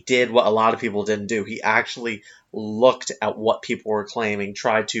 he did what a lot of people didn't do. He actually looked at what people were claiming,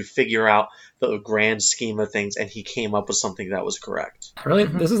 tried to figure out the grand scheme of things, and he came up with something that was correct.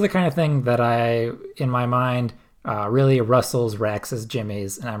 This is the kind of thing that in my mind, really Russell's, Rax's,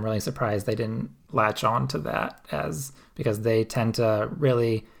 Jimmy's, and I'm really surprised they didn't latch on to that because they tend to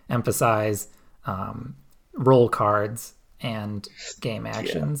really emphasize roll cards and game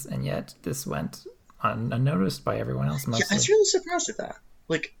actions, and yet this went unnoticed by everyone else mostly. Yeah, I was really surprised at that.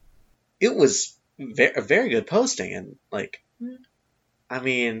 Like, it was a very good posting, and like, I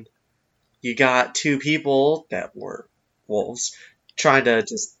mean, you got two people that were wolves trying to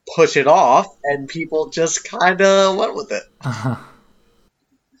just push it off, and people just kind of went with it. Uh-huh.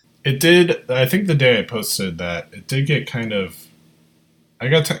 It did. I think the day I posted that, it did get kind of. I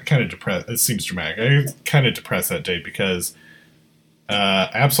got kind of depressed. It seems dramatic. I got kind of depressed that day because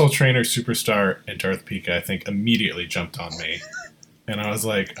Absol Trainer, Superstar, and Darth Pika, I think, immediately jumped on me. And I was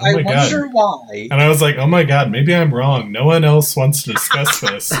like, oh my God. I wonder why. And I was like, oh my God, maybe I'm wrong. No one else wants to discuss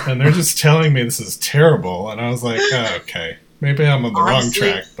this. And they're just telling me this is terrible. And I was like, oh, okay. Maybe I'm on the wrong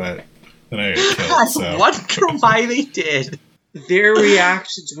track, but then I got killed. So. I wonder why they did. Their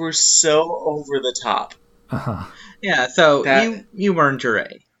reactions were so over the top. Uh-huh. Yeah, so you earned your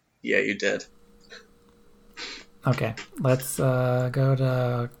A. Yeah, you did. Okay, let's go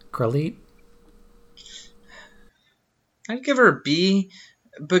to Kralit. I'd give her a B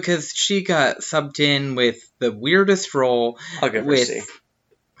because she got subbed in with the weirdest role. I'll give her a C.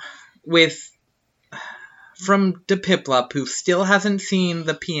 From DePiplup, who still hasn't seen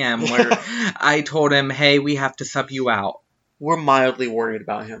the PM, where I told him, hey, we have to sub you out. We're mildly worried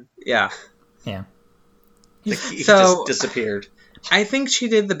about him. Yeah. Yeah. Like, he just disappeared. I think she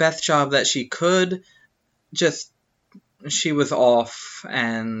did the best job that she could. Just, she was off,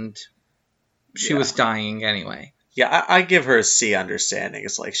 and she was dying anyway. Yeah, I give her a C understanding.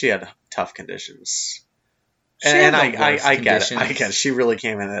 It's like she had tough conditions. And I get it. I get it. She really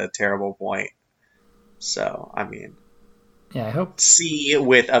came in at a terrible point. So, I mean... Yeah, I hope... C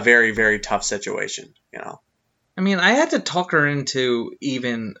with a very, very tough situation, you know? I mean, I had to talk her into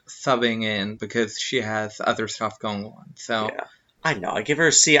even subbing in because she has other stuff going on. So yeah, I know. I give her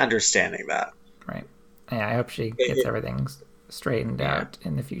a C understanding that. Right. Yeah, I hope she gets everything straightened out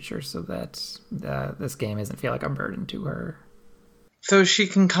in the future so that this game doesn't feel like a burden to her. So she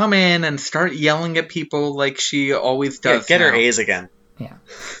can come in and start yelling at people like she always does. Yeah, get her A's again. Yeah.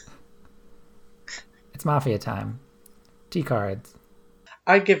 It's Mafia time. T-cards.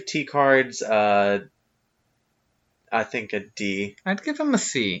 I'd give T-cards, I think a D. I'd give him a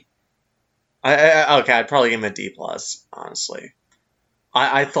C. Okay, I'd probably give him a D+, honestly.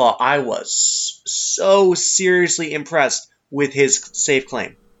 I thought I was so seriously impressed with his safe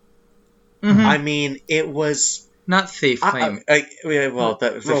claim. Mm-hmm. I mean, it was... Not safe claim.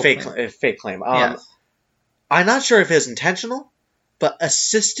 The fake claim. Yes. I'm not sure if it was intentional, but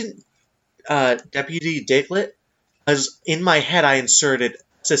Assistant Deputy Diglett, as in my head I inserted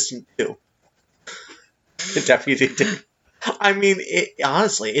Assistant 2. The Deputy Diglett. I mean,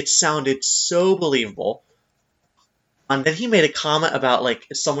 honestly, it sounded so believable. And then he made a comment about, like,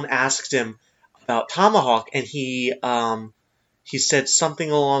 someone asked him about Tomahawk, and he said something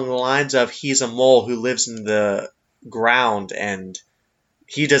along the lines of, he's a mole who lives in the ground, and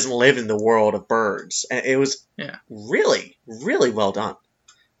he doesn't live in the world of birds. And it was really, really well done.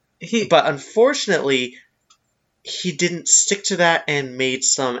 But unfortunately, he didn't stick to that and made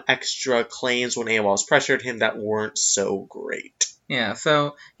some extra claims when AWOLs pressured him that weren't so great. Yeah,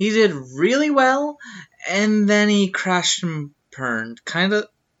 so he did really well, and then he crashed and burned.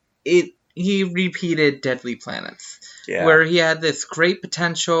 He repeated Deadly Planets, where he had this great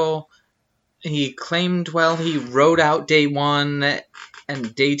potential. He claimed well, he rode out day 1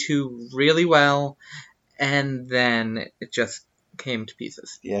 and day 2 really well, and then it just came to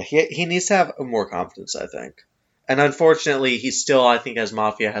pieces. Yeah, he needs to have more confidence, I think. And unfortunately, he still, I think, as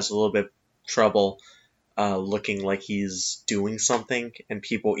Mafia, has a little bit of trouble looking like he's doing something, and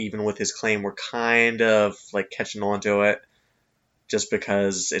people, even with his claim, were kind of like catching on to it, just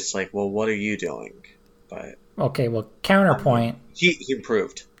because it's like, well, what are you doing? But okay, well, counterpoint. He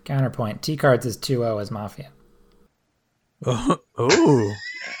improved. Counterpoint. T-cards is 2-0 as Mafia. Oh.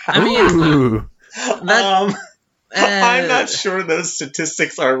 I mean, I'm not sure those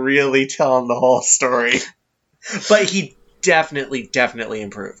statistics are really telling the whole story. But he definitely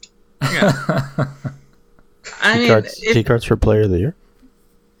improved. Yeah. T-cards for Player of the Year?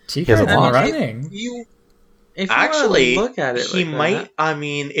 T-cards running. If actually, you look at it he like might. That. I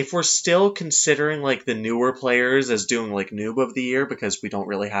mean, if we're still considering like the newer players as doing like Noob of the Year, because we don't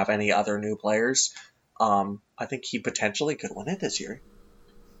really have any other new players, I think he potentially could win it this year.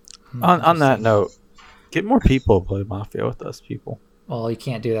 On that note, get more people to play Mafia with us, people. Well, you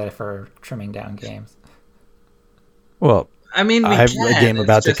can't do that if we're trimming down games. Well, I mean, I have a game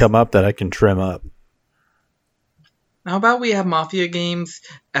about to come up that I can trim up. How about we have Mafia games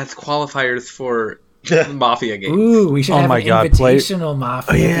as qualifiers for Mafia games? Ooh, we should have an invitational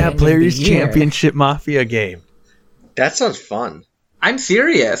Mafia. Oh yeah, Players Championship Mafia game. That sounds fun. I'm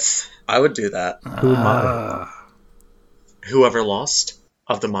serious. I would do that. Who mod? Whoever lost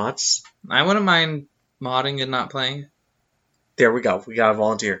of the mods. I wouldn't mind modding and not playing. There we go. We got a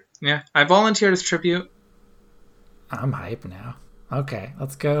volunteer. Yeah, I volunteered as tribute. I'm hyped now. Okay,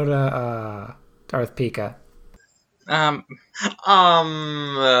 let's go to Darth Pika.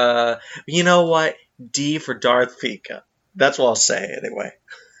 You know what? D for Darth Pika. That's what I'll say anyway.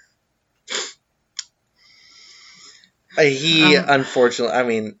 He, unfortunately, I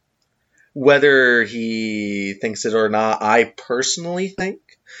mean, whether he thinks it or not, I personally think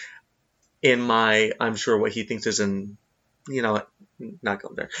I'm sure what he thinks is not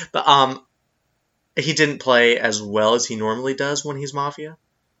going there. But, he didn't play as well as he normally does when he's Mafia.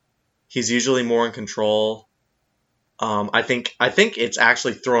 He's usually more in control. I think it's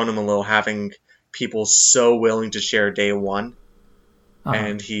actually thrown him a little having people so willing to share day one.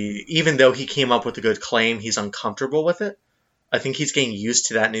 And even though he came up with a good claim, he's uncomfortable with it. I think he's getting used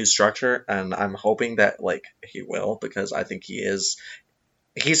to that new structure, and I'm hoping that he will, because I think he's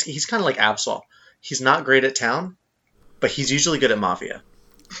kind of like Absol. He's not great at town, but he's usually good at Mafia.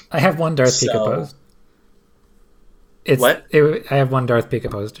 I have one Darth Pika post. I have one Darth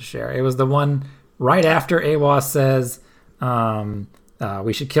Pika post to share. It was the one right after AWAS says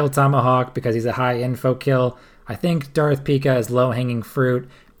we should kill Tomahawk because he's a high info kill. I think Darth Pika is low-hanging fruit,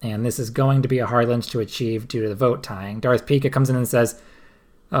 and this is going to be a hard lunch to achieve due to the vote tying. Darth Pika comes in and says,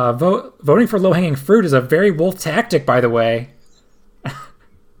 voting for low-hanging fruit is a very wolf tactic, by the way.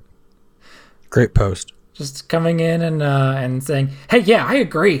 Great post. Just coming in and saying, hey, yeah, I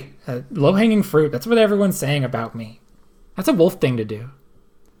agree. Low-hanging fruit, that's what everyone's saying about me. That's a wolf thing to do.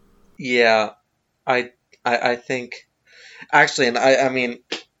 Yeah, I think... Actually, and I mean...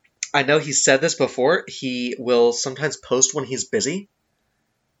 I know he said this before, he will sometimes post when he's busy,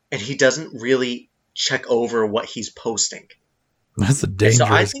 and he doesn't really check over what he's posting. That's a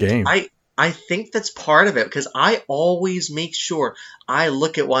dangerous game. I think that's part of it, because I always make sure I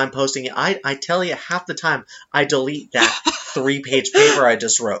look at what I'm posting. I tell you, half the time, I delete that 3-page paper I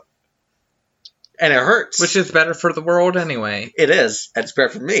just wrote. And it hurts. Which is better for the world anyway. It is. And it's better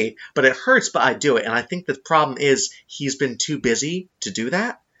for me. But it hurts, but I do it. And I think the problem is he's been too busy to do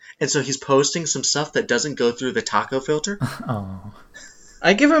that. And so he's posting some stuff that doesn't go through the taco filter. Oh,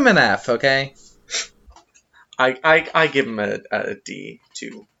 I give him an F, okay? I give him a D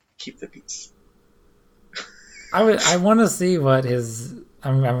to keep the peace. I want to see what his...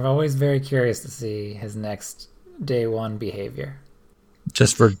 I'm always very curious to see his next day one behavior.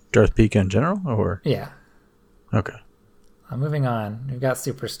 Just for Darth Pika in general, or? Yeah. Okay. Moving on. We've got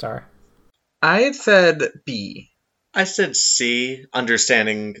Superstar. I had said B. I said C,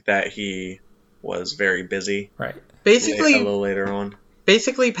 understanding that he was very busy. Right. Basically, a little later on.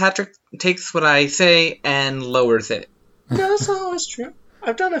 Basically, Patrick takes what I say and lowers it. No, that's not always true.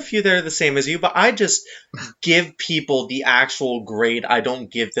 I've done a few that are the same as you, but I just give people the actual grade. I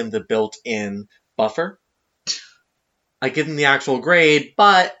don't give them the built-in buffer. I give them the actual grade,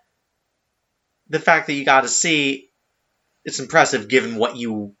 but the fact that you got a C, it's impressive given what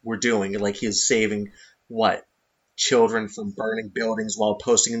you were doing. Like, he was saving, what? Children from burning buildings while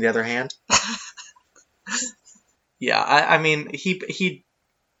posting in the other hand? Yeah, I mean, he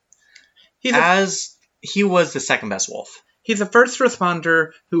was the second best wolf. He's a first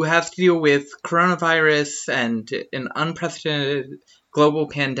responder who has to deal with coronavirus and an unprecedented global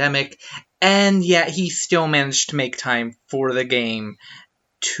pandemic, and yet he still managed to make time for the game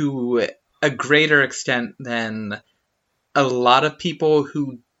to a greater extent than a lot of people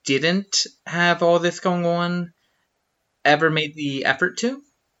who didn't have all this going on ever made the effort to.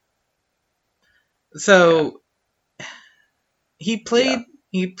 So he played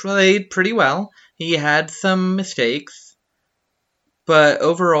pretty well. He had some mistakes, but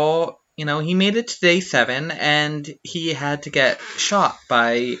overall, he made it to day 7 and he had to get shot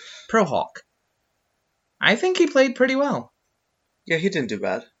by ProHawk. I think he played pretty well. Yeah, he didn't do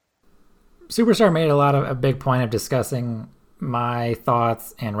bad. Superstar made a big point of discussing my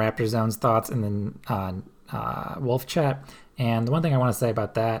thoughts and Raptor Zone's thoughts in the Wolf chat. And the one thing I want to say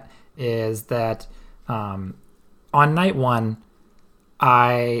about that is that on night 1,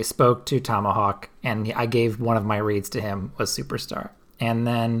 I spoke to Tomahawk and I gave one of my reads to him was Superstar. And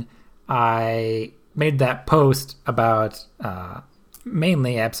then I made that post about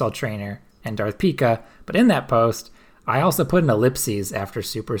mainly Absol Trainer and Darth Pika. But in that post, I also put an ellipses after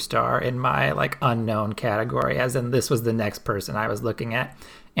Superstar in my unknown category, as in this was the next person I was looking at.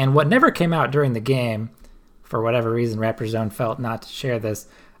 And what never came out during the game, for whatever reason Raptor Zone felt not to share this,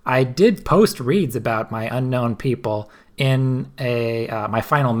 I did post reads about my unknown people in my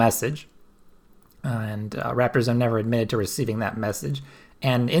final message. And Raptor Zone never admitted to receiving that message.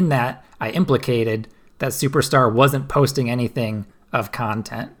 And in that, I implicated that Superstar wasn't posting anything of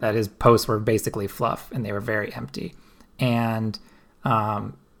content, that his posts were basically fluff and they were very empty. And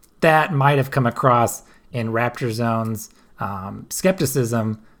that might have come across in Raptor Zone's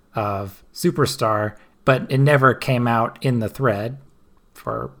skepticism of Superstar, but it never came out in the thread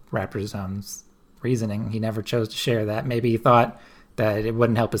for Raptor Zone's reasoning. He never chose to share that. Maybe he thought that it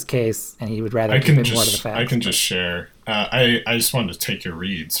wouldn't help his case and he would rather keep it more to the facts. I can just share. I just wanted to take your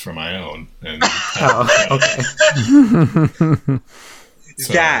reads for my own. And okay.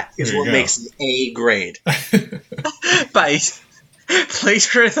 So, that is what makes an A grade. By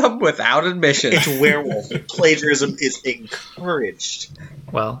plagiarism without admission. It's werewolf. Plagiarism is encouraged.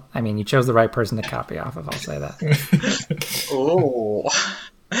 Well, I mean, you chose the right person to copy off of, I'll say that. Oh.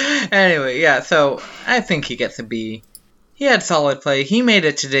 Anyway, yeah, so I think he gets a B. He had solid play. He made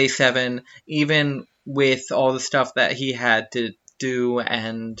it to day 7, even with all the stuff that he had to do,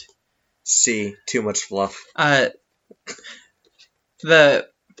 and... C, too much fluff.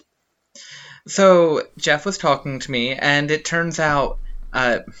 So Jeff was talking to me, and it turns out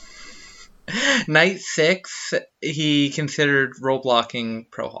night 6 he considered role blocking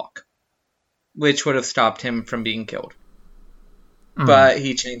ProHawk, which would have stopped him from being killed. But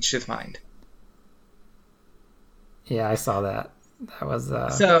he changed his mind. Yeah, I saw that. That was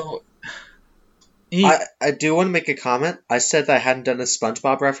so. I do want to make a comment. I said that I hadn't done a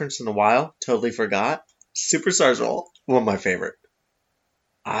SpongeBob reference in a while. Totally forgot. Superstar's role, one of my favorite.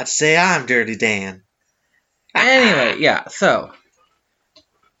 I'd say I'm Dirty Dan. Anyway, yeah, so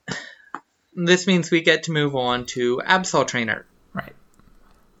this means we get to move on to Absol Trainer. Right.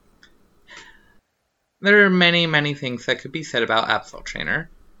 There are many, many things that could be said about Absol Trainer.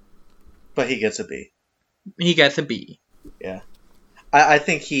 But he gets a B. He gets a B. Yeah. I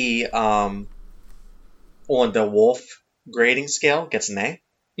think he, on the wolf grading scale, gets an A.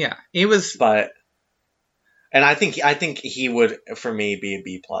 Yeah, he was... But... And I think he would, for me, be a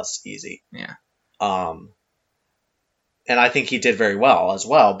B plus easy. Yeah. And I think he did very well as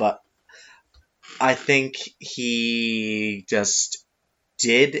well, but I think he just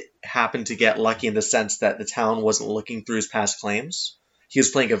did happen to get lucky in the sense that the town wasn't looking through his past claims. He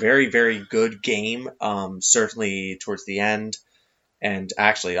was playing a very, very good game, certainly towards the end, and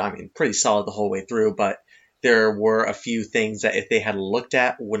actually, I mean, pretty solid the whole way through, but there were a few things that if they had looked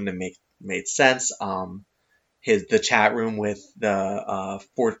at wouldn't have made sense. The chat room with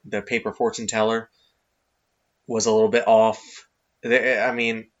the paper fortune teller was a little bit off. I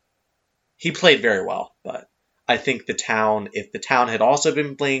mean, he played very well, but I think the town, if the town had also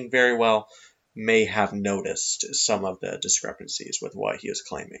been playing very well, may have noticed some of the discrepancies with what he was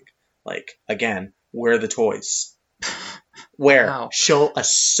claiming. Like, again, where are the toys? Where? Wow. Show a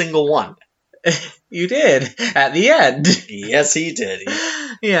single one. You did, at the end. Yes, he did.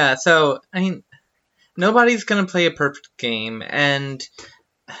 Yeah, so, I mean... Nobody's going to play a perfect game, and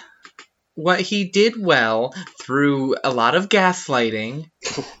what he did well through a lot of gaslighting,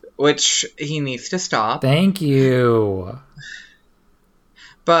 which he needs to stop. Thank you.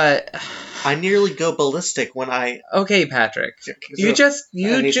 But I nearly go ballistic when I... Okay, Patrick. You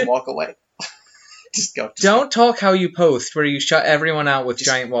need to walk away. Just go. Don't talk how you post, where you shut everyone out with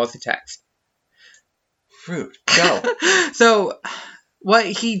giant walls of text. Rude. Go. So... What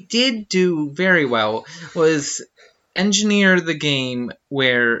he did do very well was engineer the game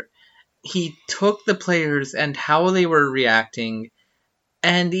where he took the players and how they were reacting,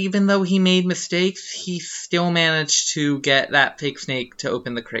 and even though he made mistakes, he still managed to get that fake snake to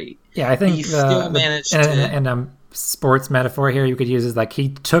open the crate. Yeah, I think he still managed to... And sports metaphor here you could use is like he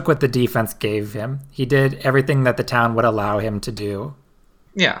took what the defense gave him. He did everything that the town would allow him to do.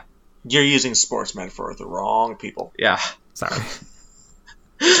 Yeah. You're using sports metaphor with the wrong people. Yeah. Sorry.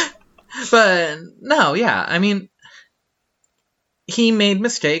 But, no, yeah, I mean, he made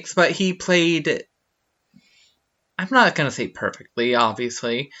mistakes, but he played, I'm not going to say perfectly,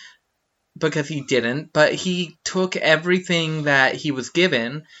 obviously, because he didn't, but he took everything that he was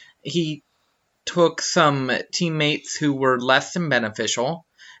given. He took some teammates who were less than beneficial,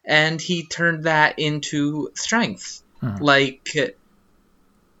 and he turned that into strengths. Like,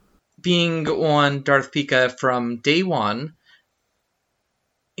 being on Darth Pika from day one,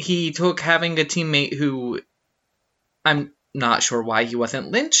 he took having a teammate who, I'm not sure why he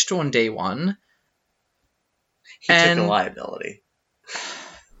wasn't lynched on day one. He took a liability.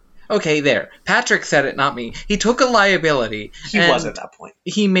 Okay, there. Patrick said it, not me. He took a liability. He was at that point.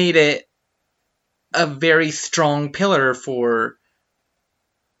 He made it a very strong pillar for,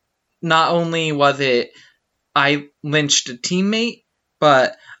 not only was it, I lynched a teammate,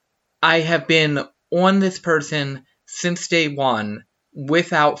 but I have been on this person since day one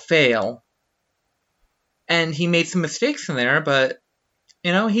without fail. And he made some mistakes in there, but,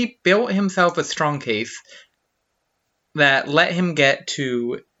 he built himself a strong case that let him get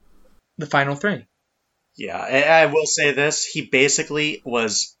to the final 3. Yeah, I will say this. He basically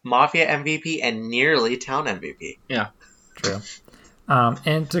was Mafia MVP and nearly Town MVP. Yeah. True.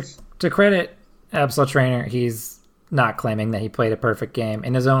 And to credit Absol Trainer, he's not claiming that he played a perfect game.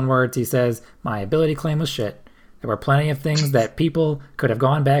 In his own words, he says, "My ability claim was shit. There were plenty of things that people could have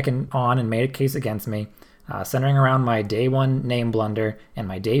gone back and made a case against me, centering around my day 1 name blunder and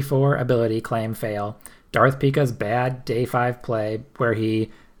my day 4 ability claim fail. Darth Pika's bad day 5 play where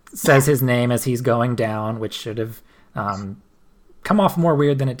he says his name as he's going down, which should have come off more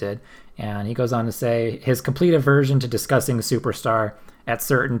weird than it did." And he goes on to say his complete aversion to discussing Superstar at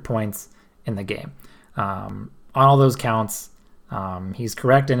certain points in the game. On all those counts, he's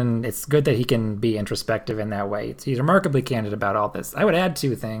correct, and it's good that he can be introspective in that way. He's remarkably candid about all this. I would add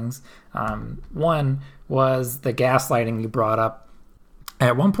 2 things. One was the gaslighting you brought up.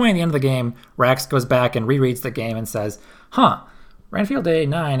 At one point at the end of the game, Rax goes back and rereads the game and says, Renfield Day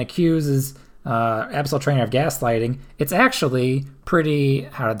 9 accuses Absol Trainer of gaslighting. It's actually pretty,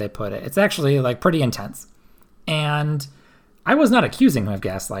 how did they put it? It's actually pretty intense. And I was not accusing him of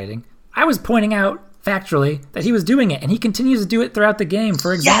gaslighting. I was pointing out factually that he was doing it, and he continues to do it throughout the game.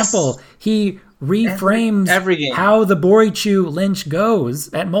 For example, he reframes every game. How the Borichu Lynch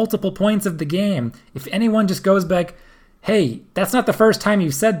goes at multiple points of the game. If anyone just goes back, hey, that's not the first time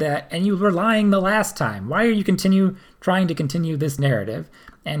you've said that, and you were lying the last time. Why are you trying to continue this narrative?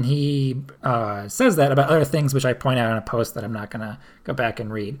 And he says that about other things, which I point out in a post that I'm not going to go back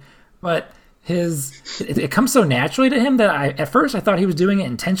and read. But it comes so naturally to him that at first I thought he was doing it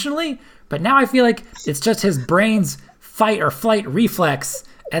intentionally, but now I feel like it's just his brain's fight or flight reflex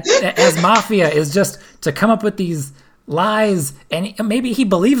as Mafia is just to come up with these lies, and maybe he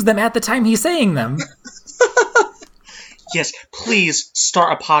believes them at the time he's saying them. Yes, please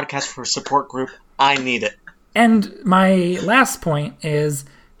start a podcast for a support group. I need it. And my last point is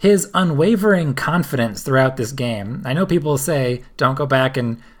his unwavering confidence throughout this game. I know people say, don't go back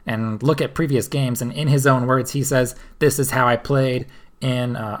and look at previous games. And in his own words, he says, this is how I played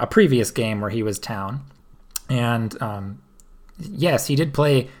in a previous game where he was Town. And yes, he did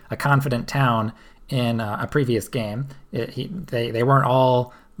play a confident Town in a previous game. They weren't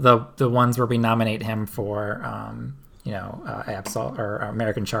all the ones where we nominate him for... Absol or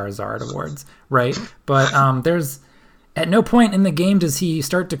American Charizard awards, right? But there's at no point in the game does he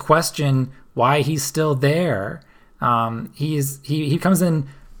start to question why he's still there. He comes in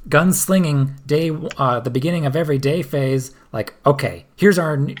gunslinging the beginning of every day phase, like, okay, here's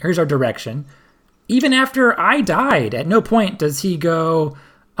our direction. Even after I died, at no point does he go,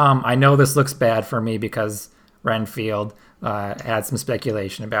 I know this looks bad for me because Renfield had some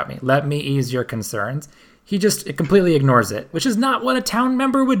speculation about me. Let me ease your concerns. He just completely ignores it, which is not what a Town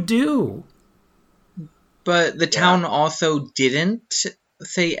member would do. But the Town also didn't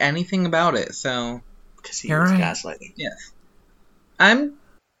say anything about it, so... Because he was gaslighting. Yes.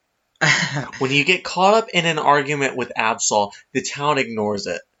 When you get caught up in an argument with Absol, the Town ignores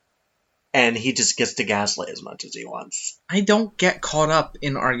it. And he just gets to gaslight as much as he wants. I don't get caught up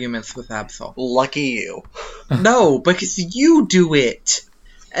in arguments with Absol. Lucky you. No, because you do it.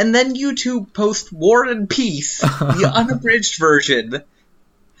 And then you two post War and Peace, the unabridged version.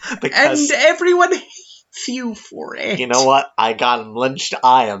 And everyone hates you for it. You know what? I got him lynched.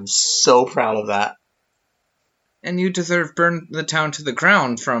 I am so proud of that. And you deserve Burn the Town to the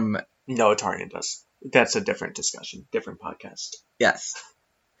Ground from... No, Tarnian does. That's a different discussion. Different podcast. Yes.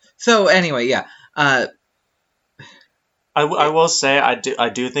 So, anyway, yeah. I will say, I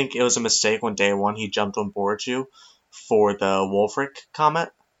do think it was a mistake when day 1 he jumped on Borichu for the Wolfric comment.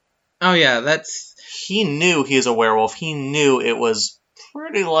 Oh, yeah, He knew he was a werewolf. He knew it was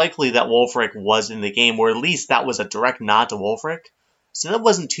pretty likely that Wolfric was in the game, or at least that was a direct nod to Wolfric. So that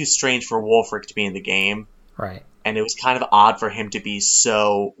wasn't too strange for Wolfric to be in the game. Right. And it was kind of odd for him to be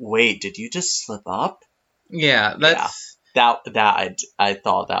so, wait, did you just slip up? Yeah, that's... Yeah, I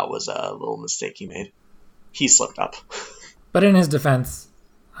thought that was a little mistake he made. He slipped up. But in his defense,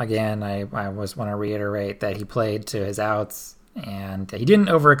 again, I want to reiterate that he played to his outs, and he didn't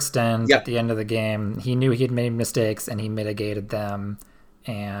overextend at the end of the game. He knew he had made mistakes, and he mitigated them.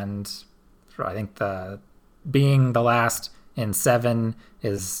 And I think being the last in 7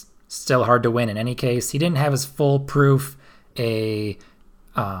 is still hard to win in any case. He didn't have as foolproof an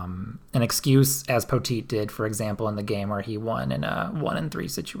excuse as Poteet did, for example, in the game where he won in a 1-3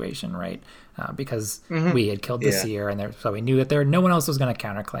 situation, right? Because we had killed the Seer, and so we knew that no one else was going to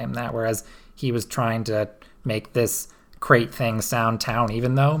counterclaim that. Whereas he was trying to make this crate thing sound town,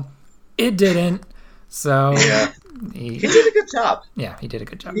 even though it didn't. So yeah, he did a good job. Yeah, he did a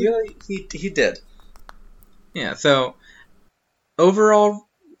good job. He did. Yeah. So overall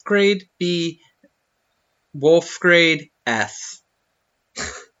grade B, Wolf grade S.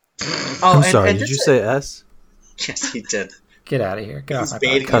 I'm sorry. Did you say S? Yes, he did. Get out of here. Get off my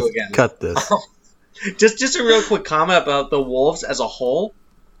podcast. Cut this. Just a real quick comment about the Wolves as a whole.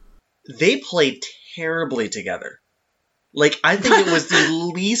 They played terribly together. Like, I think it was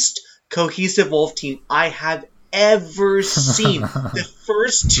the least cohesive Wolf team I have ever seen. The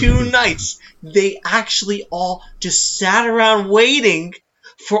first 2 nights, they actually all just sat around waiting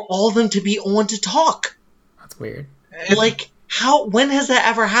for all of them to be on to talk. That's weird. Like, when has that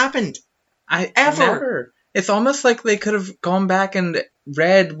ever happened? Never. It's almost like they could have gone back and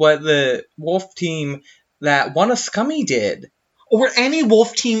read what the Wolf team that won a Scummy did. Or any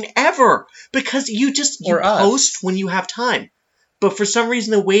Wolf team ever. Because you post when you have time. But for some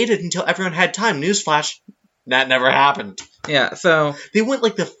reason they waited until everyone had time. Newsflash, that never happened. Yeah, so... They went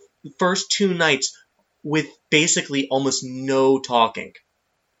like the first 2 nights with basically almost no talking.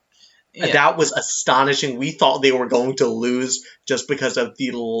 Yeah. That was astonishing. We thought they were going to lose just because of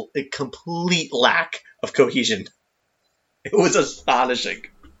the complete lack of cohesion. It was astonishing.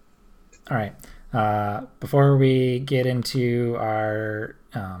 All right. Before we get into our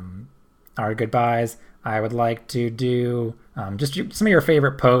goodbyes, I would like to do just some of your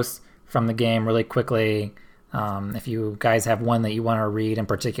favorite posts from the game really quickly. If you guys have one that you want to read in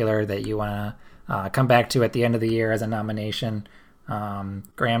particular that you want to come back to at the end of the year as a nomination.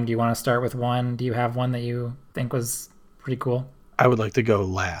 Graham, do you want to start with one? Do you have one that you think was pretty cool? I would like to go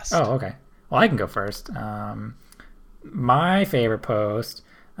last. Oh, okay. Well, I can go first. My favorite post,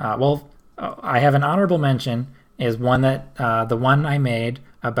 I have an honorable mention, is one that the one I made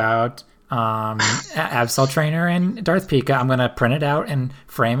about Absol Trainer and Darth Pika. I'm going to print it out and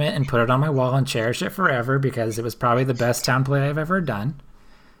frame it and put it on my wall and cherish it forever because it was probably the best town play I've ever done.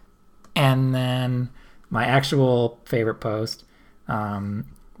 And then my actual favorite post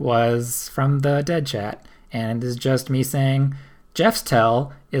was from the Dead Chat, and it is just me saying, Jeff's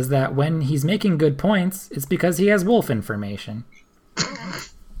tell is that when he's making good points, it's because he has wolf information.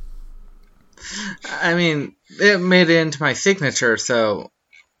 I mean, it made it into my signature, so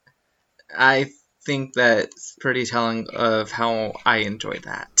I think that's pretty telling of how I enjoyed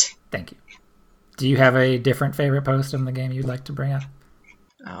that. Thank you. Do you have a different favorite post in the game you'd like to bring up?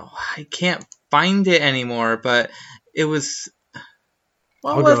 Oh, I can't find it anymore, but it was...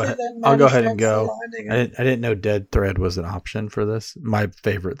 I'll go ahead and go. I didn't know Dead Thread was an option for this. My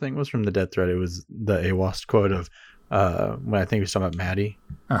favorite thing was from the Dead Thread. It was the AWAST quote of when I think he was talking about Maddie.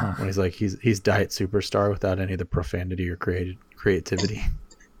 Uh-huh. When he's like, he's Diet Superstar without any of the profanity or creativity.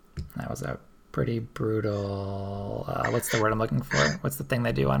 That was a pretty brutal... what's the word I'm looking for? What's the thing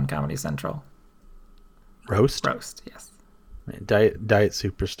they do on Comedy Central? Roast? Roast, yes. Man, Diet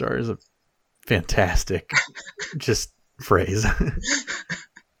Superstar is a fantastic just phrase.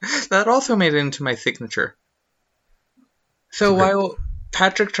 That also made it into my signature. So while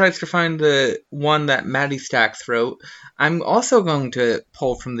Patrick tries to find the one that Maddie Stacks wrote, I'm also going to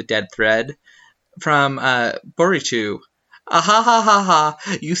pull from the Dead Thread from Borichu. Ha ha ha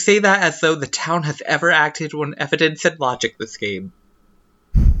ha. You say that as though the town has ever acted on evidence and logic this game.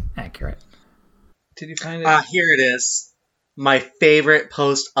 Accurate. Did you find it? Here it is. My favorite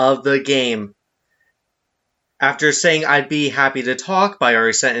post of the game. After saying I'd be happy to talk by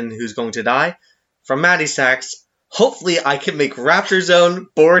Ari sent in Who's Going to Die, from Maddie Stacks, hopefully I can make Raptor Zone,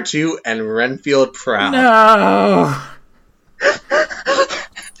 Borichu, and Renfield proud. No!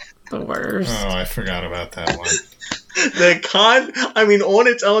 The worst. Oh, I forgot about that one. On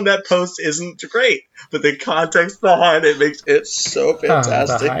its own, that post isn't great, but the context behind it makes it so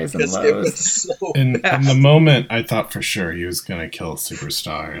fantastic. The highs and lows. It was so in the moment, I thought for sure he was going to kill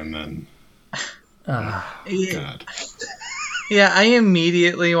Superstar, and then... God. Yeah, I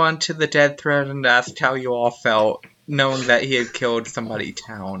immediately went to the Dead Thread and asked how you all felt, knowing that he had killed somebody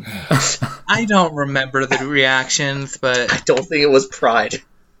town. I don't remember the reactions, but... I don't think it was pride.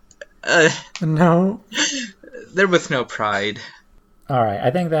 No. There was no pride. All right,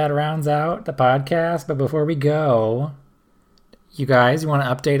 I think that rounds out the podcast, but before we go, you guys, you want to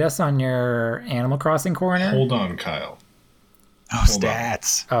update us on your Animal Crossing corner? Hold on, Kyle. Oh,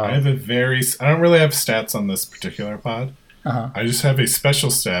 stats. Oh. I don't really have stats on this particular pod. Uh-huh. I just have a special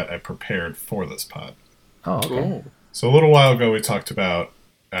stat I prepared for this pod. Oh, okay. Ooh. So a little while ago, we talked about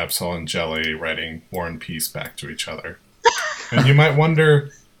Absol and Jelly writing War and Peace back to each other. And you might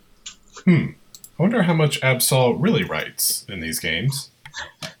wonder, I wonder how much Absol really writes in these games.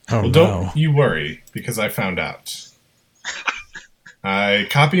 Well, don't you worry, because I found out. I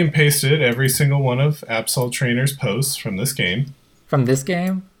copy and pasted every single one of Absol Trainer's posts from this game. From this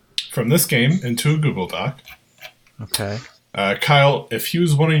game? From this game into a Google Doc. Okay. Kyle, if he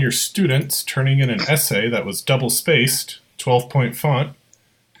was one of your students turning in an essay that was double-spaced, 12-point font,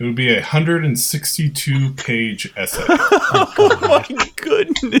 it would be a 162-page essay. Oh my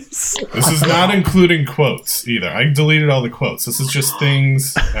goodness. This is not including quotes either. I deleted all the quotes. This is just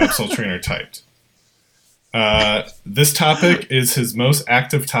things Absol Trainer typed. This topic is his most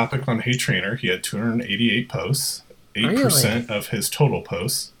active topic on Hey Trainer. He had 288 posts, 8% of his total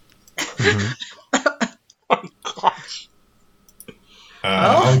posts. Mm-hmm. Oh, gosh.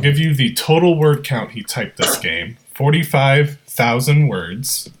 I'll give you the total word count he typed this game. 45,000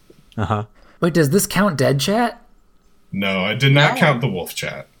 words. Uh-huh. Wait, does this count dead chat? No, I did not count the wolf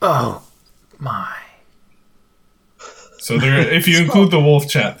chat. Oh, my. So there, if you include the wolf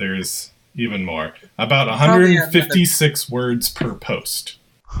chat, there's even more. About 156 words per post.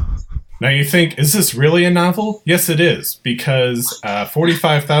 Now you think, is this really a novel? Yes, it is, because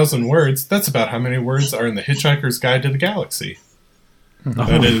 45,000 words, that's about how many words are in The Hitchhiker's Guide to the Galaxy.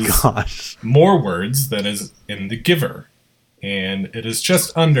 That is more words than is in The Giver. And it is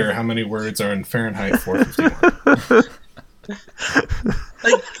just under how many words are in Fahrenheit 451.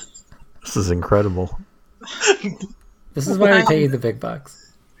 This is incredible. This is why we pay you the big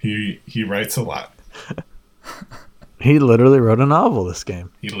bucks. He writes a lot. He literally wrote a novel, this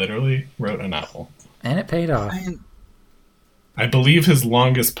game. He literally wrote a novel. And it paid off. I believe his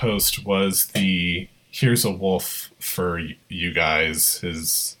longest post was the Here's a Wolf for you guys,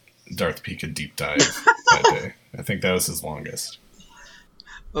 his Darth Pika deep dive that day. I think that was his longest.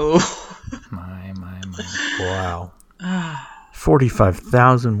 Oh. My. Wow.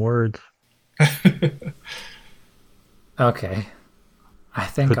 45,000 words. Okay. I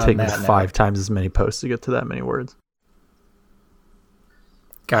think it would on take me that 5 times as many posts to get to that many words.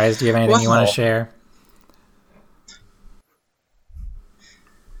 Guys, do you have anything you want to share?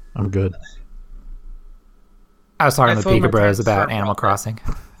 I'm good. I was talking to Pika Bros about Animal Crossing.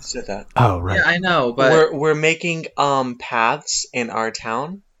 Said that. Oh, right. Yeah, I know, but We're making paths in our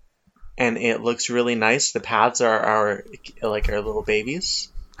town, and it looks really nice. The paths are our little babies.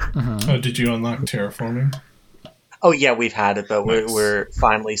 Mm-hmm. Oh, did you unlock terraforming? Oh yeah, we've had it, but Nice. we're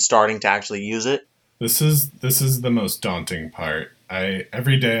finally starting to actually use it. This is the most daunting part.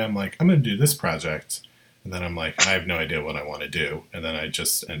 Every day I'm like, I'm going to do this project. And then I'm like, I have no idea what I want to do. And then I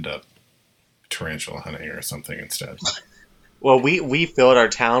just end up tarantula hunting or something instead. Well, we filled our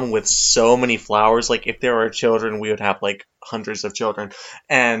town with so many flowers. Like, if there were children, we would have, like, hundreds of children.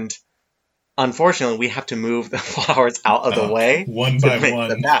 And unfortunately, we have to move the flowers out of the way one to by make one.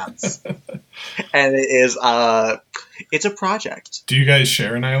 the paths. And it is, it's a project. Do you guys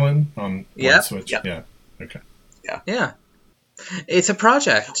share an island on Yep. Switch? Yep. Yeah. Okay. yeah. It's a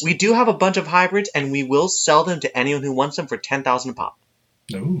project. We do have a bunch of hybrids, and we will sell them to anyone who wants them for 10,000 a pop.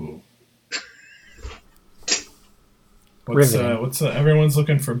 Ooh. Riveting. Everyone's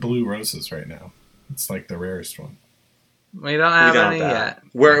looking for blue roses right now. It's like the rarest one. We don't have any yet.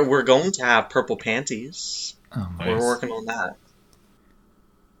 We're going to have purple panties. Oh, Nice. We're working on that.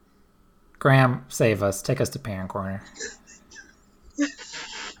 Graham, save us. Take us to Parent Corner.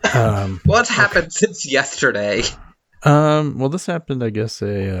 What's happened since yesterday? Well, this happened, I guess,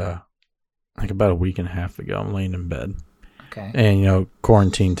 about a week and a half ago. I'm laying in bed. Okay. And,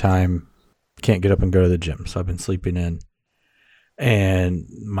 quarantine time, can't get up and go to the gym. So I've been sleeping in. And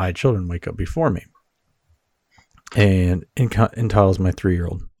my children wake up before me. And in Tyler's my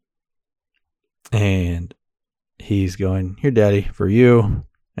 3-year-old. And he's going, "Here, Daddy, for you."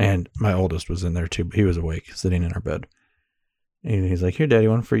 And my oldest was in there too, but he was awake, sitting in our bed. And he's like, "Here, Daddy,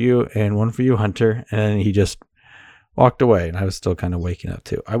 one for you and one for you, Hunter." And he just walked away, and I was still kind of waking up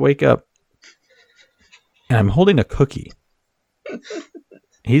too. I wake up, and I'm holding a cookie.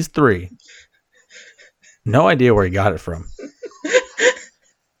 He's 3. No idea where he got it from.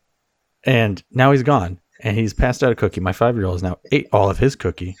 And now he's gone, and he's passed out a cookie. My 5-year-old has now ate all of his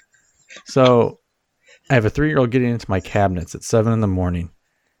cookie. So I have a 3-year-old getting into my cabinets at 7 a.m,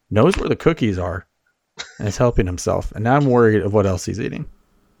 knows where the cookies are, and is helping himself. And now I'm worried of what else he's eating.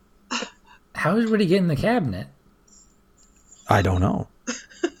 How would he get in the cabinet? I don't know.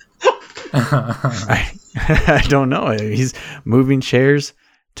 I don't know. He's moving chairs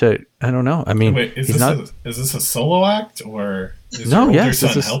to, I don't know. I mean, wait, is this a solo act, or is your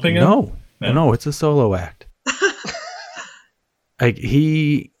son helping him? No, it's a solo act. Like,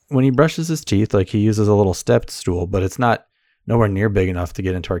 when he brushes his teeth, like, he uses a little step stool, but it's nowhere near big enough to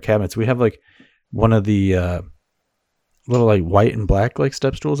get into our cabinets. We have like one of the little like white and black like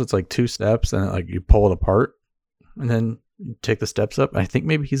step stools. It's like 2 steps, and like you pull it apart, and then you take the steps up. I think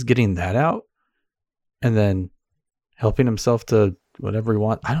maybe he's getting that out, and then helping himself to whatever he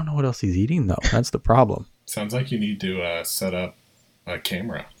wants. I don't know what else he's eating though. That's the problem. Sounds like you need to set up a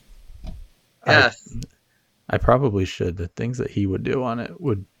camera. Yeah. I probably should. The things that he would do on it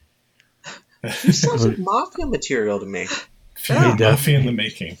would. He sounds like mafia material to me. Mafia in the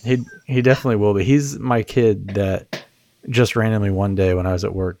making. He definitely will be. He's my kid that just randomly one day when I was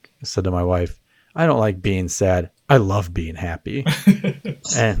at work said to my wife, "I don't like being sad. I love being happy."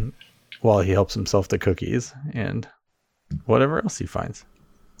 And while he helps himself to cookies and whatever else he finds.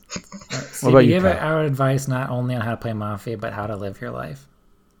 So what about you? Give our advice not only on how to play Mafia, but how to live your life.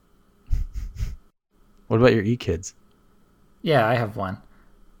 What about your e-kids? Yeah, I have one.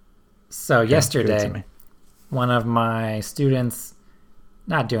 So yesterday, one of my students,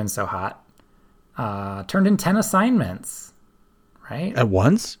 not doing so hot, turned in 10 assignments. Right? At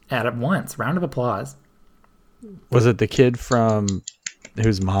once? At once. Round of applause. Was it the kid from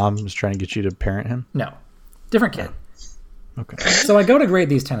whose mom was trying to get you to parent him? No. Different kid. Okay. So I go to grade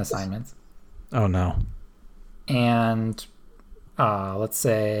these 10 assignments. Oh, no. And let's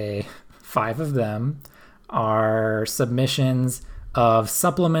say 5 of them are submissions of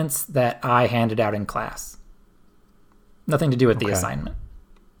supplements that I handed out in class. Nothing to do with the assignment.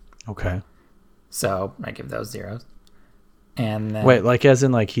 Okay. So I give those zeros. And then wait, like as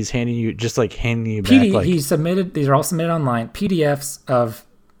in like he's handing you back like he submitted, these are all submitted online, PDFs of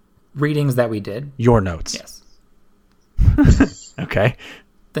readings that we did. Your notes. Yes. Okay.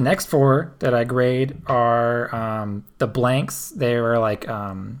 The next 4 that I grade are the blanks. They were like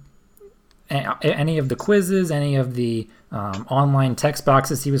any of the quizzes, any of the online text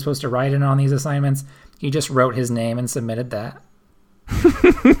boxes he was supposed to write in on these assignments. He just wrote his name and submitted that.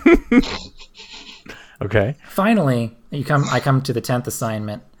 Okay. Finally, I come to the 10th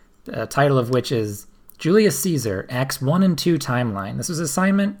assignment, the title of which is Julius Caesar, Acts 1 and 2 Timeline. This was an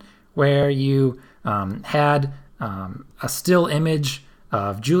assignment where you had a still image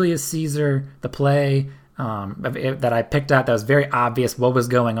of Julius Caesar, the play, that I picked out that was very obvious what was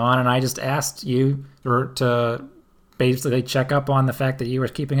going on, and I just asked you to basically check up on the fact that you were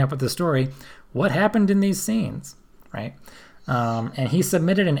keeping up with the story. What happened in these scenes, right? And he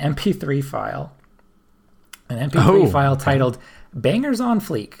submitted an MP3 file. An MP3 file titled Bangers on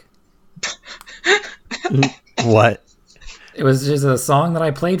Fleek. What? It was just a song that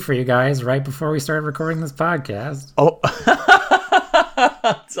I played for you guys right before we started recording this podcast. Oh,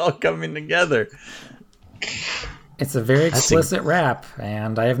 it's all coming together. It's a very explicit rap,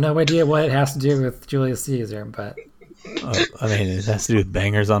 and I have no idea what it has to do with Julius Caesar, but... I mean, it has to do with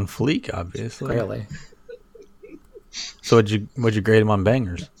Bangers on Fleek, obviously. Clearly. So what'd you grade him on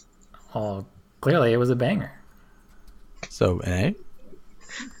Bangers? Well, clearly it was a banger. So, an A?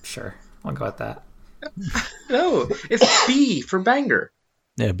 Sure, I'll go with that. No, it's B for banger.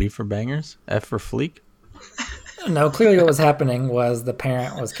 Yeah, B for Bangers, F for Fleek. No, clearly what was happening was the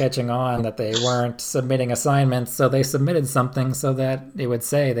parent was catching on that they weren't submitting assignments, so they submitted something so that it would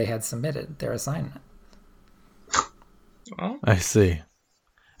say they had submitted their assignment. Well, I see.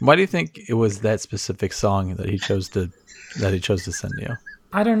 Why do you think it was that specific song that he chose to send you?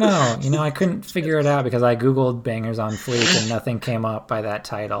 I don't know. I couldn't figure it out because I Googled Bangers on Fleek and nothing came up by that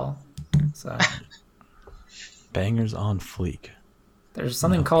title. So Bangers on Fleek. There's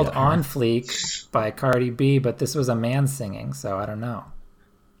something called On Fleek by Cardi B, but this was a man singing, so I don't know.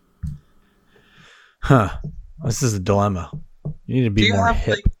 Huh. This is a dilemma. You need to be more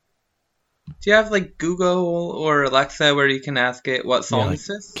hip. Do you have like Google or Alexa where you can ask it what song is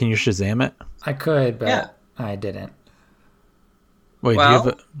this? Can you Shazam it? I could, but I didn't. Wait,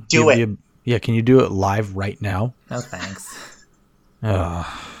 well, do it. Yeah, can you do it live right now? No thanks.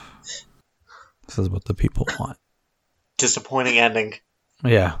 This is what the people want. Disappointing ending.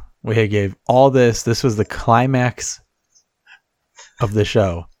 Yeah, we gave all this. This was the climax of the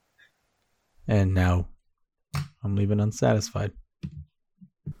show. And now I'm leaving unsatisfied.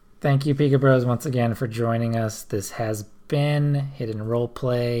 Thank you, Pika Bros, once again for joining us. This has been Hidden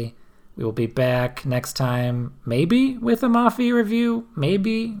Roleplay. We will be back next time, maybe with a Mafia review,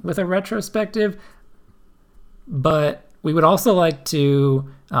 maybe with a retrospective. But we would also like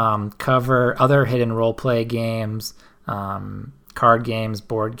to cover other Hidden Roleplay games, card games,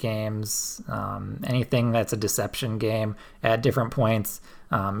 board games, anything that's a deception game at different points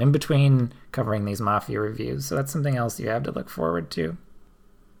in between covering these Mafia reviews. So that's something else you have to look forward to.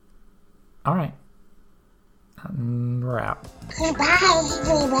 All right. We're out. Goodbye,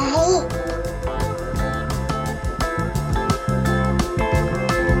 everybody.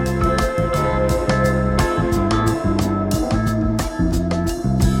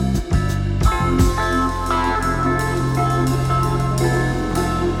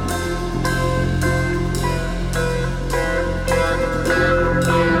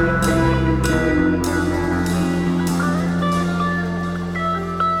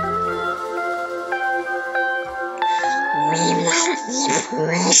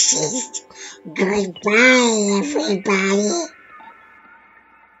 delicious. Goodbye, everybody.